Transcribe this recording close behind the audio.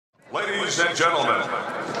Ladies and gentlemen,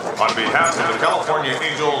 on behalf of the California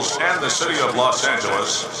Angels and the City of Los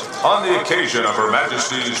Angeles, on the occasion of Her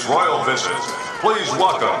Majesty's royal visit, please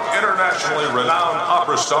welcome internationally renowned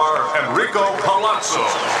opera star Enrico Palazzo.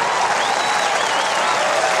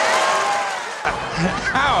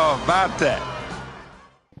 How about that?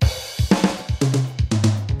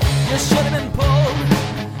 You should have been pulled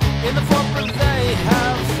in the front, but they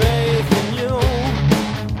have faith in you.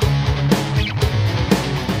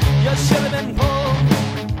 You should have been pulled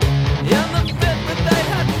in the fit, but they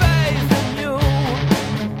had faith in you.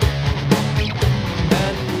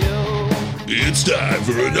 And you. It's time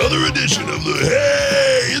for another edition of the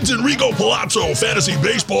Hey, it's Enrico Palazzo Fantasy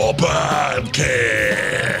Baseball Podcast.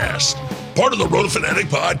 Part of the RotoFanatic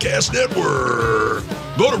Podcast Network.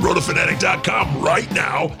 Go to rotofanatic.com right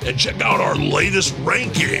now and check out our latest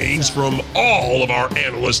rankings from all of our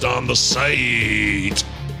analysts on the site.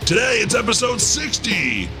 Today it's episode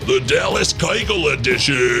 60, the Dallas Keuchel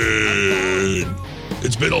edition.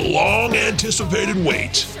 It's been a long anticipated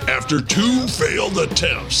wait. After 2 failed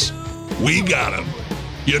attempts, we got him.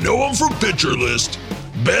 You know him from Pitcher List.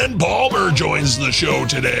 Ben Palmer joins the show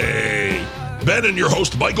today. Ben and your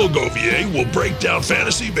host, Michael Govier, will break down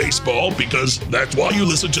fantasy baseball because that's why you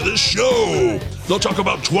listen to this show. They'll talk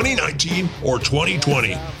about 2019 or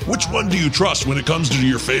 2020. Which one do you trust when it comes to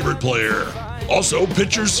your favorite player? Also,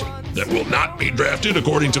 pitchers that will not be drafted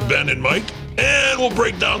according to Ben and Mike. And we'll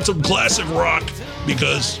break down some classic rock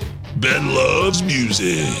because Ben loves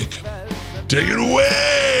music. Take it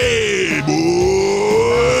away, boys!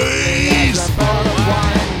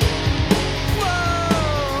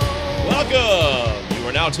 Welcome! You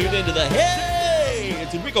are now tuned into the Hey!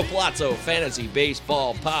 It's Enrico Palazzo Fantasy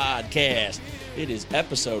Baseball Podcast. It is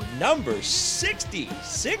episode number 60.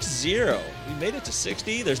 60. We made it to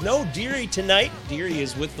 60. There's no Deary tonight. Deary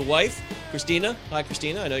is with the wife, Christina. Hi,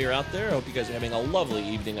 Christina. I know you're out there. I hope you guys are having a lovely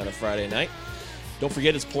evening on a Friday night. Don't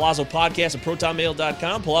forget, it's Palazzo Podcast at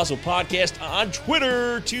protonmail.com. Palazzo Podcast on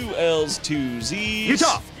Twitter. 2 L's, 2 Z's.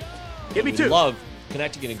 Utah. Give me 2. Love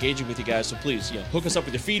connecting and engaging with you guys, so please, hook us up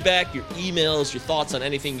with your feedback, your emails, your thoughts on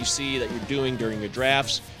anything you see that you're doing during your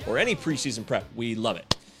drafts or any preseason prep. We love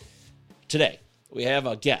it. Today, we have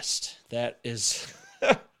a guest that is,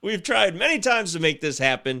 we've tried many times to make this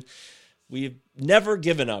happen. We've never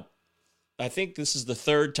given up. I think this is the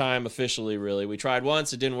 3rd time officially, really. We tried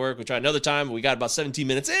once, it didn't work. We tried another time, we got about 17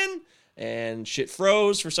 minutes in, and shit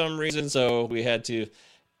froze for some reason, so we had to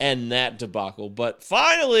end that debacle. But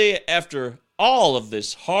finally, after all of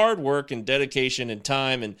this hard work and dedication and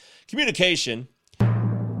time and communication,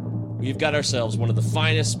 we've got ourselves one of the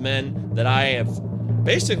finest men that I have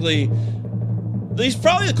basically... He's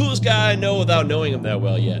probably the coolest guy I know without knowing him that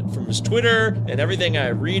well yet. From his Twitter and everything I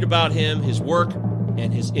read about him, his work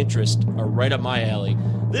and his interest are right up my alley.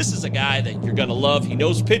 This is a guy that you're going to love. He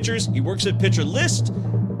knows pitchers. He works at Pitcher List.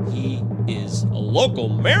 He is a local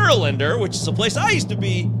Marylander, which is a place I used to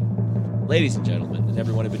be. Ladies and gentlemen, and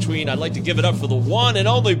everyone in between, I'd like to give it up for the one and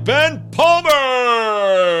only Ben Palmer!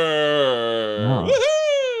 Oh.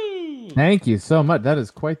 Woohoo! Thank you so much. That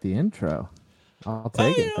is quite the intro. I'll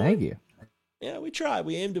take it. Thank you. Yeah, we try.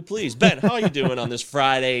 We aim to please. Ben, how are you doing on this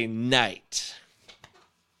Friday night?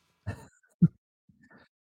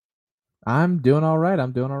 I'm doing all right.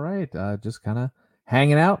 Just kind of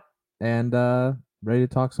hanging out and ready to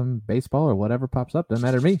talk some baseball or whatever pops up. Doesn't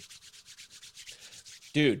matter to me.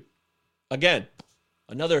 Dude, again,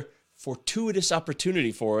 another fortuitous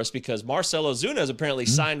opportunity for us because Marcell Ozuna has apparently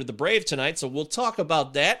signed with the Braves tonight, so we'll talk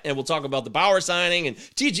about that, and we'll talk about the Bauer signing and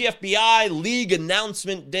TGFBI League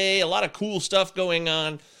Announcement Day, a lot of cool stuff going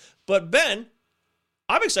on. But Ben,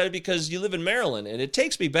 I'm excited because you live in Maryland, and it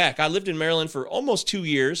takes me back. I lived in Maryland for almost 2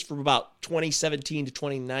 years, from about 2017 to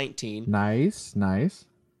 2019. Nice.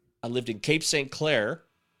 I lived in Cape St. Clair.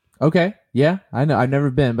 Okay, yeah, I know. I've never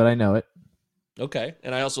been, but I know it. Okay,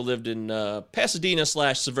 and I also lived in Pasadena /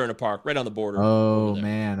 Severna Park, right on the border. Oh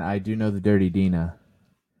man, I do know the Dirty Dina.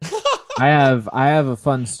 I have a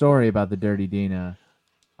fun story about the Dirty Dina.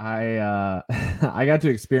 I got to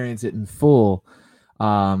experience it in full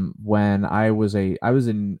when I was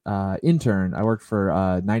an intern. I worked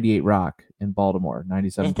for 98 Rock in Baltimore,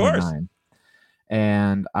 97.9.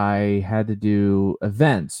 And I had to do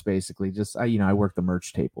events, basically. I worked the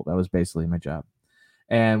merch table. That was basically my job.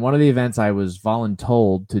 And one of the events I was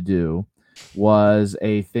voluntold to do was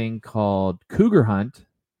a thing called Cougar Hunt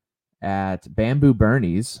at Bamboo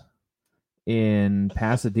Bernie's in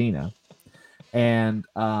Pasadena. And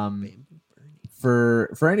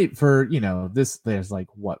there's like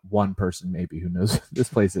one person maybe who knows this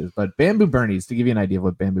place is, but Bamboo Bernie's, to give you an idea of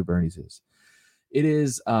what Bamboo Bernie's is, it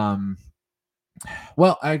is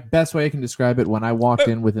Well, best way I can describe it, when I walked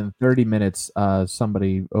in within 30 minutes,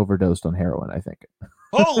 somebody overdosed on heroin, I think.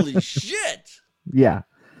 Holy shit! Yeah.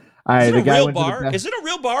 Is it The a guy real went to the bar? bath- Is it a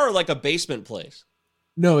real bar or like a basement place?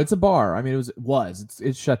 No, it's a bar. I mean,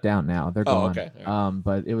 it's shut down now. They're Oh, gone. okay. All right.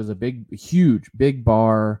 But it was a big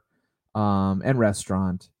bar, and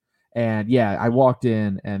restaurant. And yeah, I walked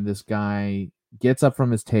in and this guy gets up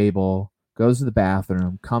from his table, goes to the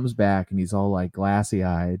bathroom, comes back, and he's all like glassy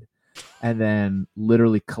eyed, and then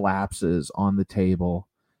literally collapses on the table.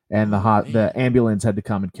 And the ambulance had to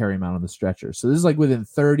come and carry him out on the stretcher. So this is like within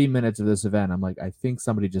 30 minutes of this event. I'm like, I think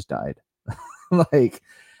somebody just died. Like,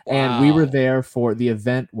 and we were Wow. there for the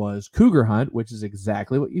event was Cougar Hunt, which is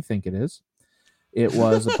exactly what you think it is. It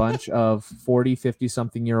was a bunch of 40, 50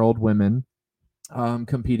 something year old women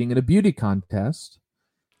competing in a beauty contest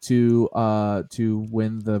to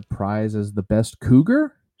win the prize as the best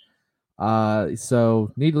cougar.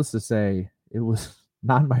 So needless to say, it was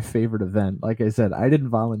not my favorite event. Like I said, I didn't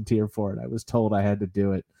volunteer for it. I was told I had to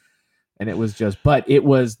do it. And it was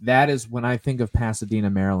that is when I think of Pasadena,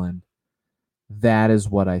 Maryland, that is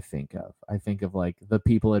what I think of. I think of like the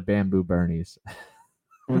people at Bamboo Bernie's.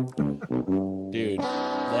 Dude,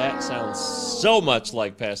 that sounds so much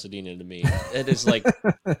like Pasadena to me. It is like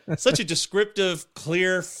such a descriptive,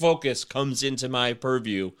 clear focus comes into my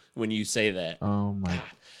purview when you say that. Oh my.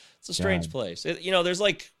 It's a strange God. place. There's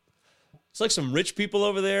like it's like some rich people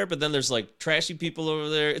over there, but then there's like trashy people over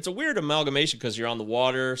there. It's a weird amalgamation because you're on the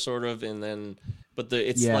water, sort of, and then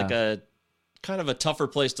it's Yeah. like a kind of a tougher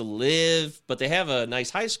place to live. But they have a nice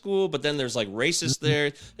high school, but then there's like racists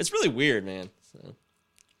there. It's really weird, man. So.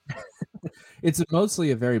 It's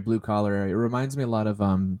mostly a very blue collar area. It reminds me a lot of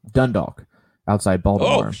Dundalk outside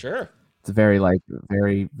Baltimore. Oh, sure. It's very like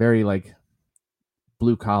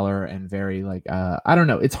blue collar and very like I don't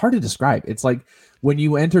know. It's hard to describe. It's like when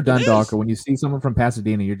you enter Dundalk or when you see someone from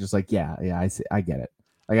Pasadena, you're just like, yeah, I get it.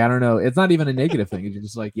 Like I don't know. It's not even a negative thing. You're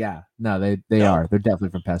just like, yeah, no, they are. They're definitely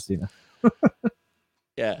from Pasadena.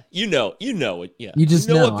 Yeah, you know it. Yeah, You just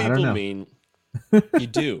know know. what I don't people know. mean. You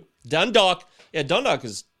do. Dundalk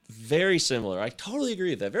is very similar. I totally agree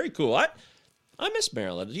with that. Very cool. I miss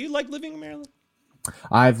Maryland. Do you like living in Maryland?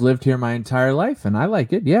 I've lived here my entire life and I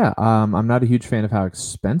like it. Yeah. I'm not a huge fan of how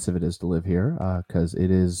expensive it is to live here because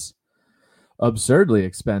it is absurdly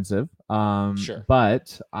expensive. Sure.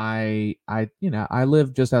 But I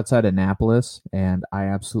live just outside Annapolis and I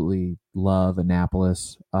absolutely love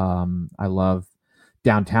Annapolis. I love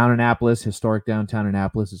downtown Annapolis. Historic downtown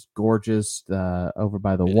Annapolis is gorgeous. Over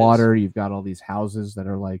by the water, you've got all these houses that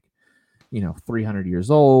are like, 300 years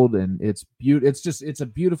old, and it's it's a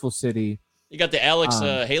beautiful city. You got the Alex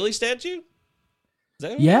Haley statue? Is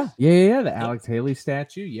that Yeah. The Alex Haley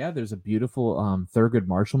statue. Yeah, there's a beautiful Thurgood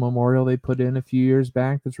Marshall Memorial they put in a few years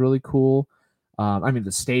back. That's really cool. The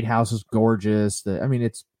State House is gorgeous.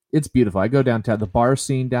 It's beautiful. I go downtown. The bar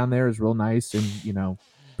scene down there is real nice, and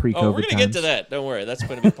pre-COVID. Oh, we're gonna get to that. Don't worry. That's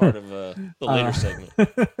going to be part of the later segment.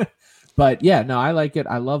 But yeah, no, I like it.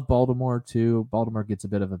 I love Baltimore too. Baltimore gets a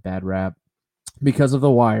bit of a bad rap because of The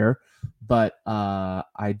Wire, but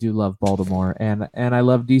I do love Baltimore, and I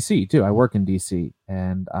love DC too. I work in DC,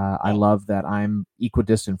 and I love that I'm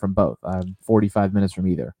equidistant from both. I'm 45 minutes from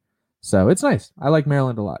either, so it's nice. I like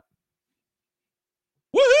Maryland a lot.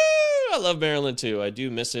 Woohoo! I love Maryland too. I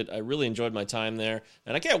do miss it. I really enjoyed my time there,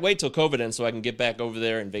 and I can't wait till COVID ends so I can get back over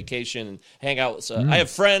there and vacation and hang out. So I have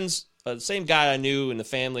friends, the same guy I knew in the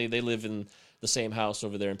family. They live in the same house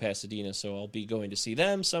over there in Pasadena, so I'll be going to see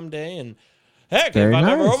them someday. And heck, Very if I'm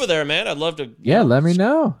ever nice. over there, man, I'd love to. Let me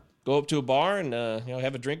know. Go up to a bar and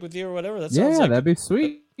have a drink with you or whatever. That sounds Yeah, like that'd be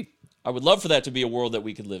sweet. I would love for that to be a world that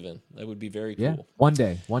we could live in. That would be very cool. Yeah, one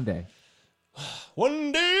day. One day.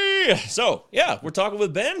 So, yeah, we're talking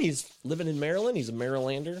with Ben. He's living in Maryland. He's a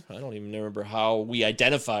Marylander. I don't even remember how we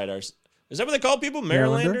identified ours. Is that what they call people?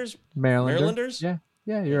 Marylanders? Marylanders? Yeah,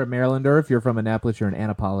 you're a Marylander. If you're from Annapolis, you're an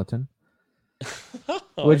Annapolitan.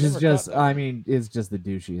 Oh, Which I is never just, caught that. is just the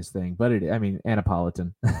douchiest thing. But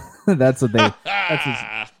Annapolitan. That's what that's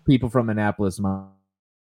what people from Annapolis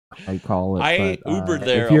might call it. I but, Ubered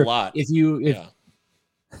there if you're- a lot.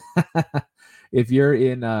 If you're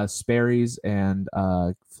in Sperry's and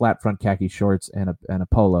flat front khaki shorts and a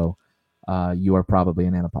polo, you are probably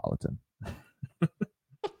an Annapolitan.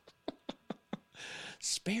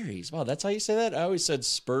 Sperry's. Wow, that's how you say that? I always said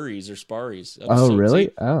Spurries or Sparries. Oh, really?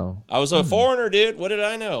 Oh. I was a foreigner, dude. What did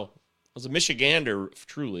I know? I was a Michigander,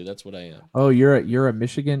 truly. That's what I am. Oh, you're a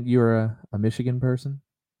Michigan. You're a Michigan person.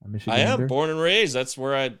 A Michigander? I am born and raised. That's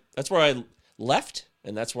where I left,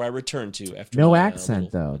 and that's where I returned to after. No my, accent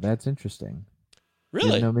little- though. That's interesting.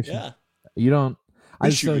 Really? No Michigan. Yeah. You don't.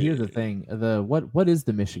 So here's the thing: what is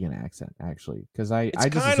the Michigan accent actually? Because I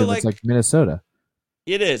just kinda assume it's like Minnesota.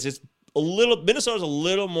 It is. It's a little. Minnesota's a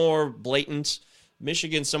little more blatant.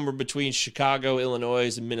 Michigan somewhere between Chicago,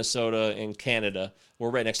 Illinois, and Minnesota and Canada.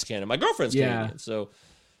 We're right next to Canada. My girlfriend's Canadian, so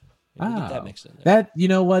we get that mixed in there. That, you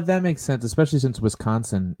know what, that makes sense, especially since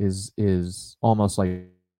Wisconsin is almost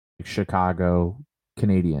like Chicago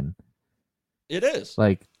Canadian. It is.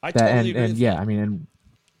 Like I that, totally agree with yeah, that. I mean,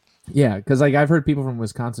 because like I've heard people from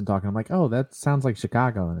Wisconsin talking. I'm like, oh, that sounds like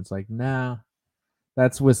Chicago, and it's like, nah,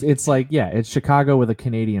 it's like, yeah, it's Chicago with a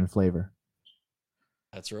Canadian flavor.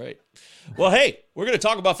 That's right. Well, hey, we're going to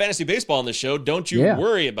talk about fantasy baseball on this show. Don't you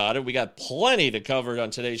worry about it. We got plenty to cover on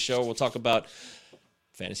today's show. We'll talk about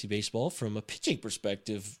fantasy baseball from a pitching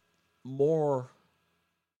perspective more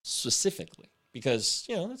specifically because,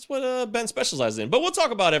 that's what Ben specializes in. But we'll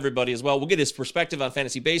talk about everybody as well. We'll get his perspective on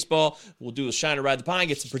fantasy baseball. We'll do a Shine or Ride the Pine,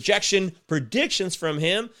 get some predictions from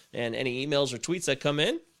him, and any emails or tweets that come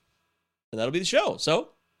in. And that'll be the show. So,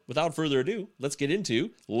 without further ado, let's get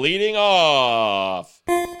into Leading Off.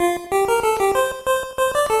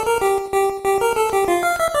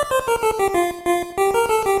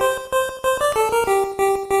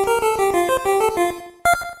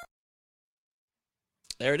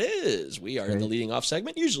 There it is. We are in the Leading Off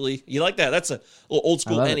segment. Usually, you like that. That's a little old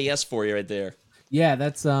school NES for you right there. Yeah,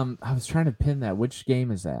 that's I was trying to pin that. Which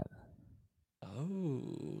game is that?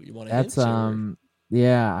 Oh, you want to That's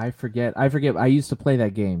yeah, I forget. I used to play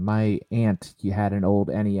that game. My aunt had an old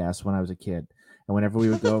NES when I was a kid. And whenever we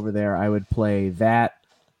would go over there, I would play that,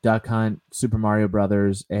 Duck Hunt, Super Mario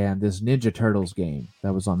Brothers, and this Ninja Turtles game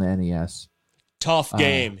that was on the NES. Tough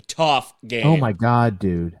game. Oh my God,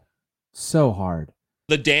 dude. So hard.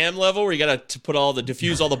 The dam level where you got to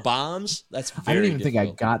defuse all the bombs. That's very I didn't even difficult.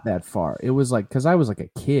 think I got that far. It was like, because I was like a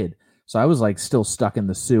kid. So I was like still stuck in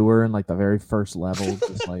the sewer in like the very first level.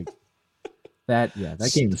 Just like that. Yeah,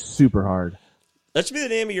 that game is super hard. That should be the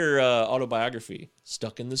name of your autobiography.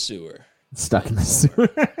 Stuck in the Sewer. Stuck in the sewer.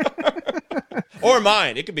 Or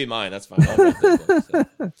mine. It could be mine. That's fine. I'll write that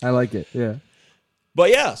book, so. I like it. Yeah.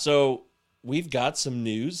 But yeah, so we've got some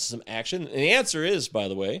news, some action. And the answer is, by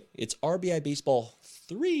the way, it's RBI Baseball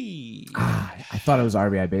 3. I thought it was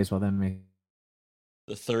RBI Baseball. That makes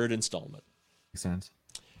The third installment. sense.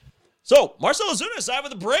 So, Marcell Ozuna signed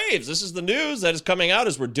with the Braves. This is the news that is coming out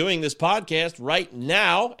as we're doing this podcast right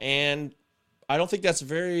now. And I don't think that's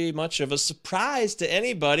very much of a surprise to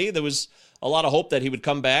anybody. There was a lot of hope that he would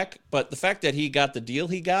come back. But the fact that he got the deal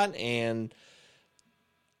he got and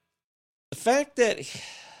the fact that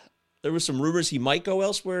there were some rumors he might go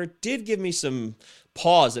elsewhere did give me some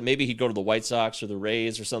pause that maybe he'd go to the White Sox or the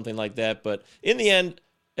Rays or something like that. But in the end,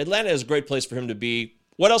 Atlanta is a great place for him to be.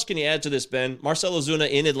 What else can you add to this, Ben? Marcell Ozuna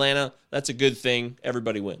in Atlanta, that's a good thing.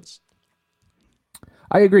 Everybody wins.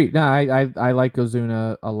 I agree. No, I like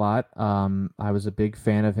Ozuna a lot. I was a big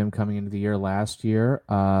fan of him coming into the year last year.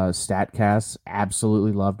 StatCast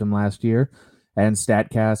absolutely loved him last year, and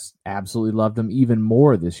StatCast absolutely loved him even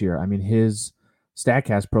more this year. I mean, his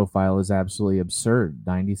StatCast profile is absolutely absurd.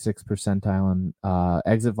 96th percentile in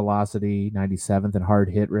exit velocity, 97th in hard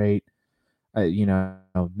hit rate.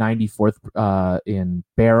 94th in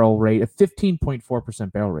barrel rate, a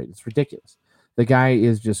 15.4% barrel rate. It's ridiculous. The guy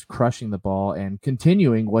is just crushing the ball and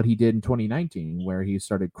continuing what he did in 2019, where he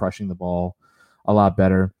started crushing the ball a lot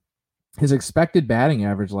better. His expected batting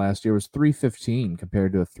average last year was 315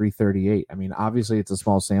 compared to a 338. I mean, obviously it's a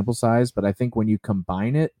small sample size, but I think when you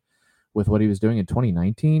combine it with what he was doing in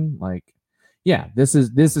 2019, like, yeah, this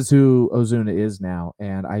is who Ozuna is now.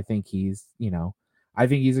 And I think he's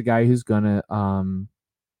a guy who's gonna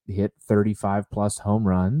hit 35 plus home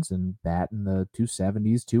runs and bat in the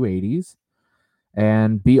 270s, 280s,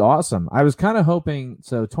 and be awesome. I was kind of hoping.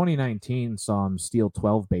 So 2019 saw him steal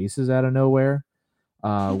 12 bases out of nowhere,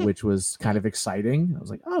 which was kind of exciting. I was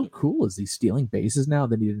like, oh, cool. Is he stealing bases now?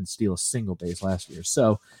 Then he didn't steal a single base last year.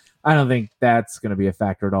 So I don't think that's going to be a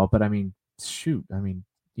factor at all. But I mean, shoot. I mean,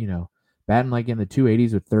 batting like in the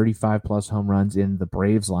 280s with 35 plus home runs in the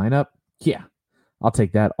Braves lineup. Yeah. I'll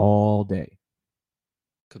take that all day.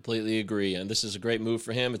 Completely agree. And this is a great move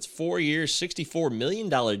for him. It's 4 years, $64 million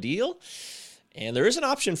deal. And there is an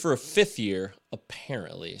option for a 5th year,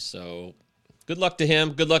 apparently. So good luck to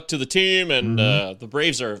him. Good luck to the team. And the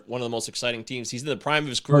Braves are one of the most exciting teams. He's in the prime of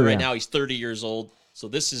his career right now. He's 30 years old. So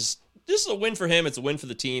this is a win for him. It's a win for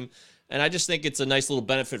the team. And I just think it's a nice little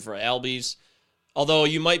benefit for Albies. Although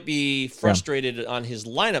you might be frustrated on his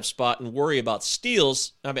lineup spot and worry about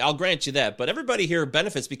steals. I mean, I'll grant you that. But everybody here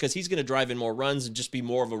benefits because he's going to drive in more runs and just be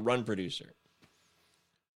more of a run producer.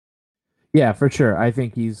 Yeah, for sure. I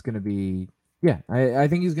think he's going to be Yeah, I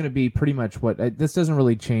think he's going to be pretty much what this doesn't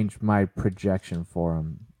really change my projection for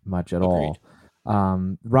him much at Agreed.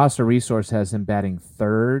 all. Roster Resource has him batting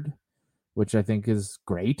third, which I think is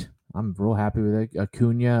great. I'm real happy with it.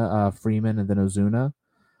 Acuna, Freeman, and then Ozuna,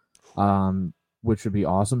 which would be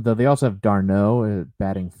awesome. Though they also have Darno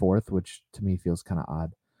batting fourth, which to me feels kind of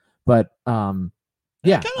odd. But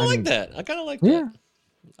yeah, I kind of like that. I kind of like yeah. that.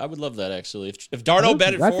 I would love that actually. If Darno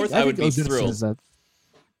batted fourth, I would be thrilled.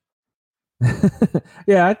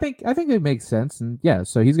 Yeah, I think it makes sense, and yeah,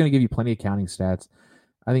 so he's going to give you plenty of counting stats.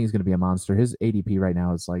 I think he's going to be a monster. His ADP right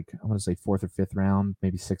now is like I want to say fourth or fifth round,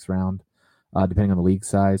 maybe sixth round, depending on the league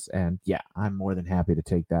size. And yeah, I'm more than happy to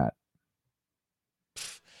take that.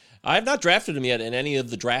 I've not drafted him yet in any of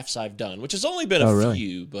the drafts I've done, which has only been a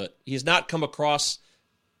few, but he's not come across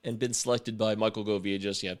and been selected by Michael Govia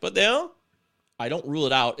just yet. But now, I don't rule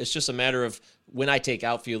it out. It's just a matter of when I take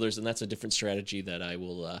outfielders, and that's a different strategy that I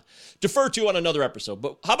will defer to on another episode.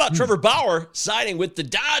 But how about Trevor Bauer signing with the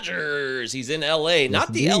Dodgers? He's in L.A.,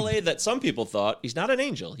 not the L.A. that some people thought. He's not an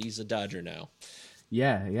Angel. He's a Dodger now.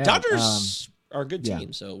 Yeah. Dodgers are a good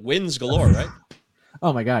team, so wins galore, right?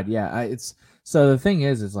 Oh, my God, yeah. So the thing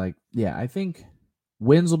is like, yeah, I think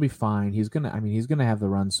wins will be fine. He's gonna have the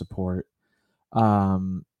run support.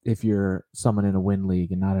 If you're someone in a win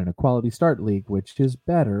league and not in a quality start league, which is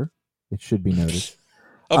better, it should be noted.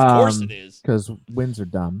 Of course it is. Because wins are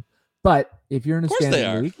dumb. But if you're in a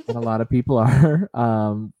standing league, and a lot of people are,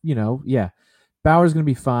 Bauer's going to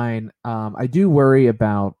be fine. I do worry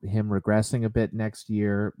about him regressing a bit next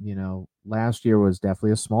year. Last year was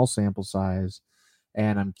definitely a small sample size,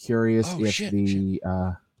 and I'm curious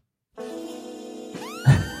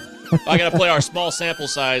I gotta play our small sample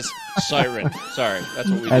size siren. Sorry, that's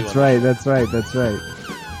what we do. That's right.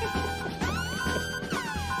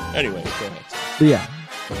 Anyway, go ahead. But yeah,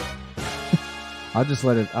 I'll just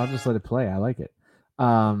let it play. I like it.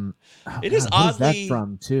 It is oddly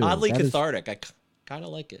from too. Oddly cathartic. I kind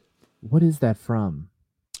of like it. What is that from?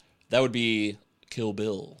 That would be Kill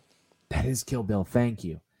Bill. That is Kill Bill. Thank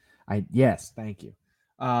you. Thank you.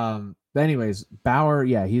 But anyways, Bauer,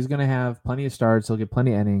 yeah, he's going to have plenty of starts. He'll get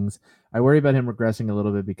plenty of innings. I worry about him regressing a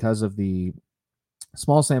little bit because of the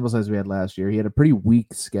small sample size we had last year. He had a pretty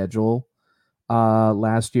weak schedule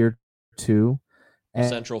last year too.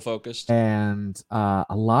 Central focused. And a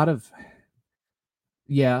lot of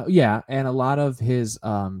his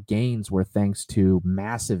gains were thanks to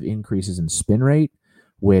massive increases in spin rate,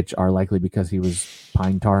 which are likely because he was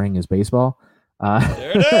pine tarring his baseball.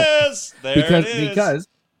 There it is.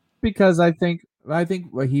 Because I think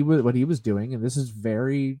what he was doing, and this is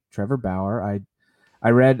very Trevor Bauer. I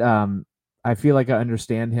read I feel like I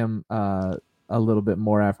understand him a little bit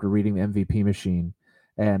more after reading the MVP Machine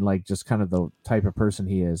and like just kind of the type of person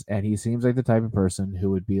he is. And he seems like the type of person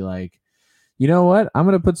who would be like, you know what? I'm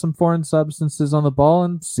going to put some foreign substances on the ball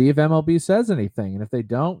and see if MLB says anything. And if they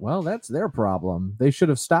don't, well, that's their problem. They should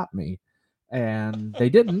have stopped me. And they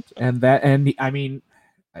didn't. As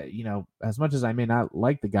much as I may not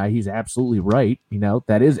like the guy, he's absolutely right.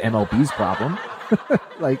 That is MLB's problem.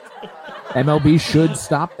 Like, MLB should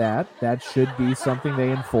stop that. That should be something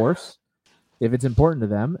they enforce if it's important to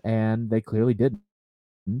them, and they clearly didn't.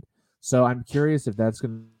 So I'm curious if that's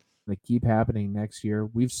going to keep happening next year.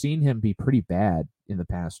 We've seen him be pretty bad in the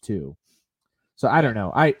past, too. So I don't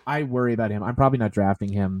know. I worry about him. I'm probably not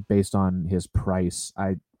drafting him based on his price.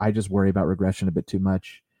 I just worry about regression a bit too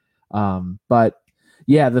much. But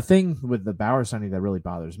yeah, the thing with the Bauer signing that really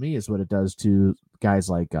bothers me is what it does to guys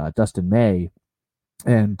like Dustin May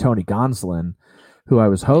and Tony Gonsolin, who I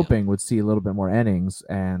was hoping would see a little bit more innings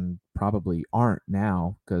and probably aren't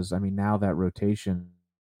now because, now that rotation,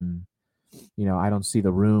 I don't see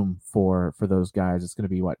the room for those guys. It's going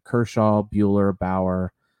to be Kershaw, Buehler,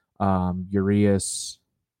 Bauer, Urias,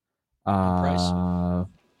 and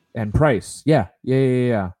Price. Yeah.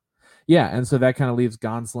 And so that kind of leaves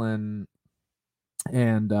Gonsolin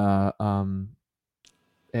and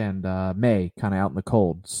May kind of out in the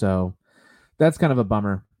cold. So that's kind of a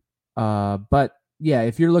bummer. But yeah,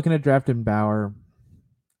 if you're looking at drafting Bauer,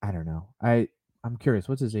 I don't know. I'm curious.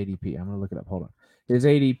 What's his ADP? I'm going to look it up. Hold on. His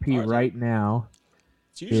ADP right now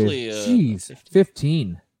it's usually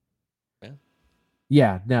 15.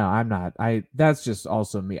 Yeah, no, I'm not. That's just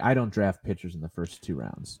also me. I don't draft pitchers in the first 2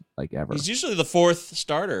 rounds, like ever. He's usually the fourth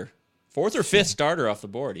or fifth starter off the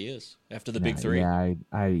board. He is after the big 3. Yeah,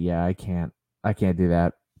 I can't do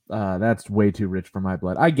that. That's way too rich for my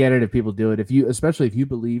blood. I get it if people do it. Especially if you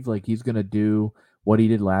believe like he's gonna do what he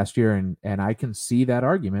did last year, and I can see that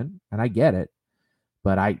argument, and I get it.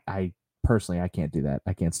 But I personally I can't do that.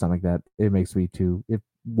 I can't stomach that. It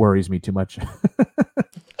worries me too much.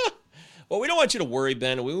 Well, we don't want you to worry,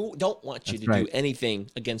 Ben. We don't want you That's to right. do anything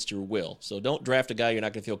against your will. So don't draft a guy you're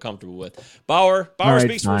not going to feel comfortable with. Bauer All right,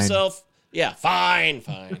 speaks for fine. himself. Yeah, fine.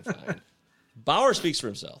 Bauer speaks for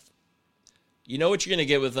himself. You know what you're going to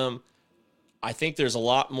get with him. I think there's a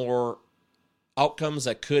lot more outcomes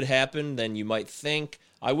that could happen than you might think.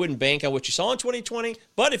 I wouldn't bank on what you saw in 2020,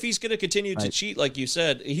 but if he's going to continue to cheat like you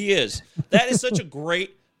said, he is. That is such a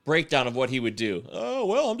great breakdown of what he would do. Oh,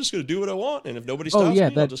 well, I'm just going to do what I want, and if nobody stops me,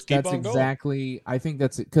 I'll just keep that's on going. exactly. I think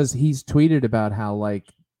that's because he's tweeted about how, like,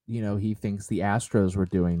 you know, he thinks the Astros were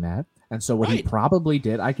doing that, and so what he Right. probably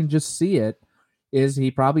did, I can just see it, is he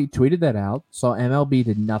probably tweeted that out, saw MLB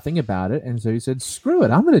did nothing about it, and so he said, "Screw it,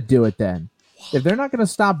 I'm going to do it then. If they're not going to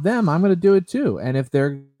stop them, I'm going to do it too, and if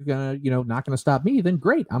they're gonna, you know, not going to stop me, then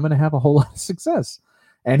great, I'm going to have a whole lot of success."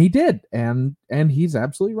 And he did, and he's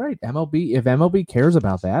absolutely right. MLB, if MLB cares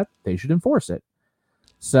about that, they should enforce it.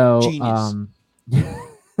 So, Genius.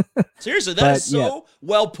 Seriously, that is so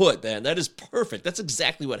well put, man. That is perfect. That's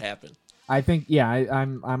exactly what happened. I think, yeah,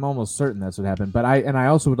 I'm almost certain that's what happened. But I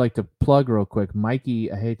also would like to plug real quick. Mikey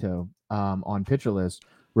Aheto on Pitcher List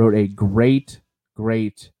wrote a great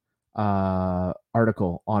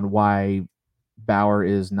article on why Bauer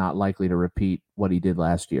is not likely to repeat what he did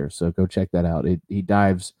last year. So go check that out. He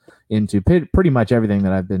dives into pretty much everything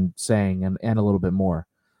that I've been saying and a little bit more.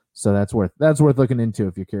 So that's worth looking into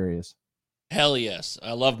if you're curious. Hell yes.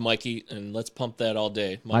 I love Mikey, and let's pump that all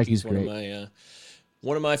day. Mikey's one great. of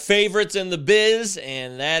one of my favorites in the biz,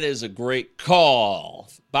 and that is a great call.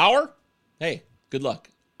 Bauer, hey, good luck.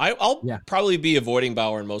 I'll probably be avoiding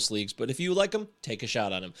Bauer in most leagues, but if you like him, take a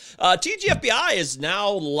shot on him. TGFBI is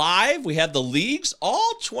now live. We have the leagues.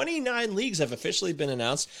 All 29 leagues have officially been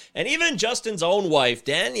announced, and even Justin's own wife,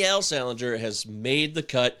 Danielle Salinger, has made the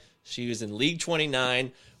cut. She was in League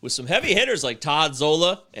 29 with some heavy hitters like Todd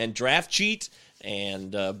Zola and Draft Cheat and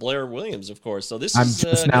Blair Williams, of course. So I'm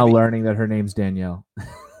just now learning that her name's Danielle.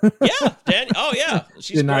 Yeah, oh yeah,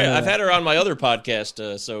 she's great. I've had her on my other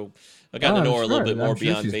podcast, so I got to know her a little bit more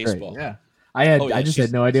beyond baseball. Great. Yeah, I just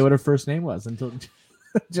had no idea what her first name was until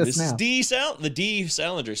just now. The D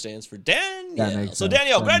Salinger stands for Danielle. So sense.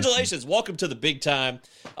 Danielle, congratulations! Welcome to the big time.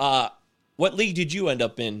 What league did you end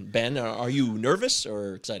up in, Ben? Are you nervous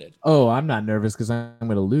or excited? Oh, I'm not nervous because I'm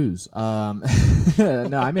going to lose. No,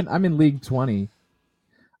 I'm in League 20,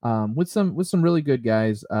 with some really good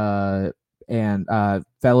guys. And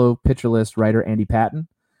fellow Pitcher List writer Andy Patton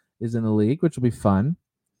is in the league, which will be fun.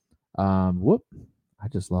 Whoop! I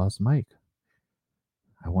just lost Mike.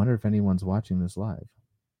 I wonder if anyone's watching this live.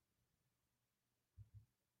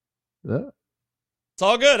 It's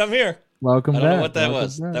all good. I'm here. Welcome back. I don't know what that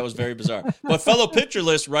was. That was very bizarre. But fellow Pitcher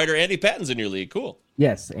List writer Andy Patton's in your league. Cool.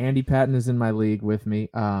 Yes, Andy Patton is in my league with me,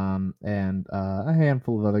 and a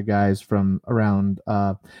handful of other guys from around.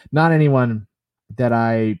 Not anyone that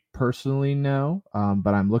I personally know,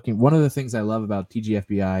 but I'm looking. One of the things I love about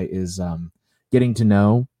TGFBI is getting to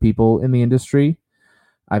know people in the industry.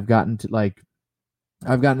 I've gotten to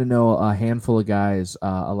know a handful of guys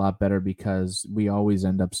a lot better because we always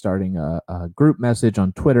end up starting a group message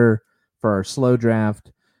on Twitter for our slow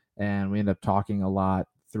draft, and we end up talking a lot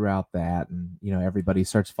throughout that, and everybody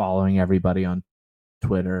starts following everybody on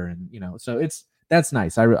Twitter, and so that's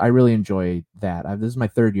nice. I really enjoy that. This is my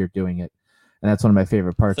third year doing it, and that's one of my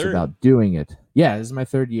favorite parts about doing it. Yeah, this is my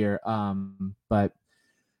third year. But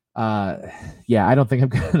I don't think I'm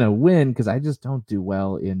gonna win because I just don't do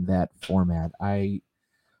well in that format. I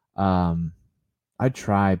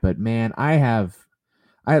try, but man, I have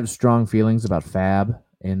strong feelings about Fab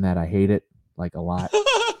in that I hate it like a lot.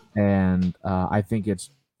 And I think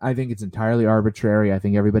it's entirely arbitrary. I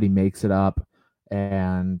think everybody makes it up,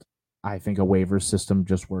 and I think a waiver system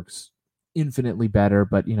just works infinitely better.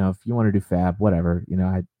 But if you want to do Fab, whatever.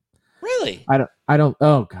 I don't.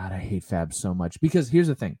 Oh God, I hate Fab so much because here's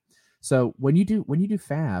the thing. So when you do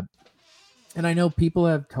Fab, and I know people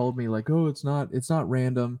have told me like, oh, it's not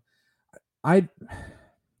random. I'm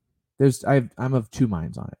of two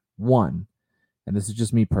minds on it. One, and this is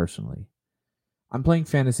just me personally, I'm playing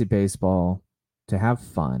fantasy baseball to have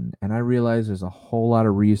fun, and I realize there's a whole lot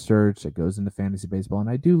of research that goes into fantasy baseball, and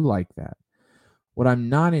I do like that. What I'm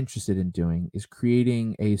not interested in doing is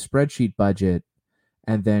creating a spreadsheet budget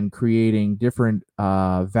and then creating different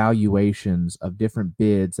valuations of different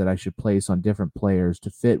bids that I should place on different players to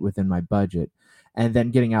fit within my budget, and then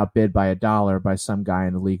getting outbid by $1 by some guy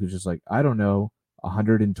in the league who's just like, I don't know,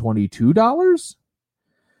 $122?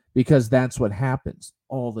 Because that's what happens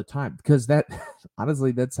all the time. Because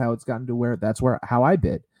honestly, that's how it's gotten to where how I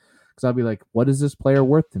bid. Because I'll be like, what is this player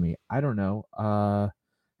worth to me? I don't know. How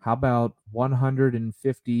about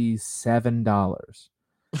 $157?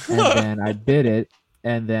 and then I bid it,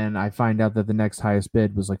 and then I find out that the next highest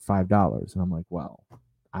bid was like $5, and I'm like, well,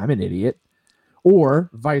 I'm an idiot. Or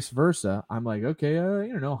vice versa, I'm like, okay,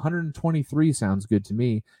 123 sounds good to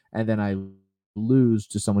me, and then I lose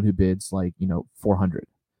to someone who bids like 400,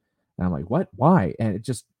 and I'm like, what? Why? And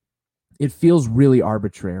it feels really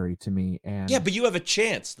arbitrary to me. And yeah, but you have a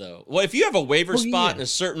chance though. Well, if you have a waiver spot in a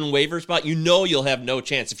certain waiver spot, you'll have no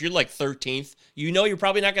chance. If you're like 13th, you're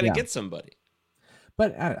probably not going to get somebody.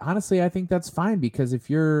 But honestly, I think that's fine, because if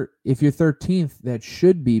you're 13th, that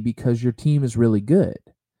should be because your team is really good.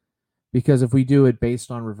 Because if we do it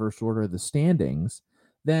based on reverse order of the standings,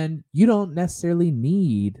 then you don't necessarily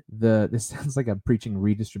need this sounds like I'm preaching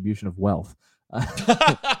redistribution of wealth.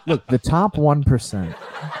 Look, the top 1%.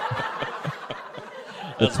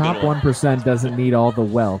 The top 1% doesn't need all the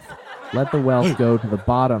wealth. Let the wealth go to the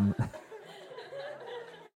bottom.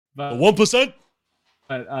 But 1%?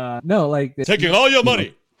 But no, like taking all your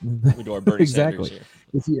money. We do our Bernie exactly.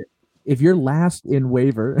 If you're last in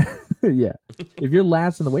waiver, yeah. If you're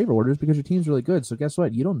last in the waiver orders, because your team's really good. So guess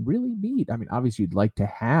what? You don't really need. I mean, obviously you'd like to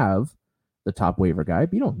have the top waiver guy,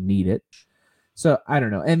 but you don't need it. So I don't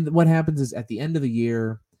know. And what happens is at the end of the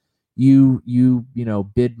year, you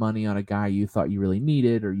bid money on a guy you thought you really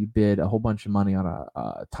needed, or you bid a whole bunch of money on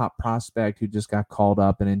a top prospect who just got called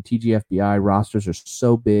up. And in TGFBI, rosters are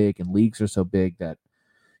so big and leagues are so big that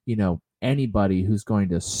anybody who's going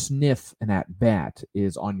to sniff an at bat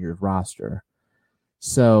is on your roster.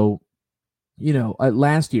 So,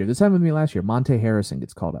 last year, this happened with me last year, Monte Harrison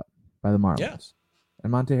gets called up by the Marlins. Yeah.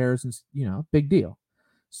 And Monte Harrison's, big deal.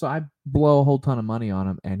 So I blow a whole ton of money on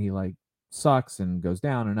him, and he sucks and goes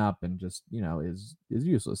down and up and just, is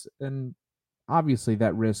useless. And obviously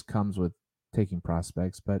that risk comes with taking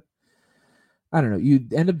prospects, but I don't know. You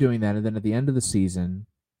end up doing that, and then at the end of the season,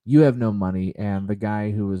 you have no money, and the guy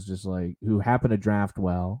who was just who happened to draft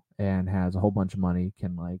well and has a whole bunch of money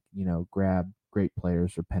can grab great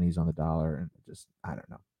players for pennies on the dollar, and just I don't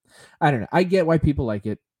know. I get why people like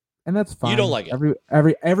it, and that's fine. You don't like it.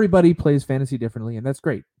 Everybody plays fantasy differently, and that's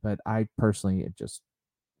great. But I personally just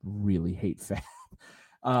really hate FAB.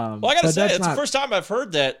 Well, I gotta say, it's the first time I've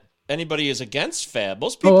heard that anybody is against FAB.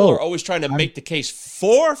 Most people are always trying to make the case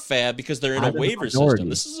for FAB because they're in a waiver system.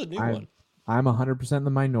 This is a new one. I'm 100% in the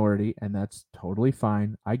minority, and that's totally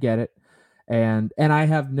fine. I get it. And I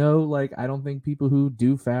have no, I don't think people who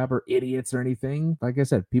do FAB are idiots or anything. Like I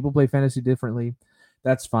said, people play fantasy differently.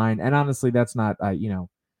 That's fine. And honestly, that's not,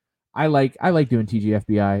 I like doing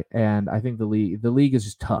TGFBI, and I think the league is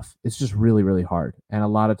just tough. It's just really, really hard. And a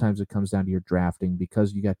lot of times it comes down to your drafting,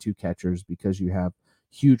 because you got 2 catchers, because you have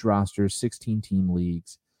huge rosters, 16-team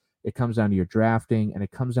leagues. It comes down to your drafting, and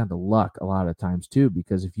it comes down to luck a lot of times too,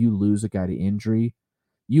 because if you lose a guy to injury,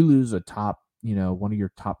 you lose a top, one of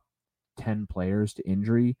your top 10 players to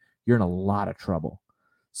injury, you're in a lot of trouble.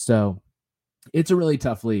 So it's a really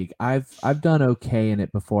tough league. I've done okay in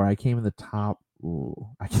it before. I came in the top.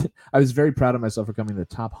 I was very proud of myself for coming in the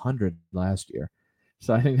top 100 last year.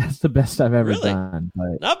 So I think that's the best I've ever done.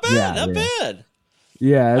 But not bad, not bad.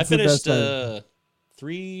 Yeah, I finished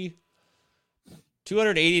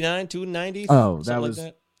 289, 290. Oh,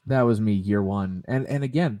 that was me year one. And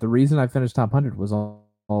again, the reason I finished top 100 was all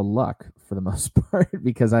luck for the most part,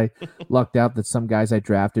 because I lucked out that some guys I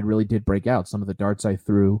drafted really did break out. Some of the darts I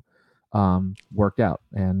threw worked out,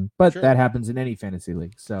 but that happens in any fantasy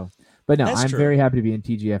league. So, but no, I'm very happy to be in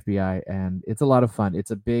TGFBI, and it's a lot of fun.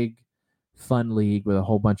 It's a big, fun league with a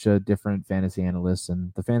whole bunch of different fantasy analysts,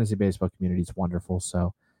 and the fantasy baseball community is wonderful.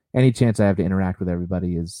 So, any chance I have to interact with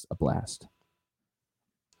everybody is a blast.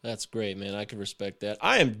 That's great, man. I can respect that.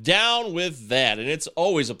 I am down with that, and it's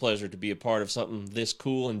always a pleasure to be a part of something this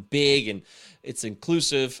cool and big, and it's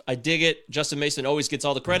inclusive. I dig it. Justin Mason always gets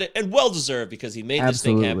all the credit, and well-deserved, because he made this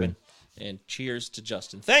thing happen. And cheers to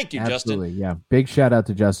Justin. Thank you, Absolutely. Justin. Yeah, big shout out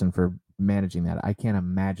to Justin for managing that. I can't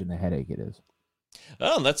imagine the headache it is.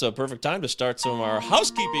 Oh, that's a perfect time to start some of our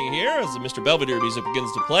housekeeping here as the Mr. Belvedere music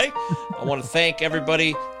begins to play. I want to thank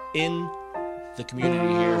everybody in the community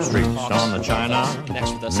here. Streets on the China.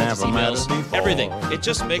 Connects with us, sends us emails, everything. It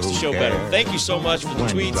just makes the show better. Thank you so much for the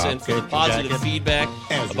tweets and for the positive feedback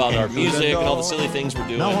about our music and all the silly things we're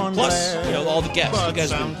doing. Plus, all the guests. You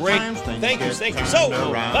guys have been great. Thank you so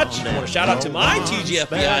much. I want to shout out to my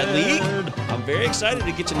TGFBI League. I'm very excited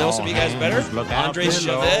to get to know some of you guys better. Andres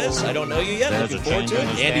Chavez, I don't know you yet. Looking forward to it.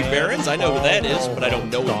 Andy Behrens, I know who that is, but I don't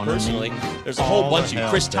know him personally. There's a whole bunch of you.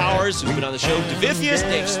 Chris Towers, who's been on the show. Davithius,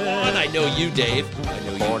 Dave Swan, I know you, Dave. I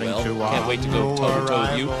know you well. Can't wait to go toe-to-toe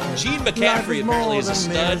with you. Gene McCaffrey apparently is a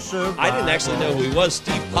stud. I didn't actually know who he was.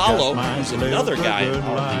 Steve Paulo, who's another guy in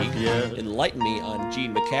our league, enlightened me on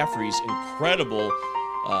Gene McCaffrey's incredible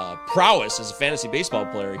prowess as a fantasy baseball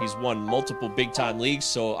player. He's won multiple big-time leagues,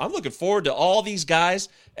 so I'm looking forward to all these guys,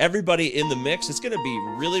 everybody in the mix. It's going to be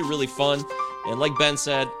really, really fun. And like Ben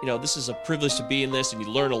said, this is a privilege to be in this, and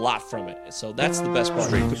you learn a lot from it. So that's the best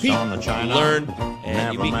part. You compete, you learn,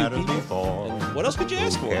 and you meet new people. And what else could you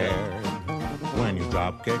ask for? When you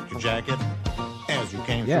drop kicked your jacket as you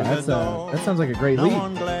came Yeah, through the door, that sounds like a great no lead.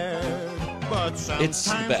 one glared, but It's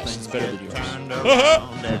the best. It's better than yours. turned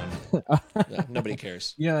around and Yeah, nobody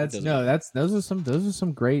cares. Yeah, It doesn't those are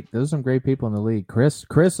some great people in the league. Chris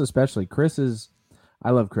especially. I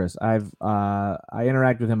love Chris. I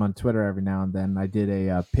interact with him on Twitter every now and then. I did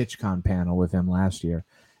a PitchCon panel with him last year,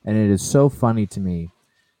 and it is so funny to me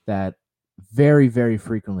that very, very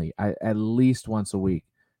frequently, at least once a week,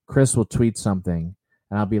 Chris will tweet something,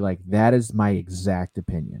 and I'll be like, "That is my exact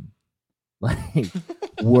opinion," like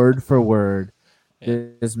word for word.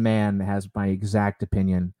 This man has my exact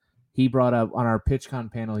opinion. He brought up on our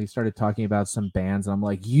PitchCon panel, he started talking about some bands, and I'm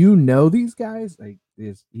like, these guys? Like,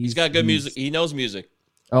 he's got good music. He knows music.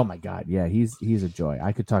 Oh my God, yeah, he's a joy.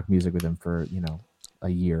 I could talk music with him for a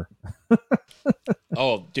year.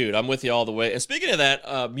 Oh, dude, I'm with you all the way. And speaking of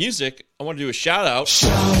that, music, I want to do a shout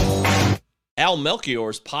out. Al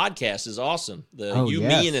Melchior's podcast is awesome.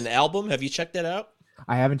 Me, and an Album. Have you checked that out?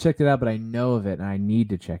 I haven't checked it out, but I know of it, and I need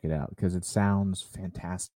to check it out because it sounds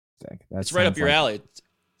fantastic. It's right up your alley.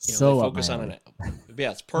 So they focus on it. Yeah,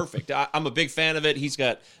 it's perfect. I'm a big fan of it. He's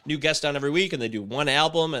got new guests on every week, and they do one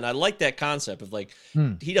album, and I like that concept of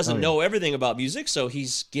he doesn't know everything about music, so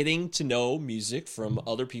he's getting to know music from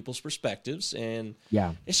other people's perspectives, and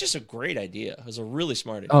it's just a great idea. It's a really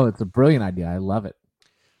smart idea. Oh, it's a brilliant idea. I love it.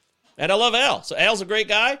 And I love Al. So Al's a great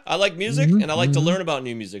guy. I like music, and I like to learn about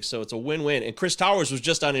new music, so it's a win-win. And Chris Towers was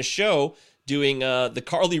just on his show doing the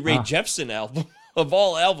Carly Rae Jepsen album. Of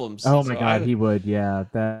all albums. Oh my God, he would. Yeah,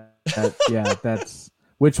 that's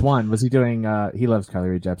which one was he doing? He loves Carly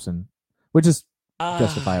Rae Jepsen, which is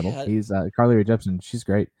justifiable. Yeah. He's Carly Rae Jepsen. She's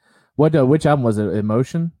great. Which album was it?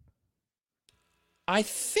 Emotion? I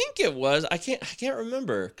think it was. I can't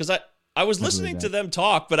remember because I was listening to them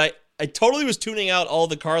talk, but I totally was tuning out all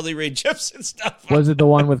the Carly Rae Jepsen stuff. Was it the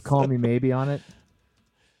one with "Call Me Maybe" on it?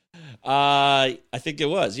 I think it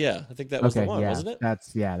was. Yeah, I think that was the one, wasn't it? That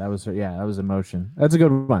was her. Yeah, that was Emotion. That's a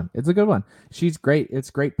good one. It's a good one. She's great. It's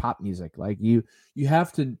great pop music. Like you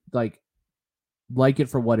have to like it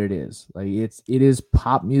for what it is. Like it is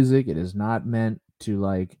pop music. It is not meant to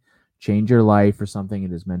like change your life or something.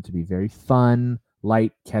 It is meant to be very fun,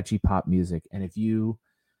 light, catchy pop music. And if you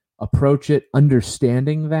approach it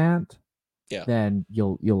understanding that, then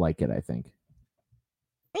you'll like it, I think.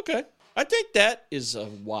 Okay. I think that is a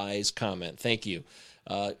wise comment. Thank you.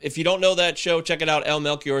 If you don't know that show, check it out. Al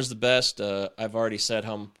Melchior is the best. I've already said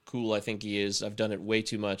how cool I think he is. I've done it way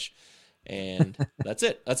too much. And that's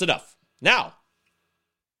it. That's enough. Now,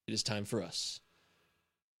 it is time for us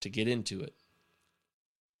to get into it.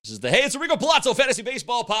 This is the Hey, it's Enrico Palazzo Fantasy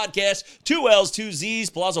Baseball Podcast. 2 L's, 2 Z's.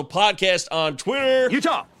 Palazzo Podcast on Twitter.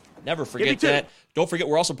 Utah. Never forget that. Don't forget,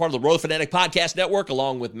 we're also part of the Roto Fanatic Podcast Network,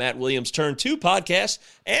 along with Matt Williams' Turn 2 podcast,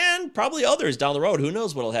 and probably others down the road. Who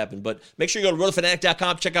knows what'll happen? But make sure you go to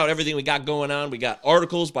rotofanatic.com, check out everything we got going on. We got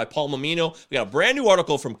articles by Paul Mamino. We got a brand new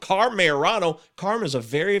article from Carm Majorano. Carm is a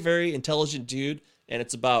very, very intelligent dude, and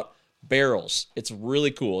it's about barrels. It's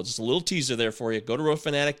really cool. Just a little teaser there for you. Go to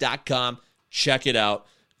rotofanatic.com, check it out.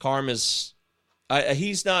 Carm is,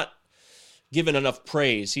 he's not given enough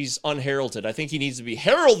praise. He's unheralded. I think he needs to be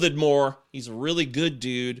heralded more. He's a really good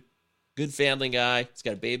dude, good family guy. He's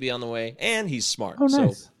got a baby on the way, and he's smart. Oh,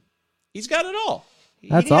 nice. So he's got it all.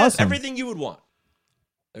 That's he has awesome. everything you would want.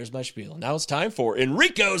 There's my spiel. Now it's time for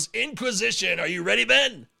Enrico's Inquisition. Are you ready,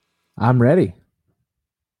 Ben? I'm ready.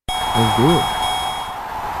 Let's do it.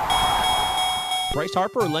 Bryce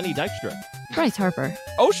Harper or Lenny Dykstra? Bryce Harper.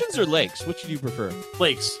 Oceans or lakes? Which do you prefer?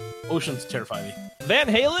 Lakes. Oceans terrify me. Van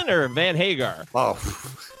Halen or Van Hagar? Oh,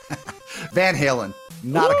 Van Halen.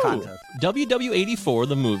 Not a contest. WW84,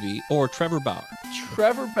 the movie, or Trevor Bauer?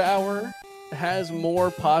 Trevor Bauer has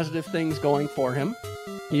more positive things going for him.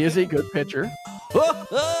 He is a good pitcher.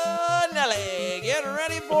 Nelly, get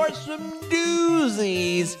ready for some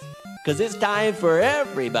doozies, because it's time for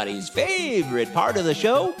everybody's favorite part of the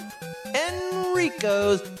show,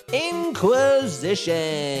 Enrico's Inquisition.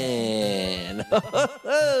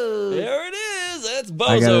 There it is. That's Bozo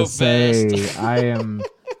I gotta Fest. say,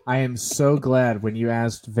 I am so glad when you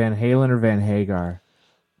asked Van Halen or Van Hagar.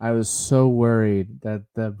 I was so worried that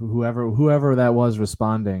whoever that was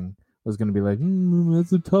responding was going to be like,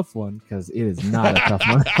 that's a tough one, because it is not a tough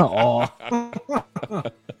one at all.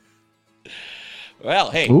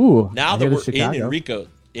 Well, hey, Ooh, now I that hear we're the Chicago. in Enrico,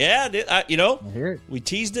 Yeah, I hear it. we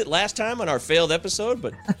teased it last time on our failed episode,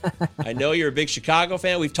 but I know you're a big Chicago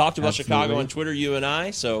fan. We've talked about Chicago on Twitter, you and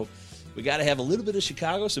I, so we got to have a little bit of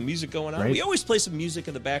Chicago, some music going on. Great. We always play some music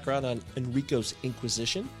in the background on Enrico's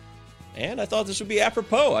Inquisition, and I thought this would be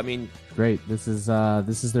apropos. I mean, Great. This is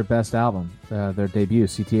their best album, their debut,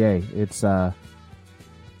 CTA. It's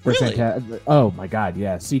Really? oh my God,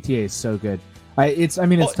 yeah, CTA is so good. It's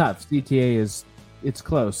tough. CTA is. It's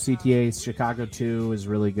close. CTA Chicago 2 is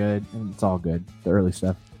really good, and it's all good. The early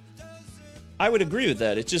stuff. I would agree with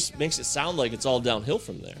that. It just makes it sound like it's all downhill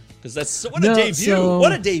from there. Because what a debut.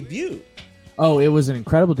 What a debut. Oh, it was an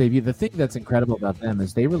incredible debut. The thing that's incredible about them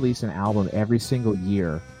is they release an album every single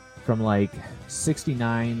year from like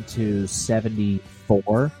 69 to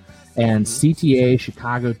 74. And CTA,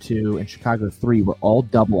 Chicago 2, and Chicago 3 were all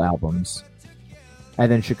double albums.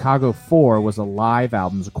 And then Chicago 4 was a live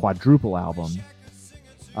album, it was a quadruple album.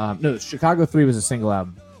 No, Chicago 3 was a single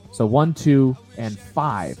album. So 1, 2, and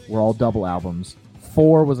 5 were all double albums.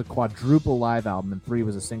 4 was a quadruple live album, and 3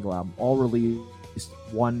 was a single album. All released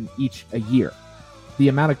one each a year. The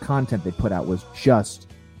amount of content they put out was just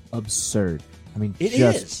absurd. I mean, It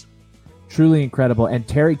just is. truly incredible. And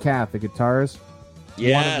Terry Kath, the guitarist, one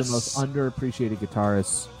Yes. of the most underappreciated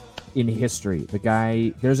guitarists in history. The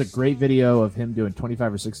guy, there's a great video of him doing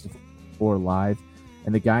 25 or 64 live,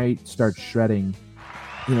 and the guy starts shredding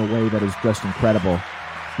in a way that is just incredible.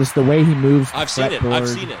 Just the way he moves. I've seen it. I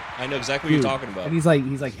know exactly what you're talking about. And he's like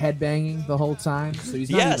headbanging the whole time, so he's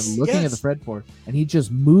not Yes, even looking at the fretboard, and he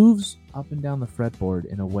just moves up and down the fretboard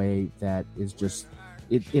in a way that is just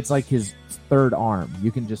it's like his third arm.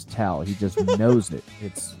 You can just tell he just knows it.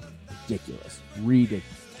 It's ridiculous.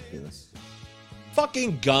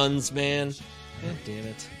 Fucking guns, man. God damn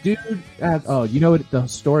it. Dude, you know what the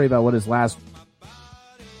story about what his last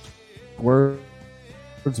words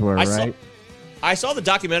were, right? I saw the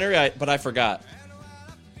documentary, but I forgot.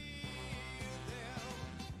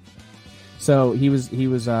 So he was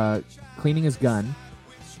cleaning his gun,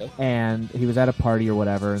 and he was at a party or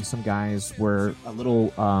whatever, and some guys were a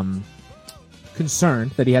little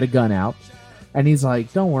concerned that he had a gun out, and he's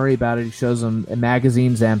like, "Don't worry about it." He shows them a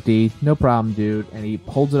magazine's empty, no problem, dude, and he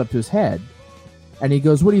holds it up to his head, and he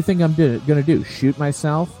goes, "What do you think I'm gonna do? Shoot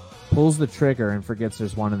myself?" Pulls the trigger and forgets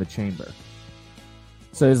there's one in the chamber.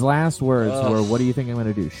 So his last words were, "What do you think I'm going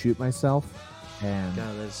to do? Shoot myself?" And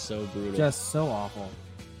God, that's so brutal. just so awful.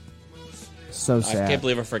 So sad. I can't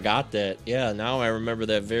believe I forgot that. Yeah, now I remember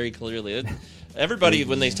that very clearly. Everybody,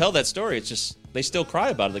 when they tell that story, it's just, they still cry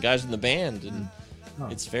about it. The guys in the band, and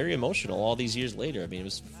it's very emotional all these years later. I mean, it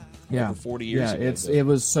was over 40 years ago. It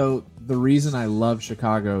was so. The reason I love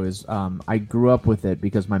Chicago is I grew up with it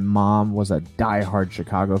because my mom was a diehard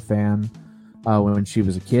Chicago fan when she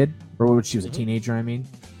was a kid, or when she was a teenager, I mean.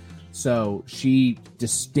 So she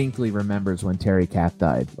distinctly remembers when Terry Kath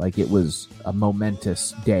died. Like, it was a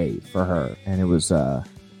momentous day for her, and it was a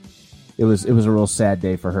real sad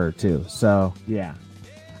day for her too. So yeah,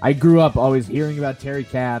 I grew up always hearing about Terry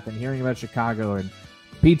Kath and hearing about Chicago and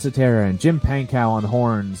Pizza Terra and Jim Pankow on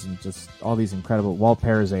horns and just all these incredible Walt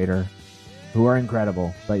Parazator, who are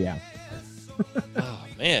incredible. But yeah. Oh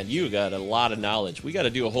man, you got a lot of knowledge. We got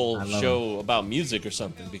to do a whole show about music or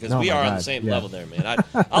something, because we are on the same level there, man.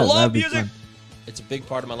 I love music. Fun. It's a big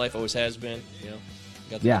part of my life. Always has been. You know,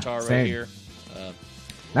 got the guitar same. right here.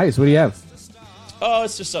 Nice. What do you have? Oh,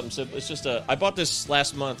 it's just something simple. It's just I bought this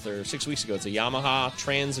last month or 6 weeks ago. It's a Yamaha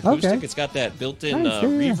Trans Acoustic. Okay. It's got that built-in Nice,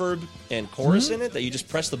 reverb and chorus in it that you just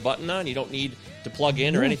press the button on. You don't need to plug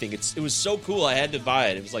in or anything. It was so cool. I had to buy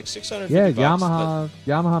it. It was like $650. Yeah, bucks,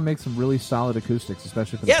 Yamaha makes some really solid acoustics,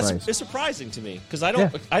 especially for the price. It's surprising to me because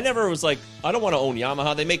I never was like, I don't want to own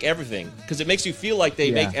Yamaha. They make everything because it makes you feel like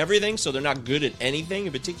they make everything, so they're not good at anything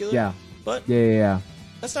in particular. Yeah, but yeah.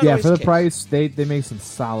 That's not yeah. always For the case. price, they make some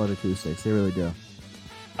solid acoustics. They really do.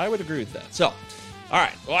 I would agree with that. So, all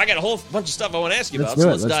right. Well, I got a whole bunch of stuff I want to ask you Let's about, do so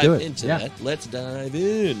it. let's Let's dive do it. into Yeah. that. Let's dive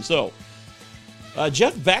in. So,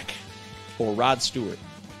 Jeff Beck or Rod Stewart?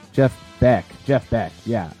 Jeff Beck.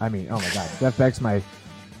 Yeah. I mean, oh my God. Jeff Beck's my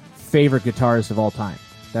favorite guitarist of all time.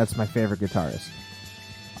 That's my favorite guitarist.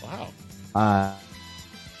 Wow.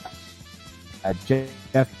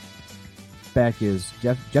 Jeff Beck is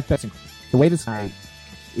Jeff Beck's the way this guy,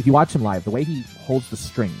 if you watch him live, the way he holds the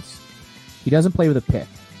strings, he doesn't play with a pick.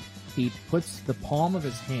 He puts the palm of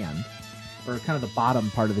his hand, or kind of the bottom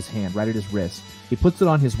part of his hand, right at his wrist. He puts it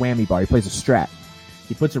on his whammy bar. He plays a Strat.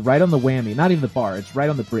 He puts it right on the whammy, not even the bar. It's right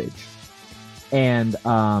on the bridge. And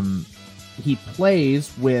he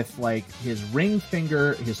plays with like his ring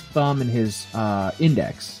finger, his thumb, and his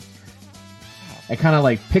index. And kind of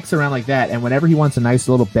like picks around like that. And whenever he wants a nice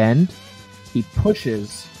little bend, he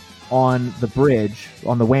pushes on the bridge,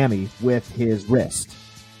 on the whammy, with his wrist.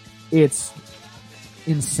 It's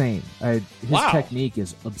insane. His technique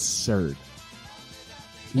is absurd.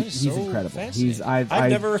 He's so incredible. I've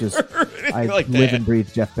never heard anything like live that. and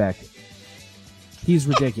breathe Jeff Beck. He's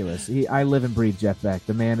ridiculous. I live and breathe Jeff Beck.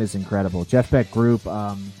 The man is incredible. Jeff Beck group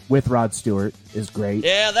with Rod Stewart is great.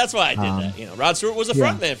 Yeah, that's why I did that. You know, Rod Stewart was a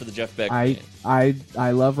frontman for the Jeff Beck band.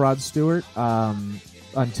 I love Rod Stewart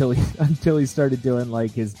until he started doing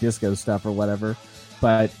like his disco stuff or whatever.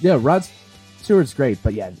 But yeah, Rod Stewart's great.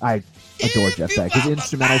 But yeah, I adore Jeff Beck. His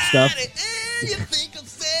instrumental stuff.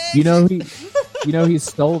 You know he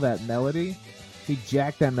stole that melody. He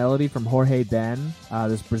jacked that melody from Jorge Ben,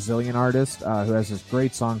 this Brazilian artist who has this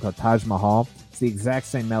great song called Taj Mahal. It's the exact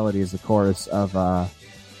same melody as the chorus of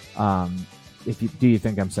Do You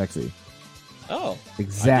Think I'm Sexy? Oh,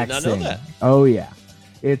 exact I did not same. know that. Oh yeah,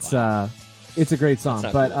 it's a great song.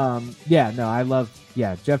 But I love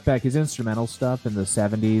Jeff Beck. His instrumental stuff in the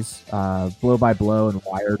 '70s, Blow by Blow and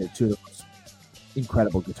Wired are two of the most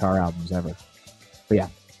incredible guitar albums ever. But yeah.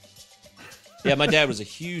 Yeah, my dad was a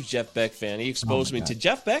huge Jeff Beck fan. He exposed me to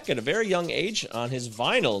Jeff Beck at a very young age on his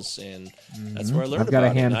vinyls, and that's where I learned about it.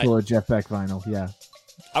 I've got a handful of Jeff Beck vinyl, yeah.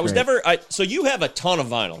 I was never... so you have a ton of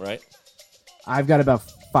vinyl, right? I've got about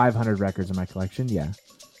 500 records in my collection, yeah.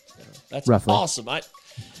 That's roughly awesome.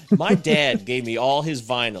 My dad gave me all his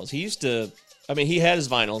vinyls. He used to... I mean, he had his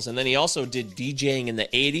vinyls, and then he also did DJing in the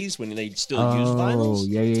 80s when they still used vinyls. Oh,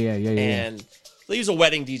 yeah. And he was a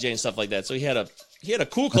wedding DJ and stuff like that, so he had a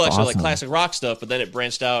cool collection of like classic rock stuff, but then it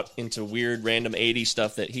branched out into weird random 80s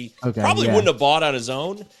stuff that he probably wouldn't have bought on his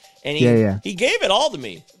own. And he gave it all to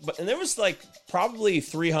me. And there was like probably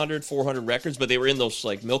 300, 400 records, but they were in those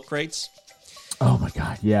like milk crates. Oh my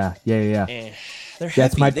God. Yeah. And they're heavy.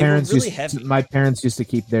 That's my parents. Heavy. My parents used to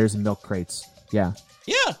keep theirs in milk crates. Yeah.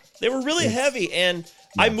 Yeah. They were really heavy. And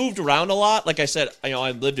I moved around a lot. Like I said,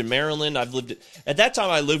 I lived in Maryland. At that time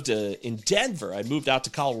I lived in Denver. I moved out to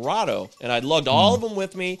Colorado, and I lugged all of them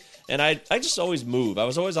with me. And I just always move. I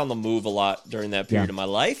was always on the move a lot during that period of my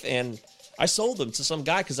life. And I sold them to some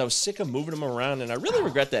guy because I was sick of moving them around, and I really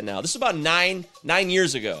regret that now. This is about nine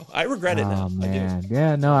years ago. I regret it now. Oh man,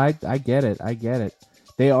 yeah, no, I get it.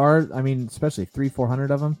 They are, I mean, especially 300-400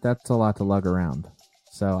 of them. That's a lot to lug around.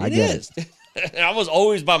 So I get it. I was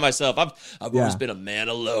always by myself. I've always been a man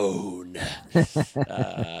alone.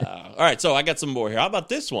 All right, so I got some more here. How about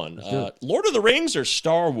this one? Lord of the Rings or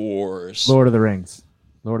Star Wars? Lord of the Rings.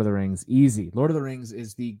 Easy. Lord of the Rings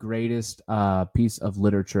is the greatest piece of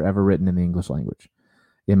literature ever written in the English language,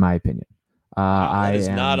 in my opinion. I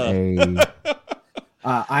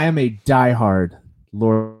am a diehard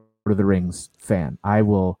Lord of the Rings fan. I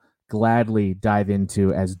will gladly dive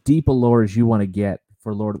into as deep a lore as you want to get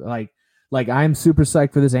for Lord of the Like I'm super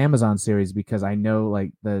psyched for this Amazon series because I know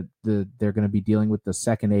like they're going to be dealing with the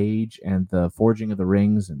Second Age and the Forging of the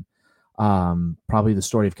Rings and probably the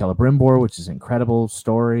story of Celebrimbor, which is an incredible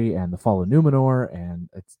story, and the Fall of Numenor, and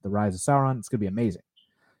it's the Rise of Sauron. It's going to be amazing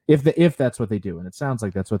if that's what they do, and it sounds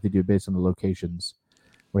like that's what they do based on the locations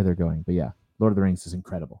where they're going. But yeah, Lord of the Rings is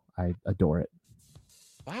incredible. I adore it.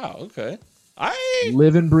 Wow. Okay. I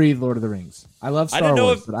live and breathe Lord of the Rings. I love Star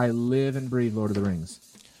Wars, but I live and breathe Lord of the Rings.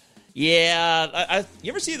 Yeah,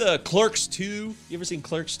 you ever see the Clerks 2? You ever seen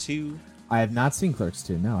Clerks 2? I have not seen Clerks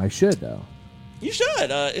 2. No, I should though. You should.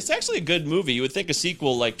 It's actually a good movie. You would think a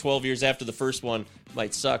sequel like 12 years after the first one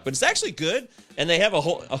might suck, but it's actually good. And they have a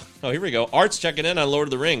whole. Oh, here we go. Art's checking in on Lord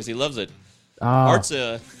of the Rings. He loves it. Art's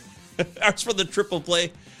Art's for the Triple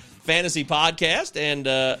Play Fantasy Podcast, and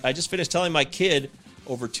I just finished telling my kid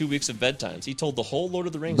over 2 weeks of bedtimes. He told the whole Lord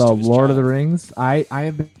of the Rings. The Lord of the Rings. I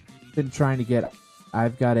have been trying to get.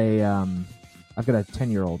 I've got a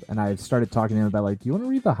 10-year-old, and I've started talking to him about like, do you want to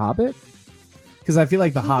read The Hobbit? Because I feel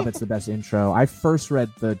like The Hobbit's the best intro. I first read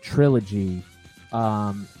the trilogy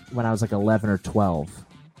when I was like 11 or 12.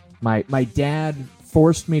 My dad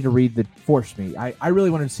forced me to read I really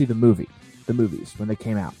wanted to see the movies when they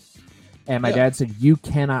came out. And my dad said,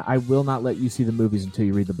 I will not let you see the movies until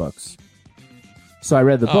you read the books. So I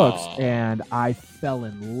read the books, and I fell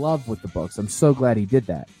in love with the books. I'm so glad he did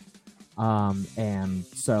that. And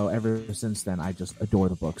so ever since then, I just adore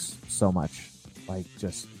the books so much.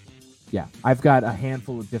 I've got a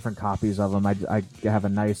handful of different copies of them. I have a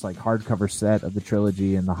nice like hardcover set of the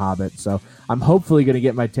trilogy and The Hobbit. So I'm hopefully going to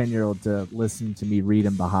get my 10-year-old to listen to me read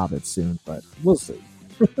him The Hobbit soon, but we'll see.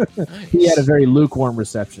 He had a very lukewarm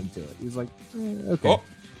reception to it. He was like, okay. Oh.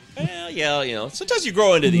 Well, yeah, sometimes you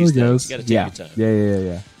grow into these things. You got to take your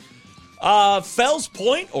time. Yeah. Fells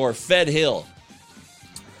Point or Fed Hill?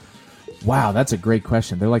 Wow, that's a great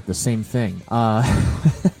question. They're like the same thing.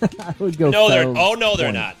 I would go. No, they're. Fells Oh no, they're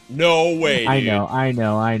Point. not. No way. I dude.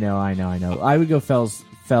 know. I would go Fells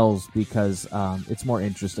because it's more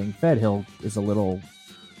interesting. Fed Hill is a little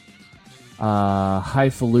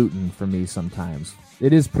highfalutin for me sometimes.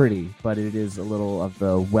 It is pretty, but it is a little of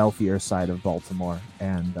the wealthier side of Baltimore.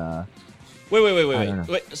 And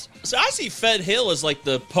Wait. So I see Fed Hill as like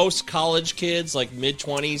the post-college kids, like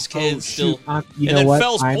mid-20s kids still. you and know then what?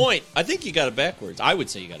 Fells Point, I think you got it backwards. I would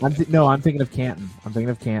say you got it backwards. I'm thinking of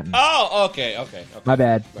Canton. Oh, okay. My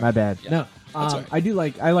bad. Yeah. No, That's all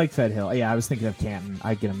right. I like Fed Hill. Yeah, I was thinking of Canton.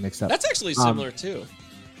 I get them mixed up. That's actually similar too.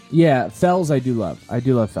 Yeah, Fells I do love.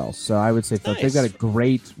 Fells. So I would say Fells. Nice. They've got a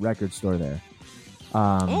great record store there.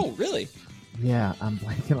 Oh, really? Yeah, I'm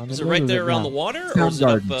blanking on it. Is it right there around the water, or is it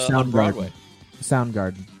up on Broadway?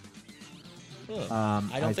 Soundgarden. Huh.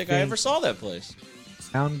 I don't think I ever saw that place.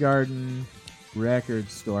 Soundgarden record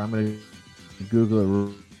store. I'm gonna Google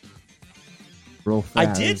it real fast.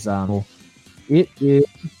 I did. It is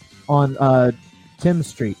on Thames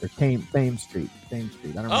Street or Thames Street. Thames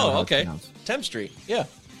Street. I don't know. Oh, how okay. It's pronounced. Thames Street. Yeah.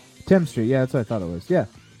 Thames Street. Yeah, that's what I thought it was. Yeah.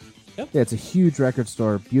 Yep. Yeah, it's a huge record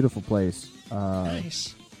store. Beautiful place.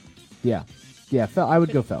 Nice. Yeah. I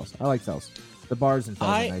would go Fells. I like Fells. The bars in Fells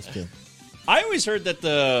are nice too. I always heard that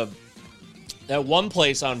that one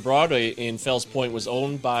place on Broadway in Fells Point was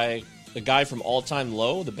owned by the guy from All Time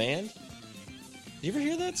Low, the band. You ever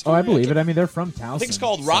hear that story? Oh, I believe it. I mean, they're from Towson. I think it's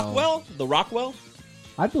called Rockwell. The Rockwell.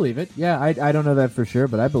 I believe it. Yeah, I don't know that for sure,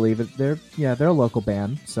 but I believe it. They're a local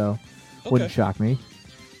band, so wouldn't shock me.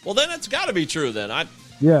 Well, then it's got to be true. Then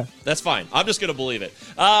Yeah. that's fine. I'm just gonna believe it.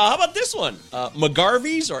 How about this one?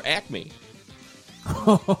 McGarvey's or Acme?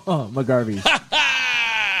 McGarvey's.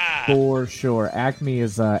 For sure. Acme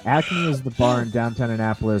is the bar in downtown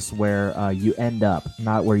Annapolis where you end up,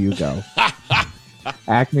 not where you go.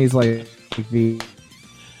 Acme's like the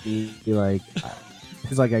like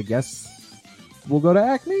he's like, I guess we'll go to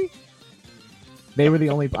Acme. They were the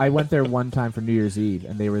only. I went there one time for New Year's Eve,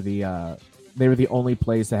 and they were the only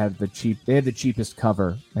place that had They had the cheapest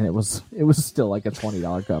cover, and it was still like a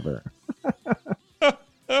 $20 cover.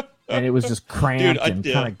 And it was just cramped and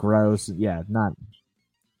kind of gross. Yeah,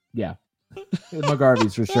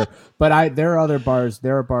 McGarvey's for sure. But there are other bars.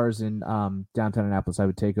 There are bars in downtown Annapolis I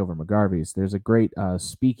would take over McGarvey's. There's a great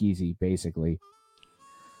speakeasy, basically.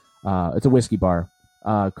 It's a whiskey bar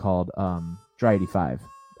called Dry 85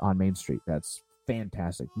 on Main Street. That's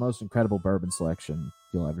fantastic. Most incredible bourbon selection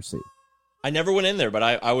you'll ever see. I never went in there, but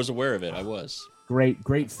I was aware of it. I was.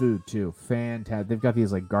 Great food too. Fantastic. They've got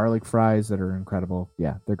these like garlic fries that are incredible.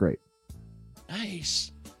 Yeah, they're great.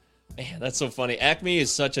 Nice. Man, that's so funny. Acme is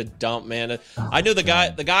such a dump, man. I knew the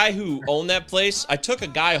guy who owned that place. I took a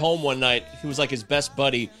guy home one night who was like his best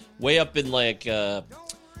buddy, way up in like up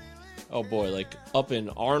in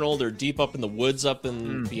Arnold or deep up in the woods up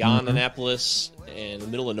in beyond Annapolis and in the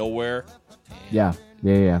middle of nowhere. And Yeah.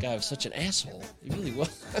 the guy was such an asshole. He really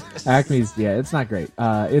was. Acme's, it's not great.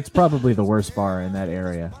 It's probably the worst bar in that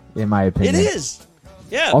area, in my opinion. It is.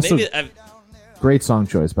 Yeah. Also, maybe great song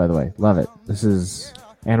choice, by the way. Love it. This is,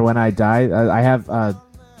 and When I Die, I have Blood,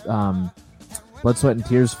 Sweat, and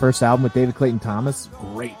Tears' first album with David Clayton Thomas.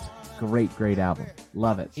 Great album.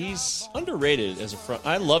 Love it. he's underrated as a front.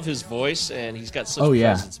 I love his voice, and he's got such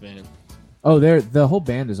presence, man. Oh, the whole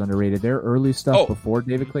band is underrated. Their early stuff Oh. before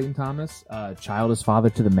David Clayton Thomas, Child is Father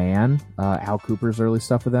to the Man, Al Cooper's early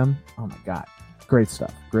stuff with them. Oh my God, great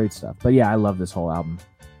stuff. But yeah, I love this whole album.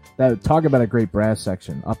 Talk about a great brass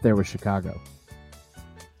section up there with Chicago.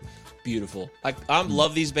 Beautiful. I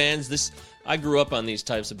love these bands. I grew up on these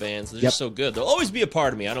types of bands. They're just so good. They'll always be a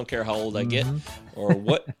part of me. I don't care how old I get or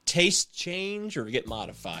what taste change or get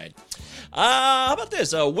modified. How about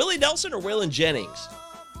this? Willie Nelson or Waylon Jennings?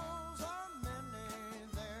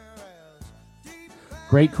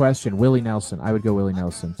 Great question. Willie Nelson. I would go Willie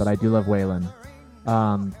Nelson, but I do love Waylon.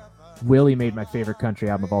 Willie made my favorite country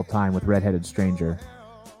album of all time with Redheaded Stranger.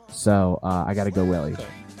 So I got to go Willie. Okay.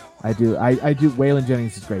 I do. Waylon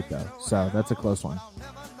Jennings is great, though. So that's a close one.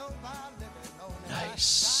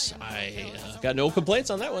 Nice. I got no complaints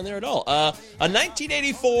on that one there at all. A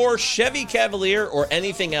 1984 Chevy Cavalier or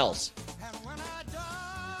anything else?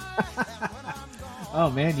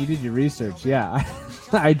 Oh, man, you did your research. Yeah.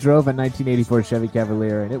 I drove a 1984 Chevy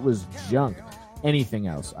Cavalier, and it was junk. Anything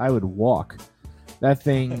else, I would walk. That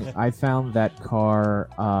thing, I found that car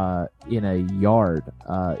in a yard.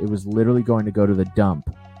 It was literally going to go to the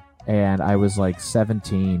dump, and I was like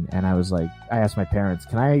 17, and I asked my parents,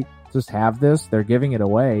 can I just have this? They're giving it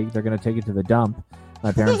away. They're going to take it to the dump.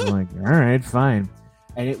 My parents were like, all right, fine.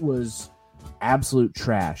 And it was absolute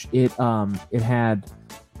trash. It had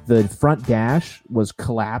the front dash was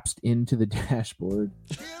collapsed into the dashboard.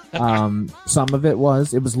 Some of it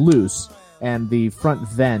was loose, and the front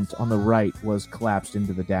vent on the right was collapsed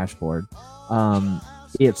into the dashboard.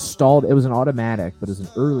 It stalled. It was an automatic, but it was an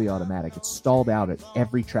early automatic. It stalled out at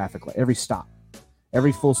every traffic light, every stop,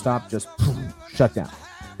 every full stop, just shut down.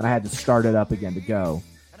 And I had to start it up again to go.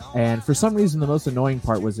 And for some reason, the most annoying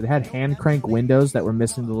part was it had hand crank windows that were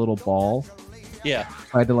missing the little ball. Yeah.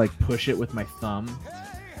 I had to like push it with my thumb.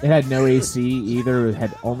 It had no AC either. It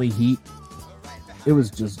had only heat. It was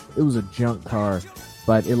a junk car.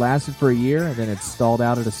 But it lasted for a year, and then it stalled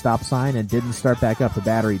out at a stop sign and didn't start back up. The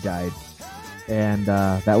battery died. And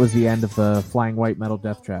that was the end of the Flying White Metal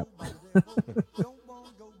Death Trap.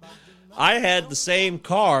 I had the same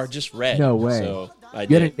car, just red. No way. So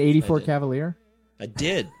you had an 84 Cavalier? I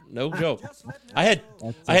did. No joke. I had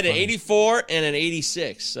an 84 and an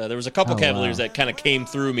 86. There was a couple Cavaliers that kind of came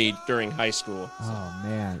through me during high school. So. Oh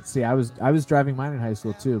man! See, I was driving mine in high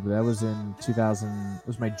school too, but that was in 2000. It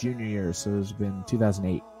was my junior year, so it's been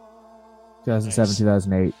 2008, 2007, nice.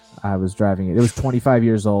 2008. I was driving it. It was 25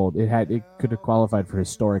 years old. It could have qualified for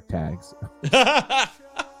historic tags.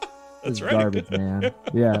 That's right. Garbage, man.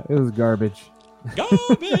 Yeah, it was garbage.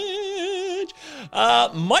 Garbage.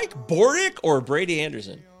 Mike Bordick or Brady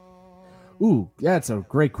Anderson? Ooh, yeah, that's a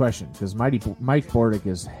great question because Mike Bordick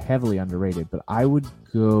is heavily underrated, but I would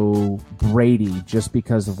go Brady just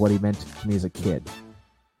because of what he meant to me as a kid.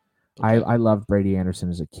 Okay. I loved Brady Anderson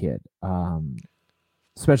as a kid,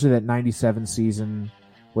 especially that 97 season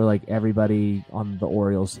where like everybody on the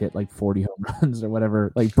Orioles hit like 40 home runs or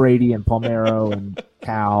whatever, like Brady and Palmeiro and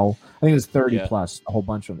Cal. I think it was 30 plus, a whole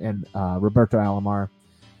bunch of them, and Roberto Alomar.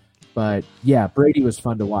 But yeah, Brady was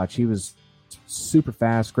fun to watch. He was super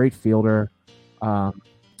fast, great fielder.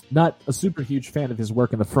 Not a super huge fan of his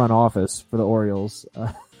work in the front office for the Orioles,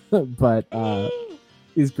 but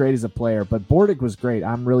he's great as a player. But Bordick was great.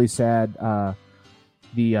 I'm really sad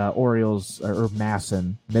the Orioles or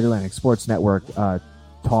Masson, Mid-Atlantic Sports Network,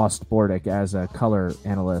 tossed Bordick as a color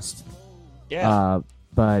analyst. Yeah.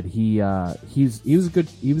 But he was a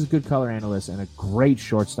good color analyst and a great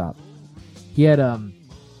shortstop. He had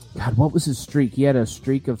God, what was his streak? He had a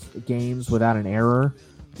streak of games without an error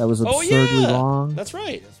that was absurdly long. That's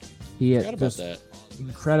right. He had just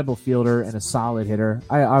incredible fielder and a solid hitter.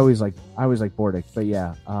 I always like Bordick, but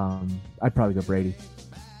yeah, I'd probably go Brady.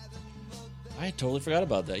 I totally forgot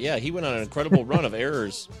about that. Yeah, he went on an incredible run of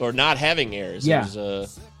errors or not having errors. Yeah. It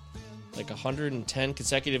was like 110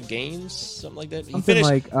 consecutive games, something like that. He something finished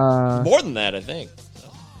like more than that, I think.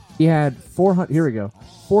 So. He had 400. Here we go.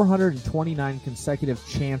 429 consecutive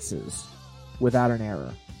chances without an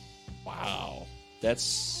error. Wow,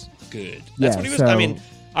 that's good. That's what he was. So, I mean,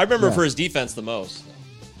 I remember for his defense the most.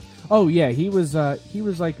 Oh yeah, he was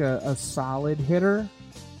like a solid hitter,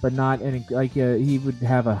 but not any like he would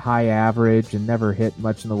have a high average and never hit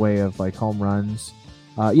much in the way of like home runs.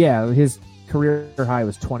 His career high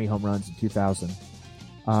was 20 home runs in 2000.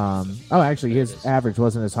 Actually, his average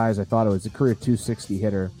wasn't as high as I thought it was. A career 260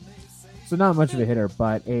 hitter. So not much of a hitter,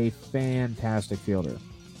 but a fantastic fielder.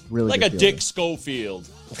 Really like good a fielder. Dick Schofield.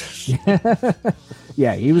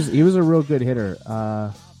 Yeah, he was a real good hitter.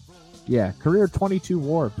 Career 22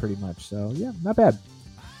 WAR pretty much. So yeah, not bad.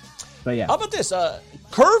 But yeah. How about this?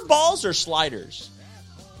 Curveballs or sliders?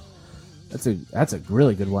 That's a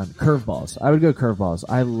really good one. Curveballs. I would go curveballs.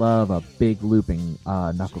 I love a big looping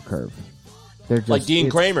knuckle curve. They're just like Dean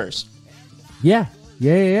Kramer's. Yeah.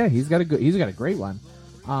 He's got a great one.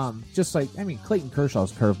 Just like, I mean, Clayton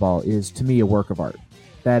Kershaw's curveball is to me a work of art.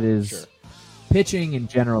 That is pitching in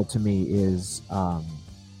general to me is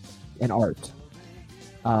an art.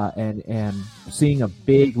 And seeing a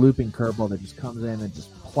big looping curveball that just comes in and just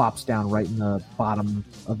plops down right in the bottom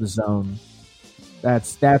of the zone.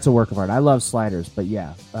 That's a work of art. I love sliders, but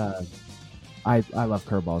yeah, I love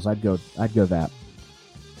curveballs. I'd go that.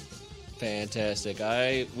 Fantastic.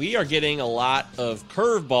 We are getting a lot of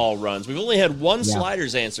curveball runs. We've only had one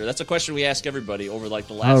sliders answer. That's a question we ask everybody over like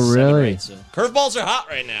the last 7 or 8. So curveballs are hot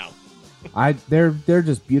right now. They're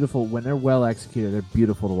just beautiful when they're well executed. They're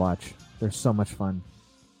beautiful to watch. They're so much fun.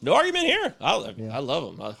 No argument here. I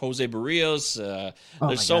love them. Jose Barrios.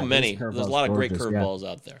 There's so many. There's a lot of great curveballs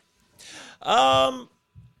out there.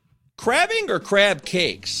 Crabbing or crab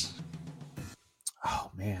cakes?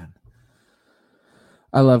 Oh man.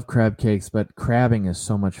 I love crab cakes, but crabbing is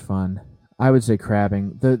so much fun. I would say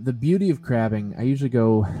crabbing. The beauty of crabbing, I usually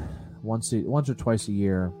go once or twice a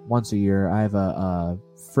year. Once a year, I have a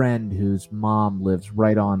friend whose mom lives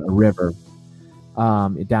right on a river,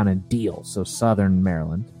 down in Deal, so southern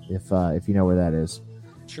Maryland, if you know where that is.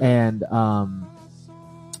 Sure. And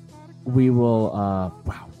we will.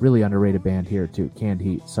 Wow, really underrated band here too. Canned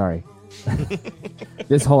Heat. Sorry,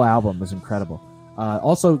 this whole album is incredible.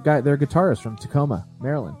 Also, they're guitarists from Tacoma,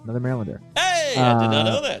 Maryland. Another Marylander. Hey, I did not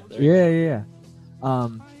know that. Yeah.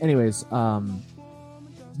 Anyways,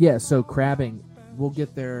 yeah. So crabbing, we'll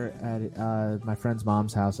get there at my friend's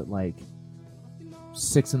mom's house at like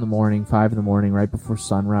 6 a.m, 5 a.m, right before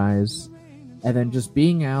sunrise, and then just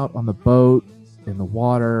being out on the boat in the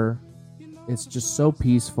water, it's just so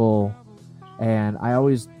peaceful. And I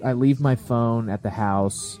leave my phone at the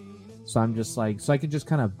house, so I'm just like, so I can just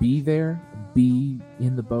kind of be there, be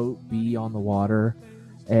in the boat, be on the water.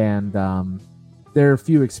 And there are a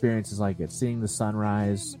few experiences like it, seeing the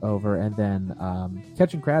sunrise over, and then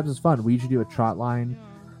catching crabs is fun. We usually do a trot line.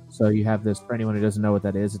 So you have this, for anyone who doesn't know what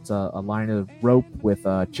that is, it's a line of rope with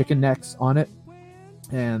chicken necks on it,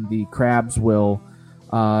 and the crabs will,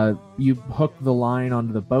 you hook the line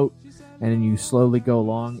onto the boat, and then you slowly go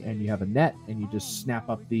along, and you have a net, and you just snap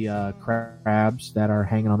up the crabs that are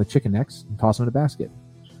hanging on the chicken necks and toss them in a basket.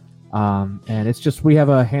 And it's just, we have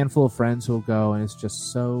a handful of friends who will go, and it's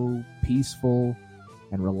just so peaceful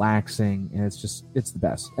and relaxing, and it's the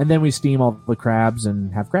best. And then we steam all the crabs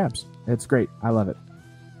and have crabs. It's great. I love it.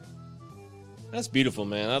 That's beautiful,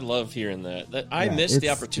 man. I love hearing that. I missed the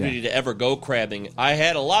opportunity to ever go crabbing. I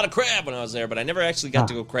had a lot of crab when I was there, but I never actually got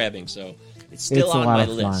to go crabbing, so it's still on my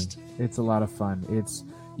list. It's a lot of fun.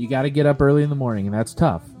 You got to get up early in the morning, and that's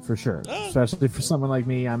tough for sure, especially for someone like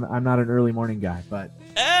me. I'm not an early morning guy, but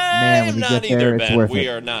man, when you get there, it's worth it. We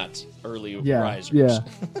are not early risers.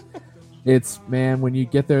 Yeah. When you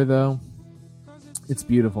get there though, it's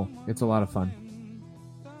beautiful. It's a lot of fun.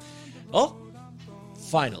 Oh,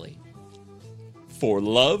 finally. For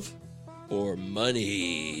love or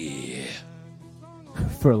money?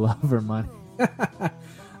 For love or money?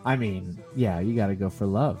 I mean, yeah, you got to go for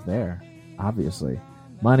love there, obviously.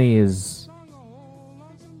 Money is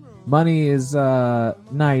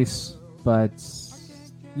nice, but,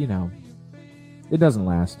 it doesn't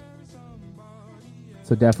last.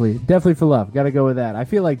 So definitely for love. Got to go with that. I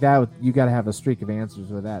feel like you got to have a streak of answers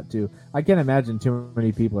with that, too. I can't imagine too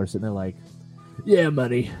many people are sitting there like, yeah,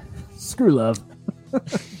 money. Screw love.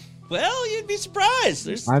 Well, you'd be surprised.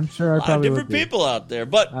 There's I'm sure a lot of different people out there,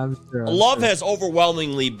 but love has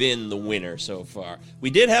overwhelmingly been the winner so far. We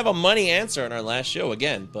did have a money answer in our last show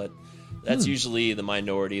again, but that's usually the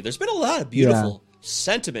minority. There's been a lot of beautiful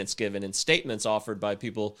sentiments given and statements offered by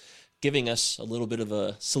people giving us a little bit of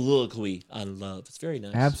a soliloquy on love. It's very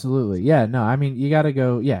nice. Absolutely. Yeah, no, I mean, you got to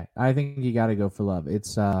go. Yeah, I think you got to go for love.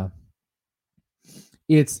 It's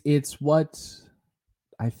what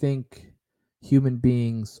I think human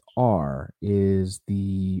beings are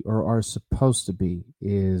supposed to be,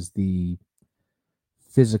 is the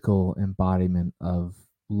physical embodiment of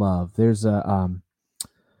love. There's a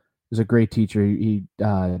great teacher. He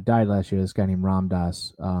died last year. This guy named Ram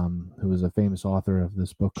Dass, who was a famous author of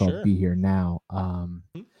this book called Be Here Now. And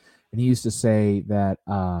he used to say that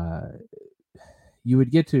you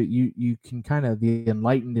would get to, you can kind of, the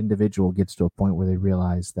enlightened individual gets to a point where they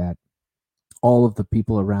realize that all of the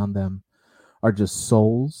people around them are just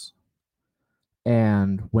souls.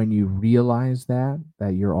 And when you realize that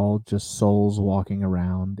you're all just souls walking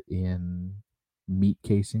around in meat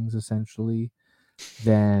casings, essentially,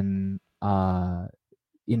 then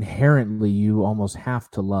inherently you almost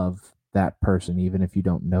have to love that person, even if you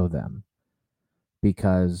don't know them,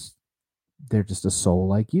 because they're just a soul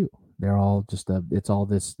like you. They're all just it's all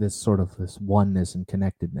this sort of this oneness and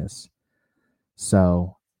connectedness.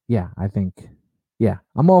 So yeah, I think,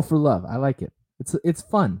 I'm all for love. I like it. It's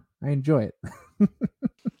fun. I enjoy it.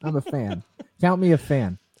 I'm a fan. Count me a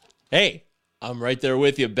fan. Hey, I'm right there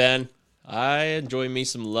with you, Ben. I enjoy me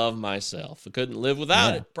some love myself. I couldn't live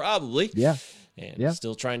without it, probably. Yeah. And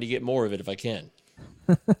still trying to get more of it if I can.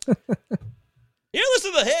 You're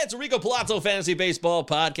listening to the Heads Rico Palazzo Fantasy Baseball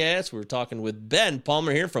Podcast. We're talking with Ben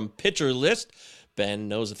Palmer here from Pitcher List. Ben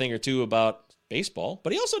knows a thing or two about baseball,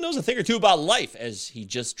 but he also knows a thing or two about life, as he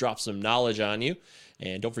just dropped some knowledge on you.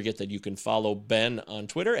 And don't forget that you can follow Ben on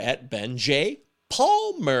Twitter at Ben J.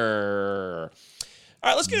 Palmer. All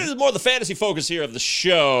right, let's get into more of the fantasy focus here of the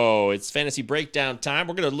show. It's fantasy breakdown time.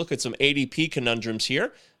 We're going to look at some ADP conundrums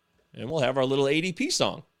here, and we'll have our little ADP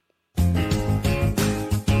song.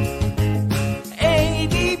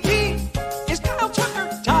 ADP is Kyle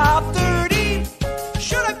Tucker, top 30.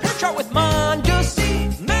 Should I pitch out with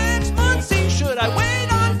Mondesi, Max Muncy? Should I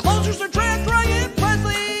wait on closers or draft Ryan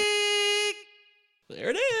Presley? There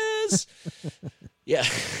it is. Yeah,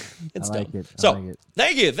 it's I like dumb. it. So,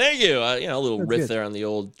 thank you. A little riff there on the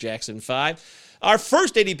old Jackson 5. Our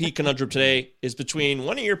first ADP conundrum today is between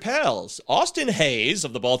one of your pals, Austin Hayes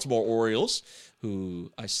of the Baltimore Orioles,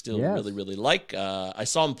 who I still really, really like. I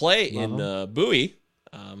saw him play in Bowie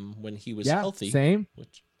when he was healthy. Same.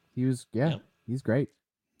 He was, he's great.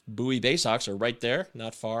 Bowie Baysox are right there,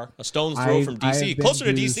 not far. A stone's throw from DC, closer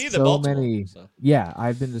to DC than Baltimore. Yeah,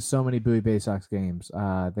 I've been to so many Bowie Baysox games.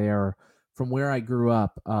 They are, from where I grew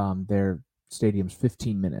up, their stadium's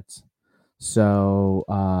 15 minutes. So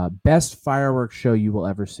best fireworks show you will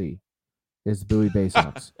ever see is Bowie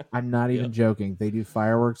Baysox. I'm not even joking. They do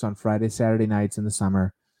fireworks on Friday, Saturday nights in the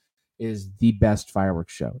summer. It is the best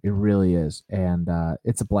fireworks show. It really is. And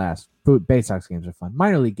it's a blast. Baysox games are fun.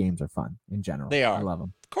 Minor league games are fun in general. They are. I love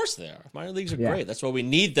them. Of course they are. Minor leagues are great. That's why we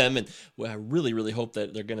need them. And I really, really hope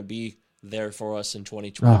that they're going to be there for us in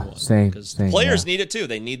 2021. Same. Because the players need it too.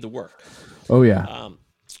 They need the work. Oh, yeah.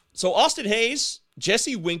 So Austin Hayes,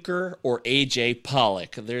 Jesse Winker, or AJ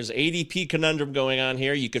Pollock. There's ADP conundrum going on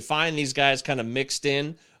here. You could find these guys kind of mixed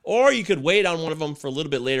in, or you could wait on one of them for a little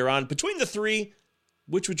bit later on. Between the three,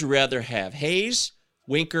 which would you rather have? Hayes,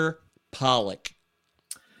 Winker, Pollock?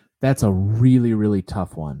 That's a really, really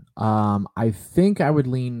tough one. I think I would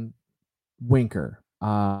lean Winker.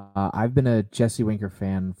 I've been a Jesse Winker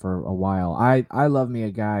fan for a while. I love me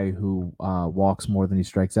a guy who walks more than he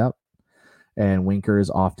strikes out, and Winker is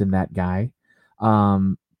often that guy.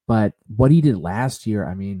 But what he did last year,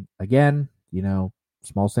 I mean, again,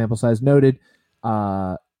 small sample size noted.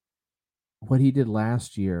 What he did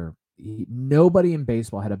last year, nobody in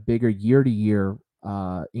baseball had a bigger year-to-year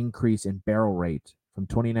increase in barrel rate from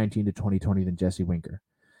 2019 to 2020 than Jesse Winker.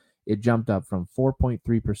 It jumped up from 4.3%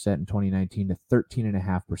 in 2019 to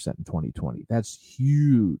 13.5% in 2020. That's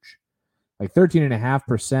huge. Like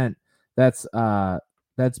 13.5%,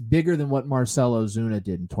 that's bigger than what Marcell Ozuna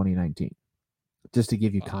did in 2019. Just to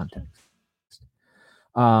give you context.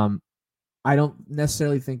 I don't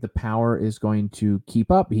necessarily think the power is going to keep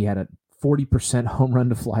up. He had a 40% home run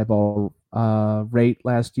to fly ball rate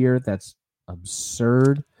last year. That's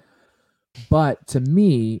absurd. But to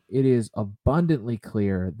me, it is abundantly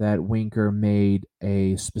clear that Winker made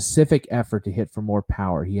a specific effort to hit for more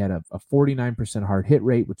power. He had a 49% hard hit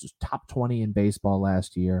rate, which is top 20 in baseball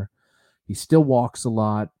last year. He still walks a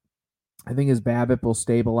lot. I think his BABIP will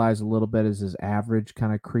stabilize a little bit as his average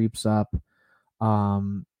kind of creeps up.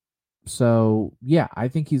 So, yeah, I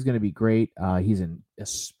think he's going to be great. He's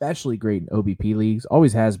especially great in OBP leagues.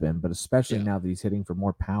 Always has been, but especially now that he's hitting for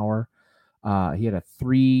more power. He had a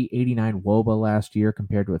 389 WOBA last year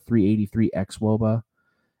compared to a 383 xWOBA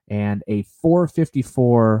and a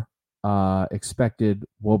 454 expected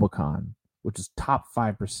WOBAcon, which is top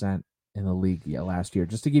 5% in the league last year.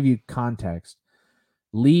 Just to give you context,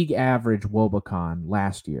 league average WOBAcon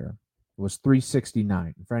last year was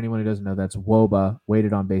 369. For anyone who doesn't know, that's WOBA,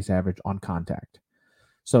 weighted on base average on contact.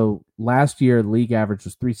 So last year, the league average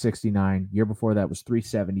was 369. Year before that was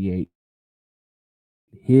 378.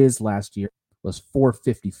 His last year was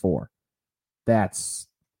 454. That's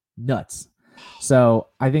nuts. So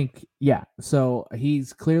I think, so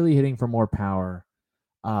he's clearly hitting for more power.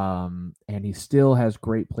 And he still has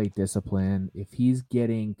great plate discipline. If he's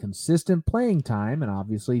getting consistent playing time, and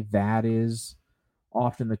obviously that is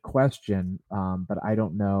often the question, but I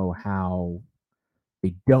don't know how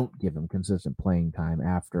they don't give him consistent playing time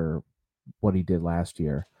after what he did last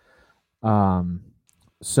year.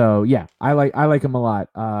 So yeah, I like him a lot.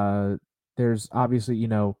 There's obviously,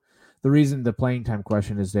 the reason the playing time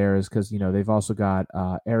question is there is because, they've also got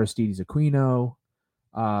Aristides Aquino,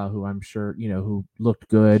 who I'm sure, who looked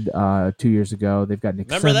good 2 years ago. They've got Nick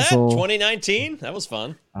Remember Senzel. that? 2019? That was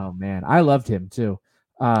fun. Oh, man. I loved him, too.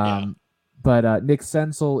 But Nick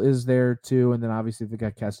Senzel is there, too. And then, obviously, they've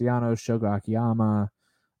got Castellanos, Shogo Akiyama.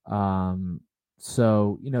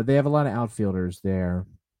 So, they have a lot of outfielders there.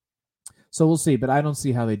 So we'll see. But I don't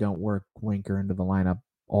see how they don't work Winker into the lineup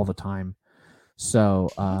all the time. So,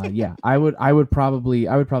 yeah, I would probably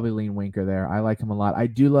lean Winker there. I like him a lot. I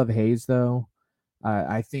do love Hayes, though.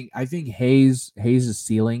 I think Hayes'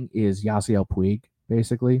 ceiling is Yasiel Puig,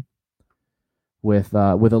 basically, with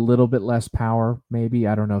a little bit less power. Maybe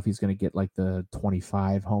I don't know if he's going to get like the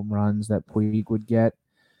 25 home runs that Puig would get,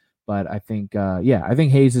 but I think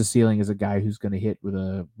Hayes' ceiling is a guy who's going to hit with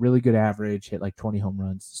a really good average, hit like 20 home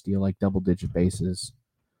runs, steal like double-digit bases.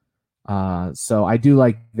 So I do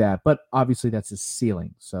like that, but obviously that's his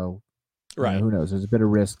ceiling. So who knows? There's a bit of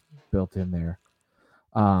risk built in there.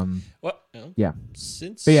 Since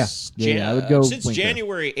I would go since Winker.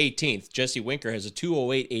 January 18th, Jesse Winker has a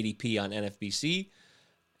 208 ADP on NFBC,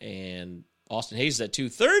 and Austin Hayes is at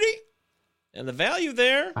 230. And the value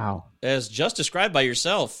there, as just described by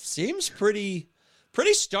yourself, seems pretty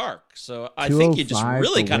pretty stark. So I think you just 205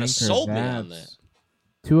 really for kind of Winker, sold me on that. that's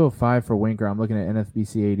 205 for Winker. I'm looking at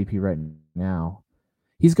NFBC ADP right now.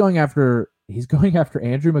 He's going after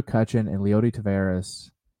Andrew McCutchen and Leody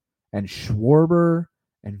Taveras and Schwarber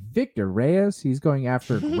and Victor Reyes. He's going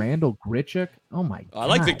after Randall Grichuk. Oh my god. I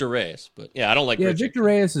like Victor Reyes, but yeah, I don't like Grichuk. Victor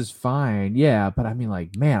Reyes is fine. Yeah, but I mean,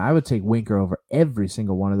 like, man, I would take Winker over every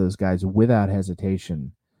single one of those guys without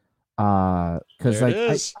hesitation. Because like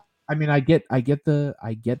I get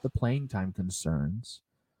the playing time concerns,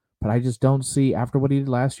 but I just don't see, after what he did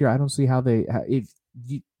last year, I don't see how the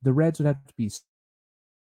Reds would have to be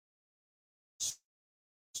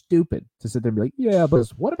stupid to sit there and be like, yeah, but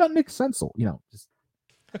what about Nick Senzel? Just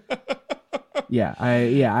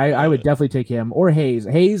I would definitely take him or Hayes.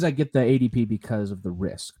 Hayes, I get the ADP because of the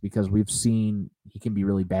risk, because we've seen he can be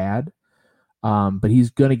really bad. But he's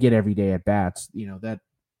gonna get every day at bats. That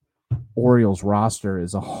Orioles roster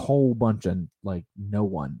is a whole bunch of like no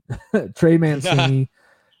one. Trey Mancini,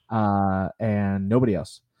 and nobody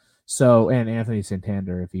else. So, and Anthony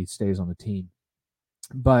Santander if he stays on the team.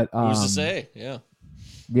 But who's to say? Yeah,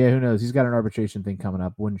 who knows? He's got an arbitration thing coming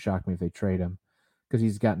up. Wouldn't shock me if they trade him, because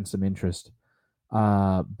he's gotten some interest.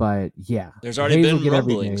 But yeah, there's already been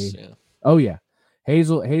rumblings. Yeah. Oh yeah, Hayes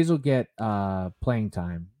will get playing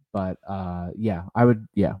time. But I would.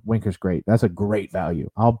 Yeah, Winker's great. That's a great value.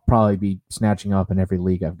 I'll probably be snatching up in every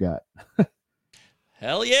league I've got.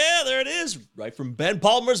 Hell yeah, there it is, right from Ben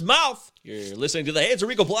Palmer's mouth. You're listening to the Hey, it's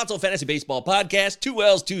Rico Palazzo Fantasy Baseball Podcast. 2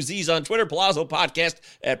 L's, 2 Z's on Twitter. Palazzo Podcast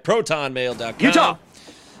at protonmail.com. Utah,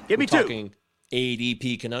 give me We're two. Talking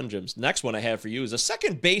ADP conundrums. Next one I have for you is a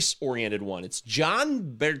second base-oriented one. It's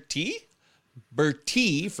John Berti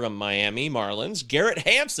from Miami Marlins. Garrett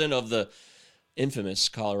Hampson of the infamous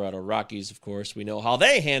Colorado Rockies, of course. We know how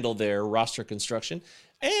they handle their roster construction.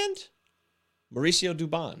 And Mauricio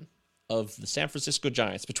Dubon of the San Francisco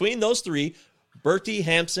Giants. Between those three, Berti,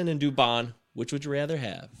 Hampson, and Dubon, which would you rather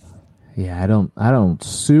have? Yeah, I don't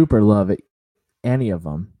super love it, any of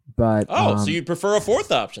them. But so you'd prefer a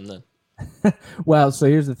fourth option then? Well, so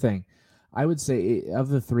here's the thing. I would say of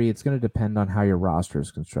the three, it's going to depend on how your roster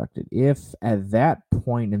is constructed. If at that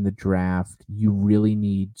point in the draft you really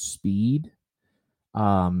need speed,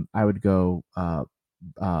 I would go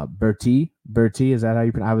Berti. Berti, is that how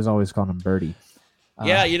you pronounce? I was always calling him Bertie.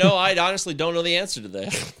 Yeah, I honestly don't know the answer to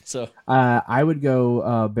that. So I would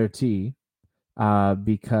go Berti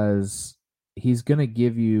because he's going to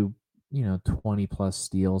give you 20 plus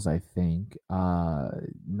steals, I think.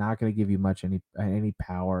 Not going to give you much any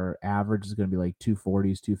power. Average is going to be like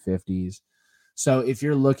 240s, 250s. So if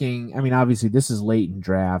you're looking, I mean, obviously this is late in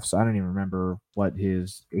drafts, so I don't even remember what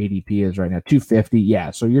his ADP is right now. 250, yeah.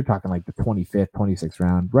 So you're talking like the 25th, 26th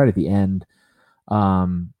round, right at the end.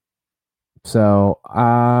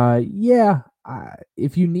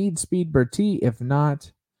 If you need speed, Berti. If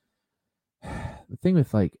not, the thing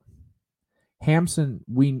with like Hampson,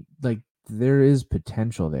 there is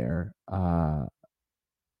potential there.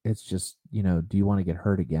 It's just, do you want to get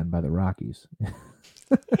hurt again by the Rockies?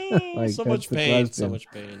 So much pain.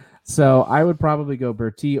 So I would probably go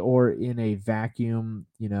Berti, or in a vacuum,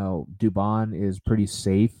 Dubon is pretty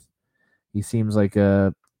safe. He seems like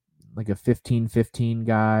a 15-15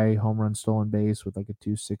 guy, home run stolen base with like a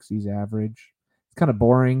 260s average. It's kind of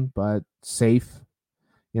boring, but safe.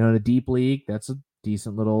 In a deep league, that's a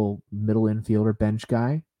decent little middle infielder bench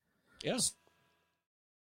guy. Yes.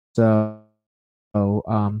 So,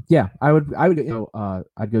 I would go.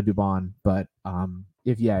 I'd go Dubon, but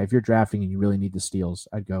if you're drafting and you really need the steals,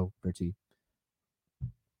 I'd go Berti.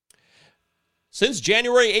 Since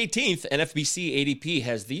January 18th, NFBC ADP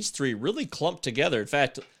has these three really clumped together. In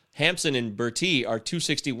fact, Hampson and Berti are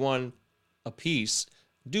 261 apiece.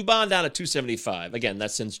 Dubon down at 275. Again,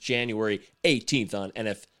 that's since January 18th on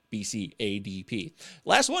NFBC ADP.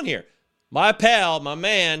 Last one here. My pal, my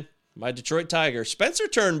man, my Detroit Tiger, Spencer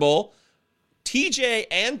Turnbull, TJ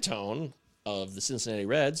Antone of the Cincinnati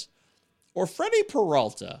Reds, or Freddie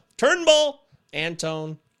Peralta. Turnbull,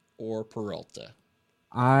 Antone, or Peralta.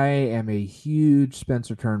 I am a huge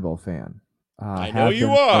Spencer Turnbull fan. I know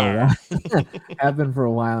you are. Have been for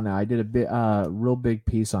a while now. I did a real big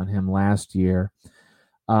piece on him last year.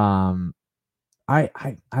 I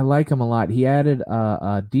like him a lot. He added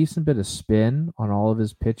a decent bit of spin on all of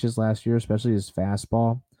his pitches last year, especially his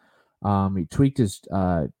fastball. He tweaked his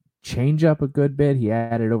changeup a good bit. He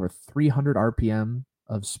added over 300 RPM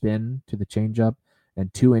of spin to the changeup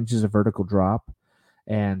and 2 inches of vertical drop,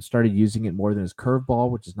 and started using it more than his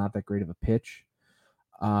curveball, which is not that great of a pitch.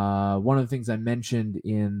 One of the things I mentioned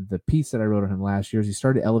in the piece that I wrote on him last year is he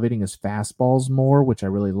started elevating his fastballs more, which I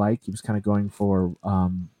really like. He was kind of going for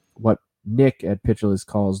what Nick at Pitcher List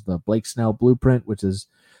calls the Blake Snell blueprint, which is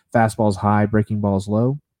fastballs high, breaking balls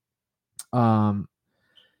low.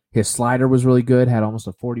 His slider was really good, had almost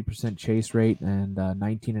a 40% chase rate and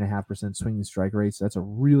 19.5% swinging strike rate. So that's a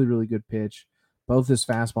really, really good pitch. Both his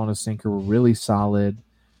fastball and his sinker were really solid.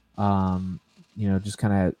 Just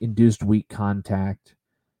kind of induced weak contact.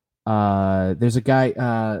 There's a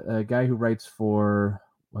guy who writes for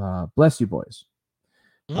Bless You Boys.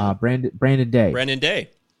 Brandon Day. Brandon Day.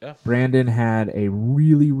 Yeah. Brandon had a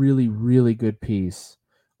really, really, really good piece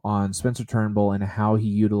on Spencer Turnbull and how he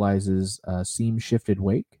utilizes seam shifted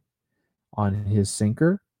wake on his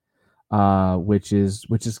sinker, which is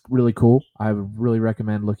really cool. I would really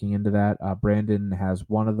recommend looking into that. Brandon has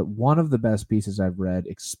one of the best pieces I've read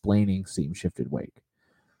explaining seam shifted wake.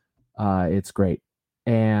 It's great.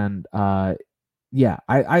 And I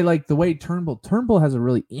like the way Turnbull has a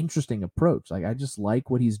really interesting approach. Like, I just like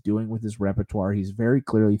what he's doing with his repertoire. He's very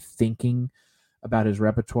clearly thinking about his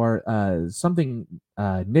repertoire. Something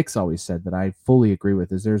Nick's always said that I fully agree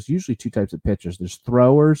with is there's usually two types of pitchers. There's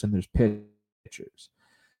throwers and there's pitchers.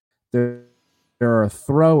 There are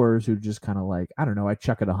throwers who just kind of like, I don't know, I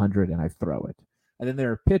chuck it 100 and I throw it. And then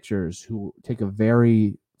there are pitchers who take a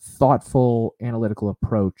very thoughtful, analytical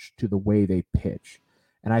approach to the way they pitch.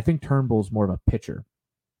 And I think Turnbull's more of a pitcher.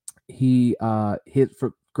 He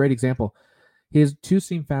for great example, his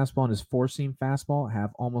 2-seam fastball and his 4-seam fastball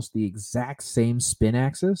have almost the exact same spin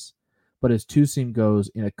axis, but his 2-seam goes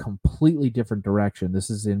in a completely different direction. This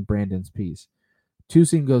is in Brandon's piece.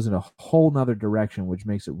 2-seam goes in a whole nother direction, which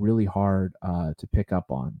makes it really hard to pick up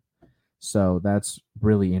on. So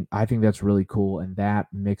I think that's really cool. And that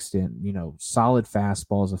mixed in, solid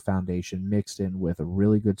fastball as a foundation, mixed in with a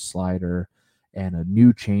really good slider and a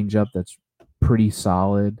new changeup that's pretty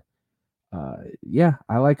solid.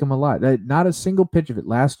 I like him a lot. Not a single pitch of it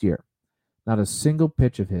last year. Not a single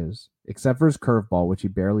pitch of his, except for his curveball, which he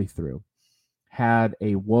barely threw, had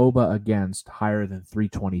a WOBA against higher than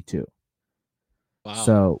 322. Wow.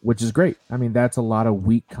 So, which is great. I mean, that's a lot of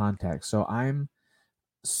weak contact. So I'm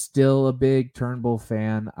still a big Turnbull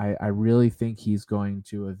fan. I really think he's going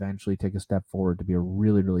to eventually take a step forward to be a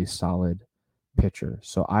really, really solid pitcher.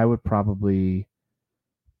 So I would probably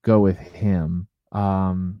go with him.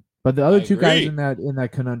 But the other two guys in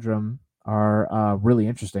that conundrum are really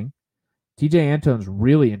interesting. TJ Antone's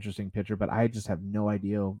really interesting pitcher, but I just have no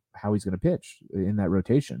idea how he's going to pitch in that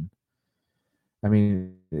rotation. I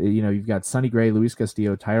mean, you've got Sonny Gray, Luis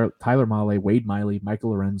Castillo, Tyler Mahle, Wade Miley,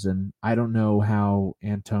 Michael Lorenzen. I don't know how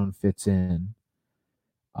Antone fits in.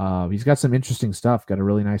 He's got some interesting stuff. Got a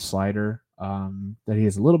really nice slider that he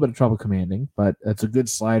has a little bit of trouble commanding, but it's a good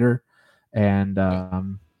slider. And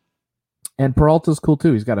Peralta's cool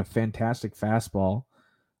too. He's got a fantastic fastball.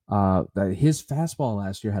 His fastball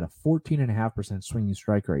last year had a 14.5% swinging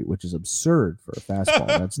strike rate, which is absurd for a fastball.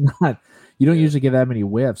 That's not, you don't usually get that many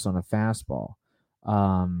whiffs on a fastball.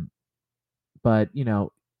 But the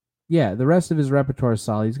rest of his repertoire is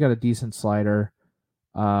solid. He's got a decent slider.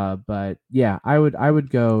 But yeah, I would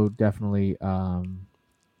go definitely.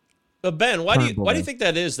 But Ben, why do you think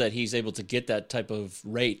that is that he's able to get that type of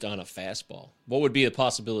rate on a fastball? What would be the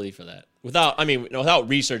possibility for that? Without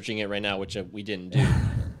researching it right now, which we didn't do.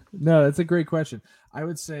 No, that's a great question. I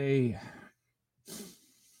would say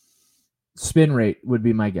spin rate would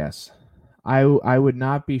be my guess. I would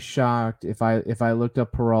not be shocked if I looked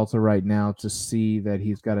up Peralta right now to see that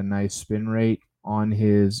he's got a nice spin rate on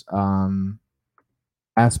his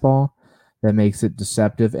fastball that makes it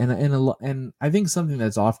deceptive. And I think something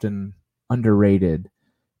that's often underrated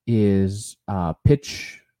is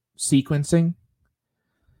pitch sequencing.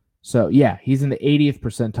 So yeah, he's in the 80th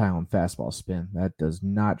percentile in fastball spin. That does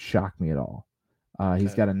not shock me at all.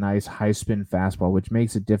 He's got a nice high spin fastball, which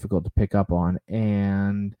makes it difficult to pick up on.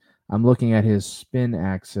 And I'm looking at his spin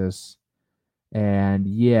axis, and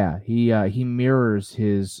yeah, he mirrors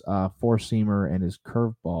his 4-seamer and his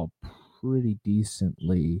curveball pretty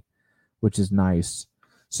decently, which is nice.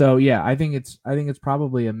 So yeah, I think it's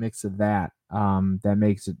probably a mix of that that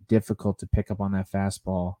makes it difficult to pick up on that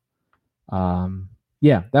fastball.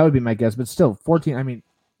 Yeah, that would be my guess, but still 14. I mean,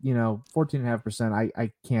 14.5%.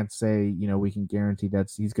 I can't say we can guarantee that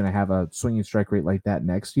he's going to have a swinging strike rate like that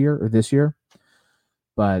next year or this year.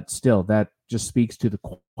 But still, that just speaks to the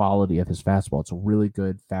quality of his fastball. It's a really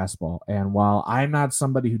good fastball. And while I'm not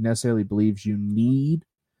somebody who necessarily believes you need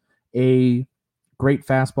a great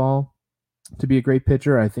fastball to be a great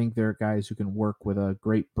pitcher, I think there are guys who can work with a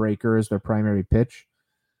great breaker as their primary pitch.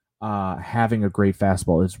 Having a great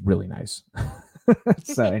fastball is really nice.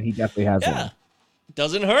 And he definitely has one.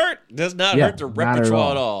 Doesn't hurt. Does not hurt the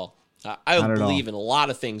repertoire at all. I Not at believe all. in a lot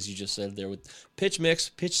of things you just said there. With pitch mix,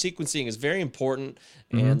 pitch sequencing is very important,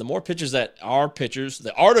 Mm-hmm. and the more pitchers that are pitchers,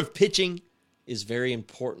 the art of pitching is very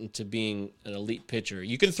important to being an elite pitcher.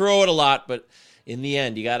 You can throw it a lot, but in the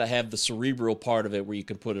end, you got to have the cerebral part of it where you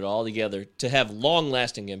can put it all together to have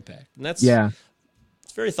long-lasting impact. And that's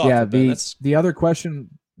it's very thoughtful. Yeah, Ben. That's the other question.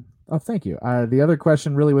 Oh, thank you. The other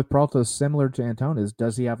question, really, with Peralta is similar to Antone: is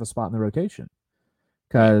does he have a spot in the rotation?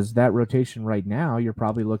 Because that rotation right now, you're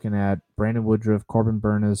probably looking at Brandon Woodruff, Corbin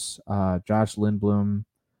Burness, Josh Lindblom,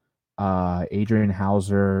 Adrian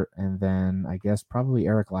Hauser, and then I guess probably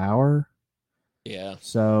Eric Lauer. yeah.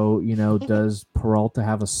 So, does Peralta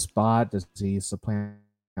have a spot? Does he supplant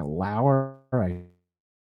Lauer?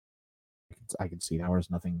 I can see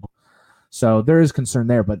Lauer's nothing. So there is concern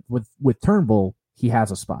there, but with Turnbull, he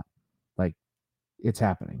has a spot. Like, it's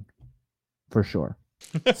happening for sure.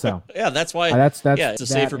 So Yeah, that's why. that's it's a that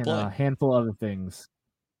safer and play. a handful of other things.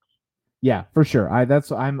 Yeah, for sure.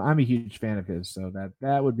 I'm a huge fan of his, so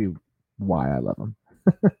that would be why I love him.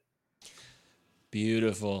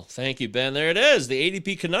 Beautiful. Thank you, Ben. There it is. The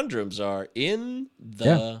ADP conundrums are in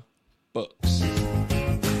the books.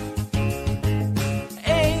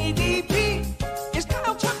 ADP is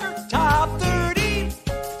Kyle Tucker, top 30.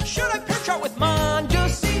 Should I pair chart with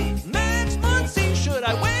Mondesi, Max Muncy? Should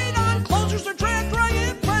I wait on closers or draft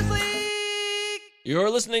Ryan Presley? You're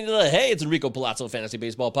listening to the Hey, it's Enrico Palazzo Fantasy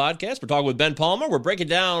Baseball Podcast. We're talking with Ben Palmer. We're breaking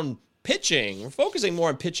down pitching. We're focusing more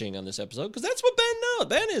on pitching on this episode because that's what Ben knows.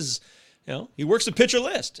 Ben is, he works the pitcher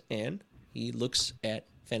list and he looks at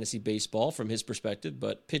fantasy baseball from his perspective,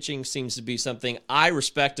 but pitching seems to be something I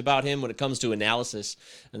respect about him when it comes to analysis.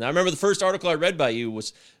 And I remember the first article I read by you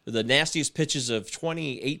was the nastiest pitches of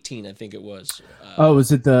 2018, I think it was.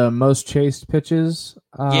 Was it the most chased pitches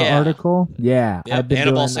article? Yeah. Yep.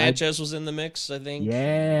 Anibal Sanchez was in the mix, I think.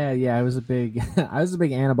 Yeah. I was a big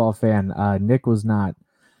Anibal fan. Nick was not.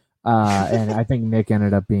 And I think Nick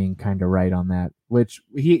ended up being kind of right on that, which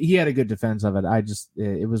he had a good defense of it.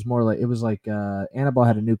 It was like Anibal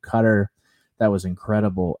had a new cutter that was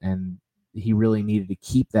incredible, and he really needed to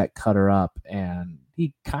keep that cutter up, and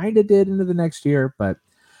he kind of did into the next year. But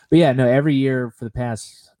yeah, no, every year for the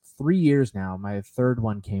past 3 years now, my third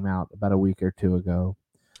one came out about a week or two ago.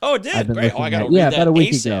 Oh, it did? Great. I got to read that about a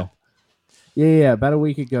week ASAP. ago. Yeah, about a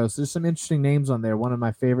week ago. So there's some interesting names on there. One of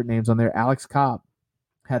my favorite names on there, Alex Cobb,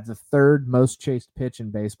 had the third most chased pitch in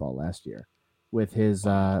baseball last year with his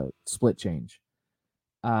split change.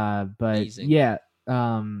 But Amazing. yeah,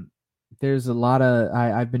 there's a lot of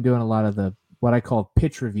I've been doing a lot of what I call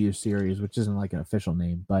pitch review series, which isn't like an official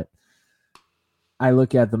name, but I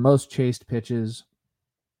look at the most chased pitches.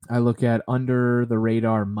 I look at under the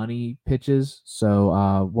radar money pitches.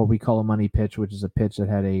 So what we call a money pitch, which is a pitch that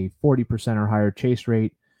had a 40% or higher chase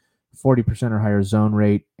rate, 40% or higher zone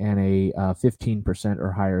rate, and a 15%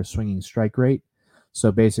 or higher swinging strike rate.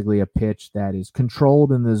 So basically a pitch that is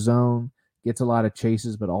controlled in the zone, gets a lot of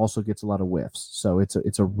chases, but also gets a lot of whiffs. So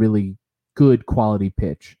it's a really good quality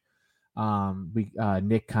pitch.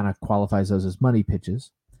 Nick kind of qualifies those as money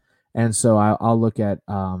pitches. And so I'll look at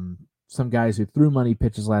some guys who threw money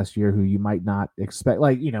pitches last year who you might not expect.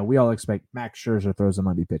 Like, we all expect Max Scherzer throws a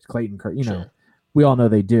money pitch. Clayton Kershaw, Sure. We all know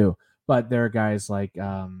they do. But there are guys like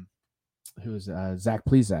Zach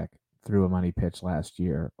Plesac threw a money pitch last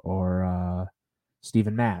year, or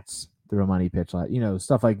Steven Matz threw a money pitch last,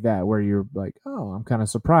 stuff like that, where you're like, oh, I'm kind of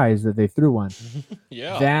surprised that they threw one.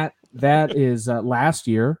 Yeah. That is last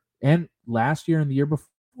year and the year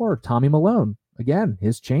before, Tommy Malone, again,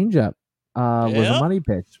 his changeup was a money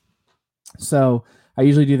pitch. So I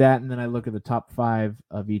usually do that, and then I look at the top 5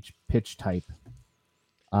 of each pitch type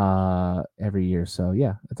every year. So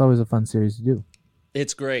yeah, it's always a fun series to do.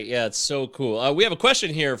 It's great. Yeah, it's so cool. We have a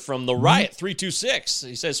question here from the Riot 326.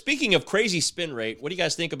 He says, speaking of crazy spin rate, what do you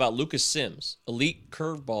guys think about Lucas Sims? Elite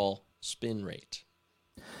curveball spin rate.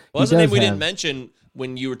 Well, that's a name we didn't mention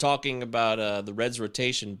when you were talking about the Reds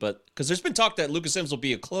rotation, but because there's been talk that Lucas Sims will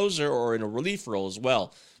be a closer or in a relief role as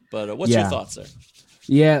well. But what's your thoughts there?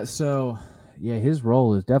 Yeah, so his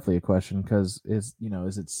role is definitely a question because is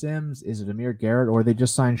it Sims, is it Amir Garrett, or they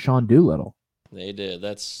just signed Sean Doolittle? They did.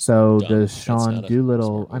 That's so dumb. does Sean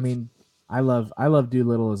Doolittle. I mean, I love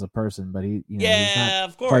Doolittle as a person, but he's not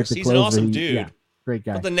of course, he's an awesome dude. Yeah, great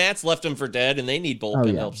guy. But the Nats left him for dead, and they need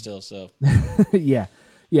bullpen help still. So yeah.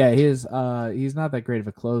 He's not that great of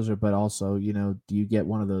a closer, but also do you get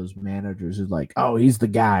one of those managers who's like, oh, he's the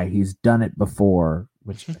guy, he's done it before,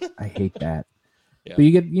 which I hate that. Yeah. But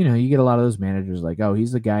you get a lot of those managers like, oh,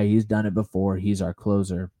 he's the guy, he's done it before, he's our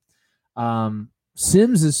closer.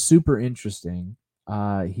 Sims is super interesting.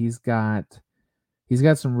 He's got He's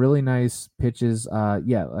got some really nice pitches.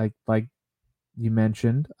 Yeah, like you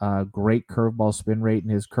mentioned, great curveball spin rate,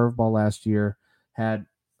 and his curveball last year had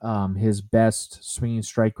his best swinging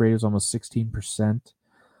strike rate was almost 16%.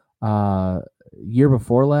 Year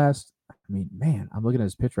before last, I mean, man, I'm looking at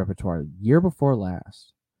his pitch repertoire. Year before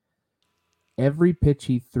last, every pitch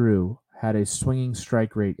he threw had a swinging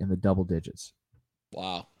strike rate in the double digits.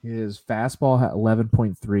 Wow. His fastball had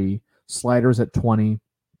 11.3, sliders at 20,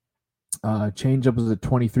 changeup was at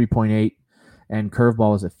 23.8, and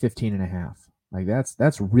curveball was at 15.5. Like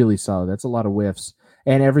that's really solid. That's a lot of whiffs.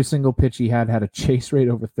 And every single pitch he had a chase rate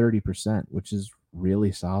over 30%, which is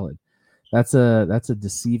really solid. That's a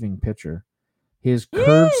deceiving pitcher. His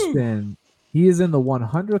curve spin, he is in the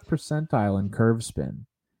 100th percentile in curve spin.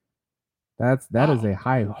 That is a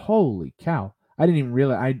high. Holy cow! I didn't even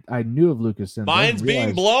realize. I knew of Lucas Sims. Mine's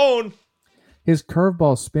being blown. His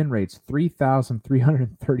curveball spin rate's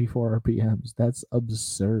 3,334 RPMs. That's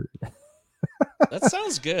absurd. That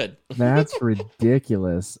sounds good. That's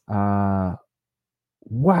ridiculous. Wow,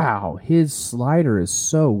 his slider is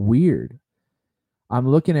so weird. I'm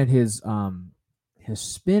looking at his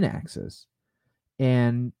spin axis,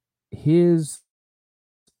 and his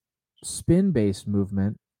spin-based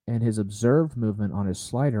movement and his observed movement on his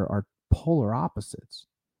slider are polar opposites.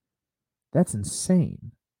 That's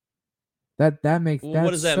insane. That makes what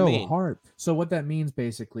does that so mean? hard. So what that means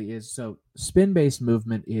basically is, so spin-based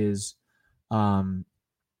movement is when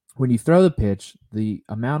you throw the pitch, the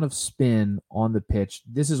amount of spin on the pitch,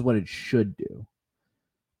 this is what it should do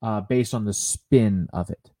based on the spin of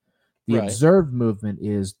it. The observed movement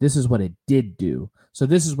is this is what it did do. So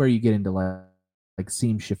this is where you get into like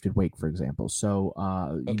seam shifted wake, for example. So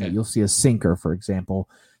you'll see a sinker, for example.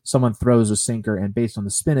 Someone throws a sinker, and based on the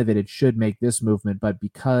spin of it, it should make this movement. But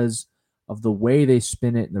because of the way they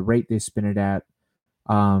spin it and the rate they spin it at,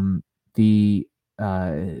 and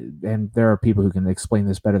there are people who can explain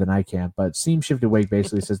this better than I can, but seam shifted wake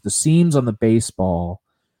basically says the seams on the baseball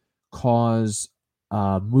cause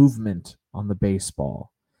movement on the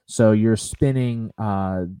baseball. So you're spinning,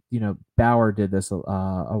 Bauer did this a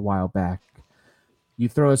while back. You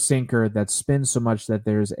throw a sinker that spins so much that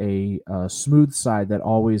there's a smooth side that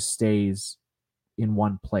always stays in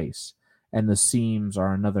one place, and the seams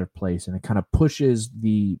are another place, and it kind of pushes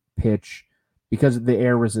the pitch, because of the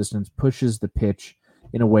air resistance, pushes the pitch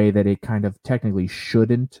in a way that it kind of technically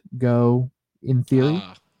shouldn't go in theory.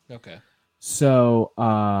 Okay. So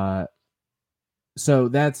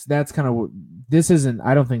that's kind of, this isn't,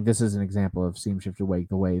 I don't think this is an example of seam shifted wake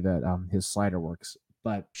the way that his slider works,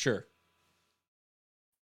 but sure.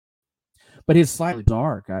 But he's slightly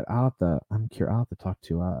dark. I'll have to talk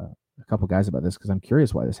to a couple guys about this, because I'm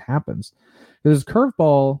curious why this happens. Because his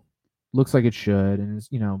curveball looks like it should, and his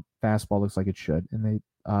fastball looks like it should, and they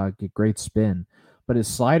get great spin. But his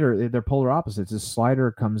slider, they're polar opposites. His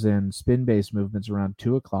slider comes in spin-based movements around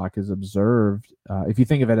 2:00. Is observed. If you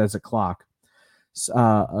think of it as a clock,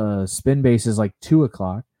 spin base is like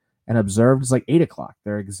 2:00, and observed is like 8:00.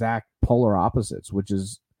 They're exact polar opposites,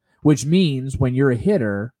 which means when you're a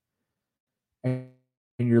hitter and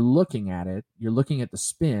you're looking at it, you're looking at the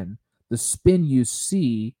spin you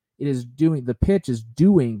see, the pitch is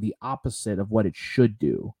doing the opposite of what it should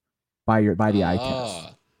do by the eye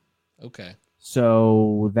test. Okay.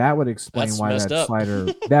 So that would explain why that up.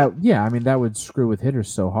 slider that would screw with hitters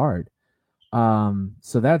so hard.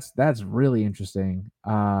 So that's really interesting.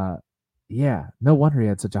 No wonder he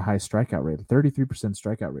had such a high strikeout rate, 33%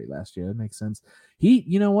 strikeout rate last year. That makes sense.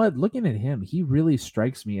 Looking at him, he really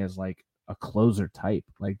strikes me as like a closer type.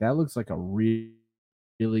 Like that looks like a really,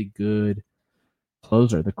 really good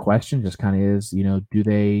closer. The question just kind of is, do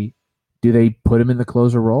they put him in the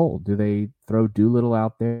closer role? Do they throw Doolittle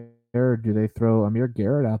out there, or do they throw Amir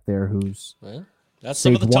Garrett out there, who's that's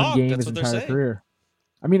some of the talk. Game that's his what they're entire saying. career?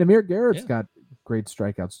 I mean, Amir Garrett's got great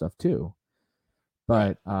strikeout stuff too,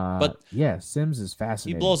 but Sims is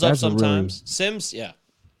fascinating. He blows up sometimes. Sims,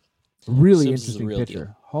 really Sims interesting pitcher.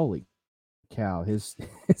 Deal. Holy cow, his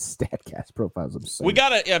StatCast profile is absurd. We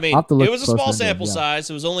got it. I mean, it was a small sample size.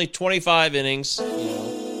 It was only 25 innings.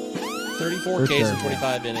 34 Ks in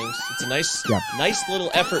 25 innings. It's a nice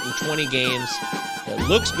little effort in 20 games. It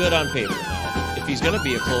looks good on paper. Now, if he's going to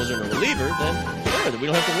be a closer and a reliever, then sure, we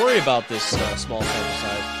don't have to worry about this small sample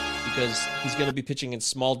size, because he's going to be pitching in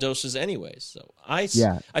small doses anyways. So I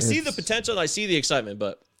see the potential. I see the excitement,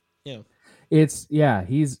 but he's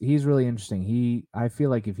really interesting. I feel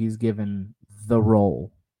like if he's given the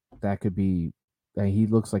role, that could be. He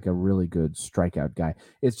looks like a really good strikeout guy.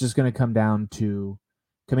 It's just going to come down to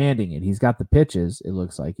commanding it. He's got the pitches. It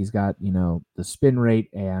looks like he's got the spin rate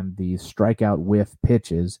and the strikeout whiff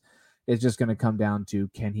pitches. It's just going to come down to,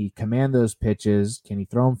 can he command those pitches? Can he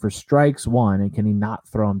throw them for strikes, one, and can he not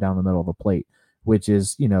throw them down the middle of the plate, which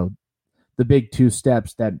is, the big two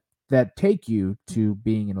steps that take you to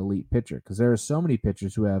being an elite pitcher, because there are so many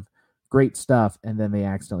pitchers who have great stuff and then they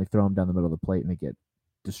accidentally throw them down the middle of the plate and they get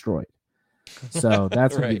destroyed. So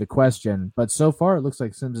that's going to be the question. But so far, it looks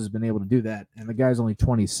like Sims has been able to do that, and the guy's only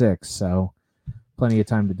 26, so plenty of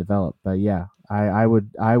time to develop. But yeah, I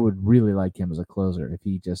would really like him as a closer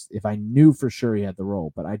if I knew for sure he had the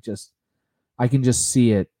role. But I can just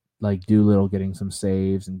see it, like Doolittle getting some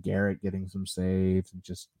saves and Garrett getting some saves and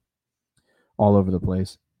just all over the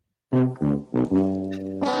place.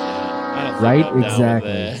 Right?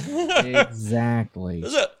 Exactly. Exactly.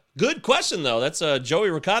 That's a good question, though. That's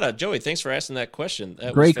Joey Ricotta. Joey, thanks for asking that question.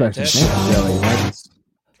 That great question. Thanks, Joey.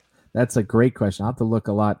 That's a great question. I'll have to look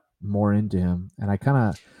a lot more into him.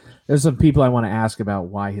 And there's some people I want to ask about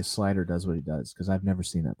why his slider does what he does, because I've never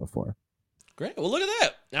seen that before. Great. Well, look at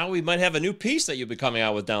that. Now we might have a new piece that you'll be coming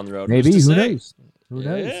out with down the road. Maybe. Who knows? Who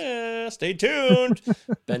knows? Yeah, stay tuned.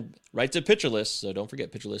 Ben writes at Pitcher List, so don't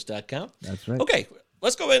forget pitcherlist.com. That's right. Okay,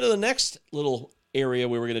 let's go into the next little area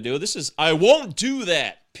we were going to do. This is I Won't Do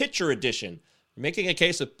That, Pitcher Edition. Making a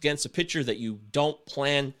case against a pitcher that you don't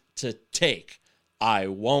plan to take. I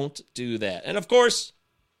won't do that. And of course,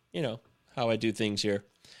 how I do things here.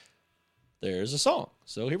 There's a song.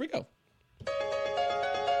 So here we go.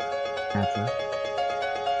 Naturally.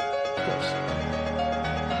 Of course.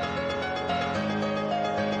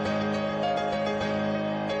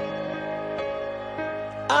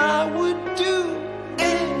 I would do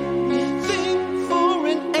anything for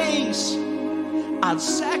an ace. I'd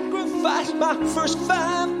sacrifice my first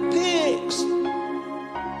 5 picks.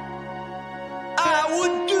 I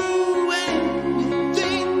would do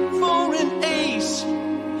anything for an ace.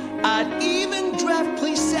 I'd even draft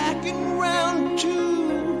Plesac in round 2.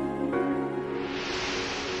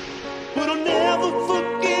 But I'll never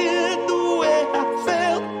forget the way I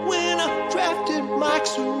felt when I drafted Mike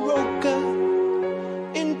Soroka.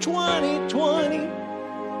 In 2020,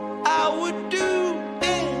 I would do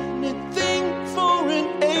anything for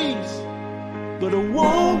an ace, but I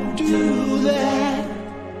won't do that.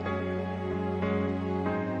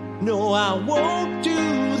 No, I won't do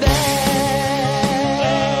that.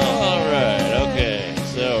 All right, okay.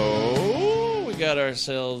 So we got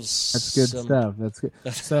ourselves. That's good stuff. That's good.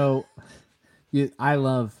 So, I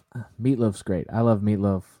love Meatloaf's great. I love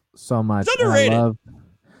Meatloaf so much. It's underrated.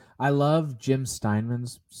 I love Jim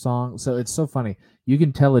Steinman's song. So it's so funny. You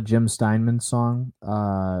can tell a Jim Steinman song,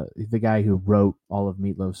 the guy who wrote all of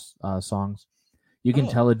Meatloaf's songs. You can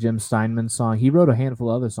tell a Jim Steinman song. He wrote a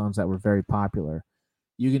handful of other songs that were very popular.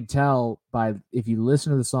 You can tell if you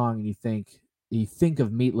listen to the song and you think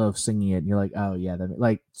of Meatloaf singing it, and you're like, oh yeah,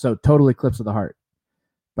 so Total Eclipse of the Heart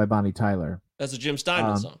by Bonnie Tyler. That's a Jim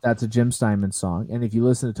Steinman song. That's a Jim Steinman song. And if you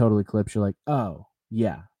listen to Total Eclipse, you're like, oh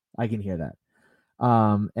yeah, I can hear that.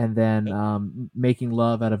 And then Making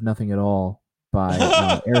Love Out of Nothing at All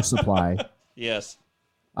by Air Supply. Yes.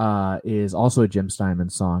 Is also a Jim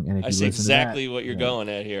Steinman song. And if I you see listen exactly to that, what you're going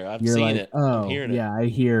at here. I've you're seen like, it. Oh, I'm hearing yeah, it. I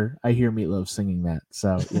hear Meatloaf singing that.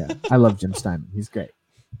 So yeah, I love Jim Steinman. He's great.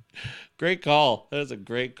 Great call. That is a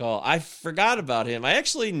great call. I forgot about him. I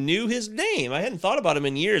actually knew his name. I hadn't thought about him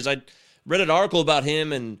in years. I read an article about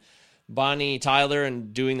him and Bonnie Tyler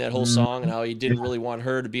and doing that whole song and how he didn't really want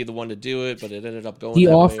her to be the one to do it, but it ended up going. He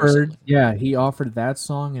offered that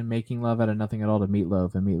song and Making Love Out of Nothing at All to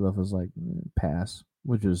Meatloaf, and Meatloaf was like, pass,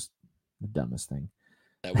 which was the dumbest thing.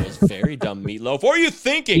 That was very dumb, Meatloaf. What are you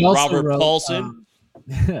thinking, Robert Paulson?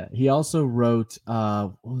 He also wrote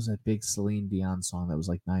what was that big Celine Dion song that was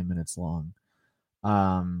like 9 minutes long?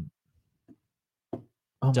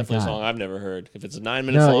 Definitely a song I've never heard. If it's 9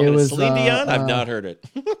 minutes long and it's Celine Dion, I've not heard it.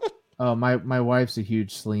 Oh, my wife's a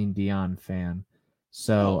huge Celine Dion fan,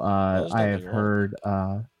 so I have heard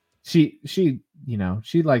she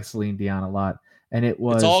likes Celine Dion a lot, and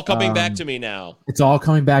it's all coming back to me now. It's all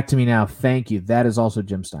coming back to me now. Thank you. That is also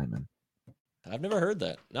Jim Steinman. I've never heard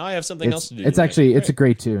that. Now I have something else to do. It's actually it's a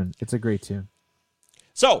great tune. It's a great tune.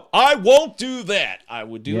 So I won't do that. I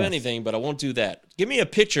would do anything, but I won't do that. Give me a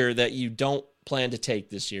pitcher that you don't plan to take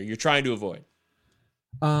this year. You're trying to avoid.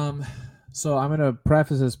 So I'm going to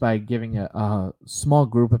preface this by giving a small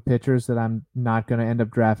group of pitchers that I'm not going to end up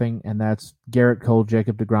drafting, and that's Garrett Cole,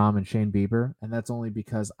 Jacob deGrom, and Shane Bieber. And that's only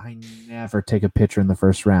because I never take a pitcher in the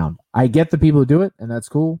first round. I get the people who do it, and that's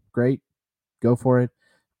cool. Great. Go for it.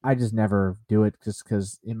 I just never do it just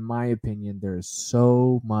because, in my opinion, there is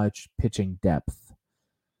so much pitching depth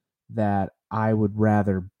that I would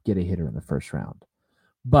rather get a hitter in the first round.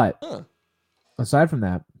 But aside from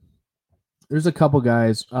that, There's a couple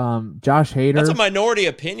guys. Josh Hader. That's a minority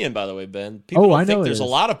opinion, by the way, Ben. People don't I know think there's it a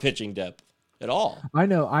is. lot of pitching depth at all. I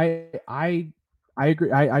know. I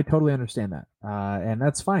agree. I totally understand that. And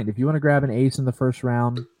that's fine. If you want to grab an ace in the first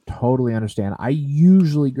round, totally understand. I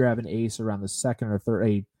usually grab an ace around the second or third,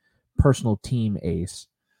 a personal team ace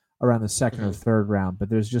around the second or third round. But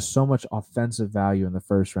there's just so much offensive value in the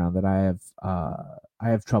first round that I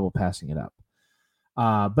have trouble passing it up.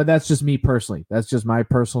 But that's just me personally. That's just my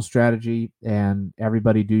personal strategy, and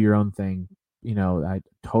everybody do your own thing. You know, I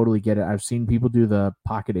totally get it. I've seen people do the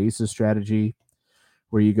pocket aces strategy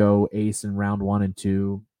where you go ace in round 1 and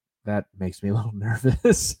 2. That makes me a little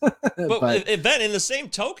nervous. But Ben, in the same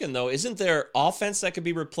token, though, isn't there offense that could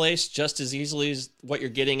be replaced just as easily as what you're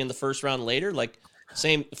getting in the first round later? Like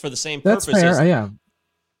same for the same that's purposes. fair. Yeah.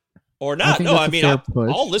 Or not? No, I mean,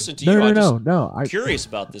 I'll listen to you. I'm curious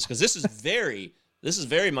about this because this is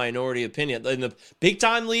very minority opinion. In the big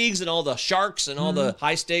time leagues and all the sharks and all the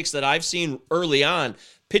high stakes that I've seen early on,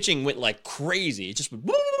 pitching went like crazy. It just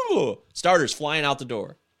went starters flying out the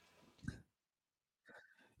door.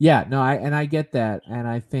 Yeah, no, I get that, and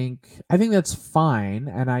I think that's fine,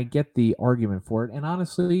 and I get the argument for it. And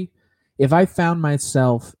honestly, if I found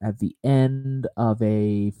myself at the end of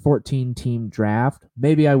a 14-team draft,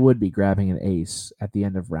 maybe I would be grabbing an ace at the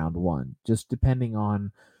end of round 1, just depending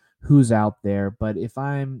on who's out there. But if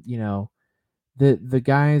I'm, the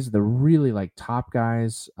guys, the really like top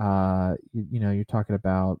guys, you're talking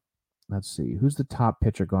about, let's see, who's the top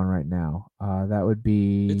pitcher going right now? That would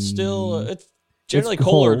be it's generally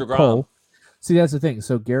Cole or DeGrom. Cole. See, that's the thing.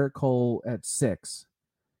 So Garrett Cole at 6,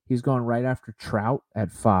 he's going right after Trout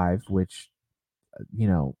at 5, which,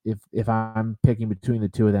 if I'm picking between the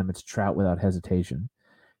two of them, it's Trout without hesitation.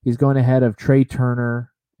 He's going ahead of Trey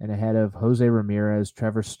Turner and ahead of Jose Ramirez,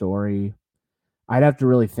 Trevor Story. I'd have to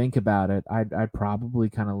really think about it. I'd probably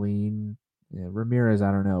kind of lean Ramirez.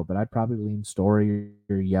 I don't know, but I'd probably lean Story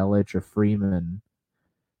or Yelich or Freeman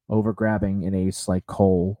over grabbing an ace like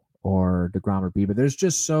Cole or DeGrom or Bieber.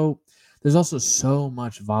 There's also so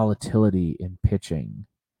much volatility in pitching.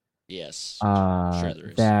 Yes. Sure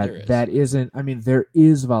there is. That isn't, I mean, there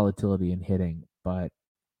is volatility in hitting, but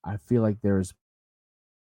I feel like there's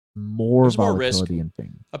more volatility in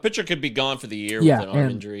things. A pitcher could be gone for the year with an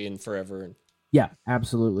arm injury and forever. Yeah,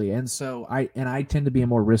 absolutely. And so I tend to be a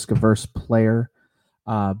more risk averse player.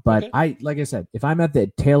 But okay. Like I said, if I'm at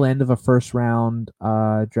the tail end of a first round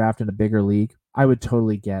draft in a bigger league, I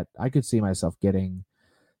could see myself getting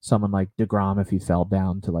someone like DeGrom if he fell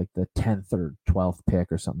down to like the 10th or 12th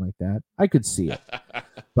pick or something like that. I could see it.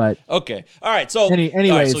 But okay. All right. So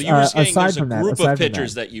anyways, so you were saying aside there's from a group that, of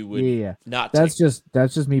pitchers that you would not that's take.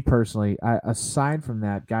 That's just me personally. Aside from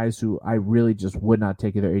that, guys who I really just would not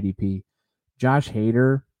take their ADP. Josh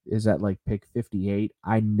Hader is at like pick 58.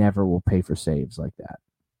 I never will pay for saves like that.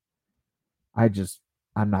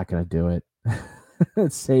 I'm not going to do it.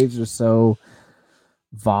 Saves are so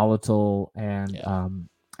volatile. And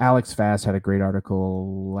Alex Fast had a great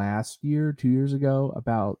article 2 years ago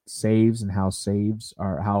about saves and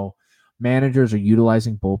how managers are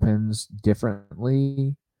utilizing bullpens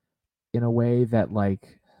differently in a way that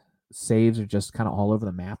like saves are just kind of all over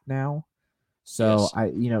the map now. So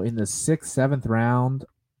yes. In the 6th, 7th round,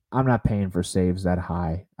 I'm not paying for saves that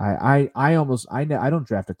high. I don't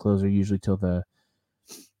draft a closer usually till the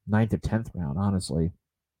 9th or 10th round, honestly.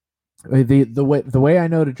 The way I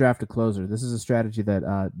know to draft a closer, this is a strategy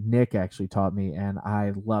that Nick actually taught me, and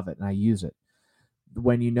I love it and I use it.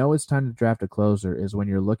 When you know it's time to draft a closer is when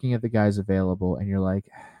you're looking at the guys available and you're like,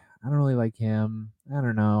 I don't really like him. I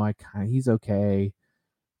don't know. He's okay.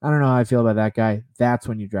 I don't know how I feel about that guy. That's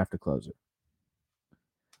when you draft a closer.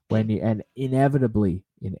 And inevitably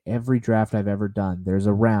in every draft I've ever done, there's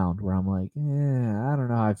a round where I'm like, I don't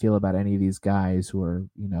know how I feel about any of these guys who are,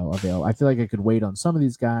 available. I feel like I could wait on some of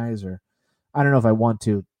these guys, or I don't know if I want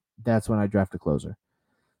to. That's when I draft a closer.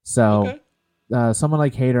 So someone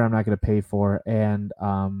like Hader, I'm not going to pay for. And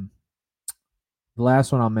the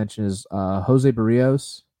last one I'll mention is Jose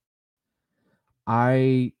Barrios.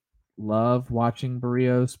 I love watching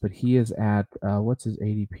Barrios, but he is at what's his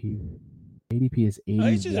ADP? ADP is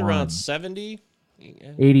 81. He's around 70.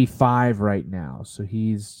 85 right now. So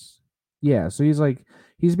he's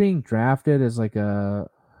being drafted as like a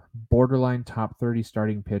borderline top 30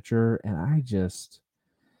 starting pitcher. And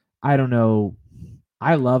I don't know.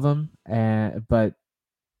 I love him, but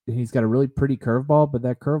he's got a really pretty curveball. But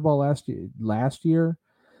that curveball last year,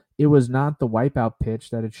 it was not the wipeout pitch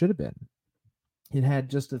that it should have been. It had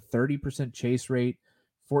just a 30% chase rate,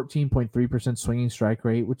 14.3% swinging strike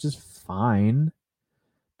rate, which is fine.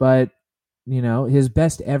 But, his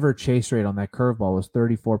best ever chase rate on that curveball was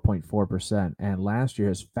 34.4%. And last year,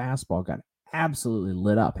 his fastball got absolutely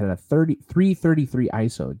lit up, had a 333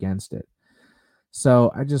 ISO against it.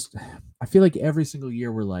 So I feel like every single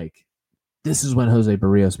year we're like, this is when Jose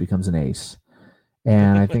Barrios becomes an ace.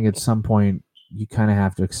 And I think at some point you kind of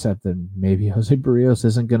have to accept that maybe Jose Barrios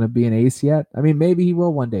isn't going to be an ace yet. I mean, maybe he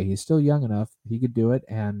will one day. He's still young enough. He could do it.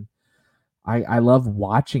 And I love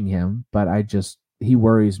watching him, but he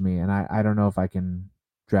worries me. And I don't know if I can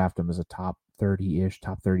draft him as a top 30-ish,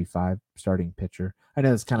 top 35 starting pitcher. I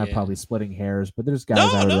know it's kind of probably splitting hairs, but there's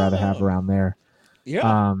guys I would rather have around there.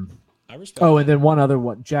 Yeah. I respect and then one other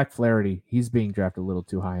one, Jack Flaherty. He's being drafted a little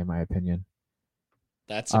too high, in my opinion.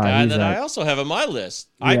 That's a guy that I also have on my list.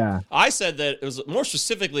 I said that it was more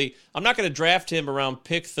specifically, I'm not going to draft him around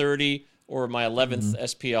pick 30 or my 11th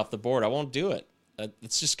SP off the board. I won't do it.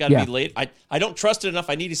 It's just got to be late. I don't trust it enough.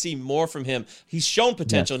 I need to see more from him. He's shown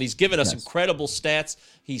potential, and he's given us incredible stats.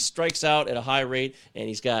 He strikes out at a high rate, and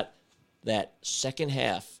he's got that second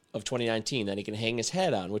half of 2019 that he can hang his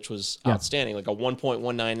head on, which was outstanding, like a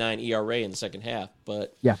 1.199 ERA in the second half.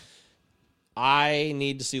 But I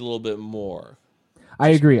need to see a little bit more. I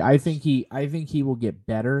agree. I think he will get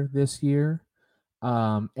better this year.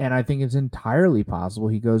 And I think it's entirely possible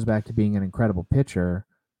he goes back to being an incredible pitcher.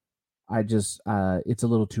 It's a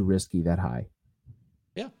little too risky that high.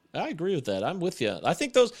 Yeah, I agree with that. I'm with you. I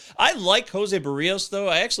think I like Jose Barrios, though.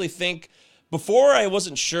 I actually think before I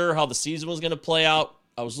wasn't sure how the season was going to play out.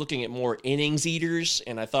 I was looking at more innings eaters,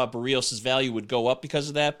 and I thought Barrios' value would go up because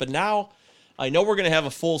of that. But now I know we're going to have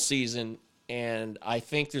a full season, and I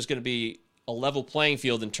think there's going to be a level playing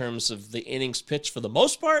field in terms of the innings pitched for the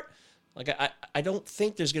most part. Like I don't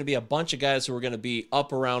think there's going to be a bunch of guys who are going to be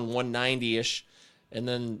up around 190-ish, and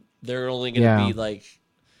then they're only going to be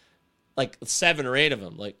like 7 or 8 of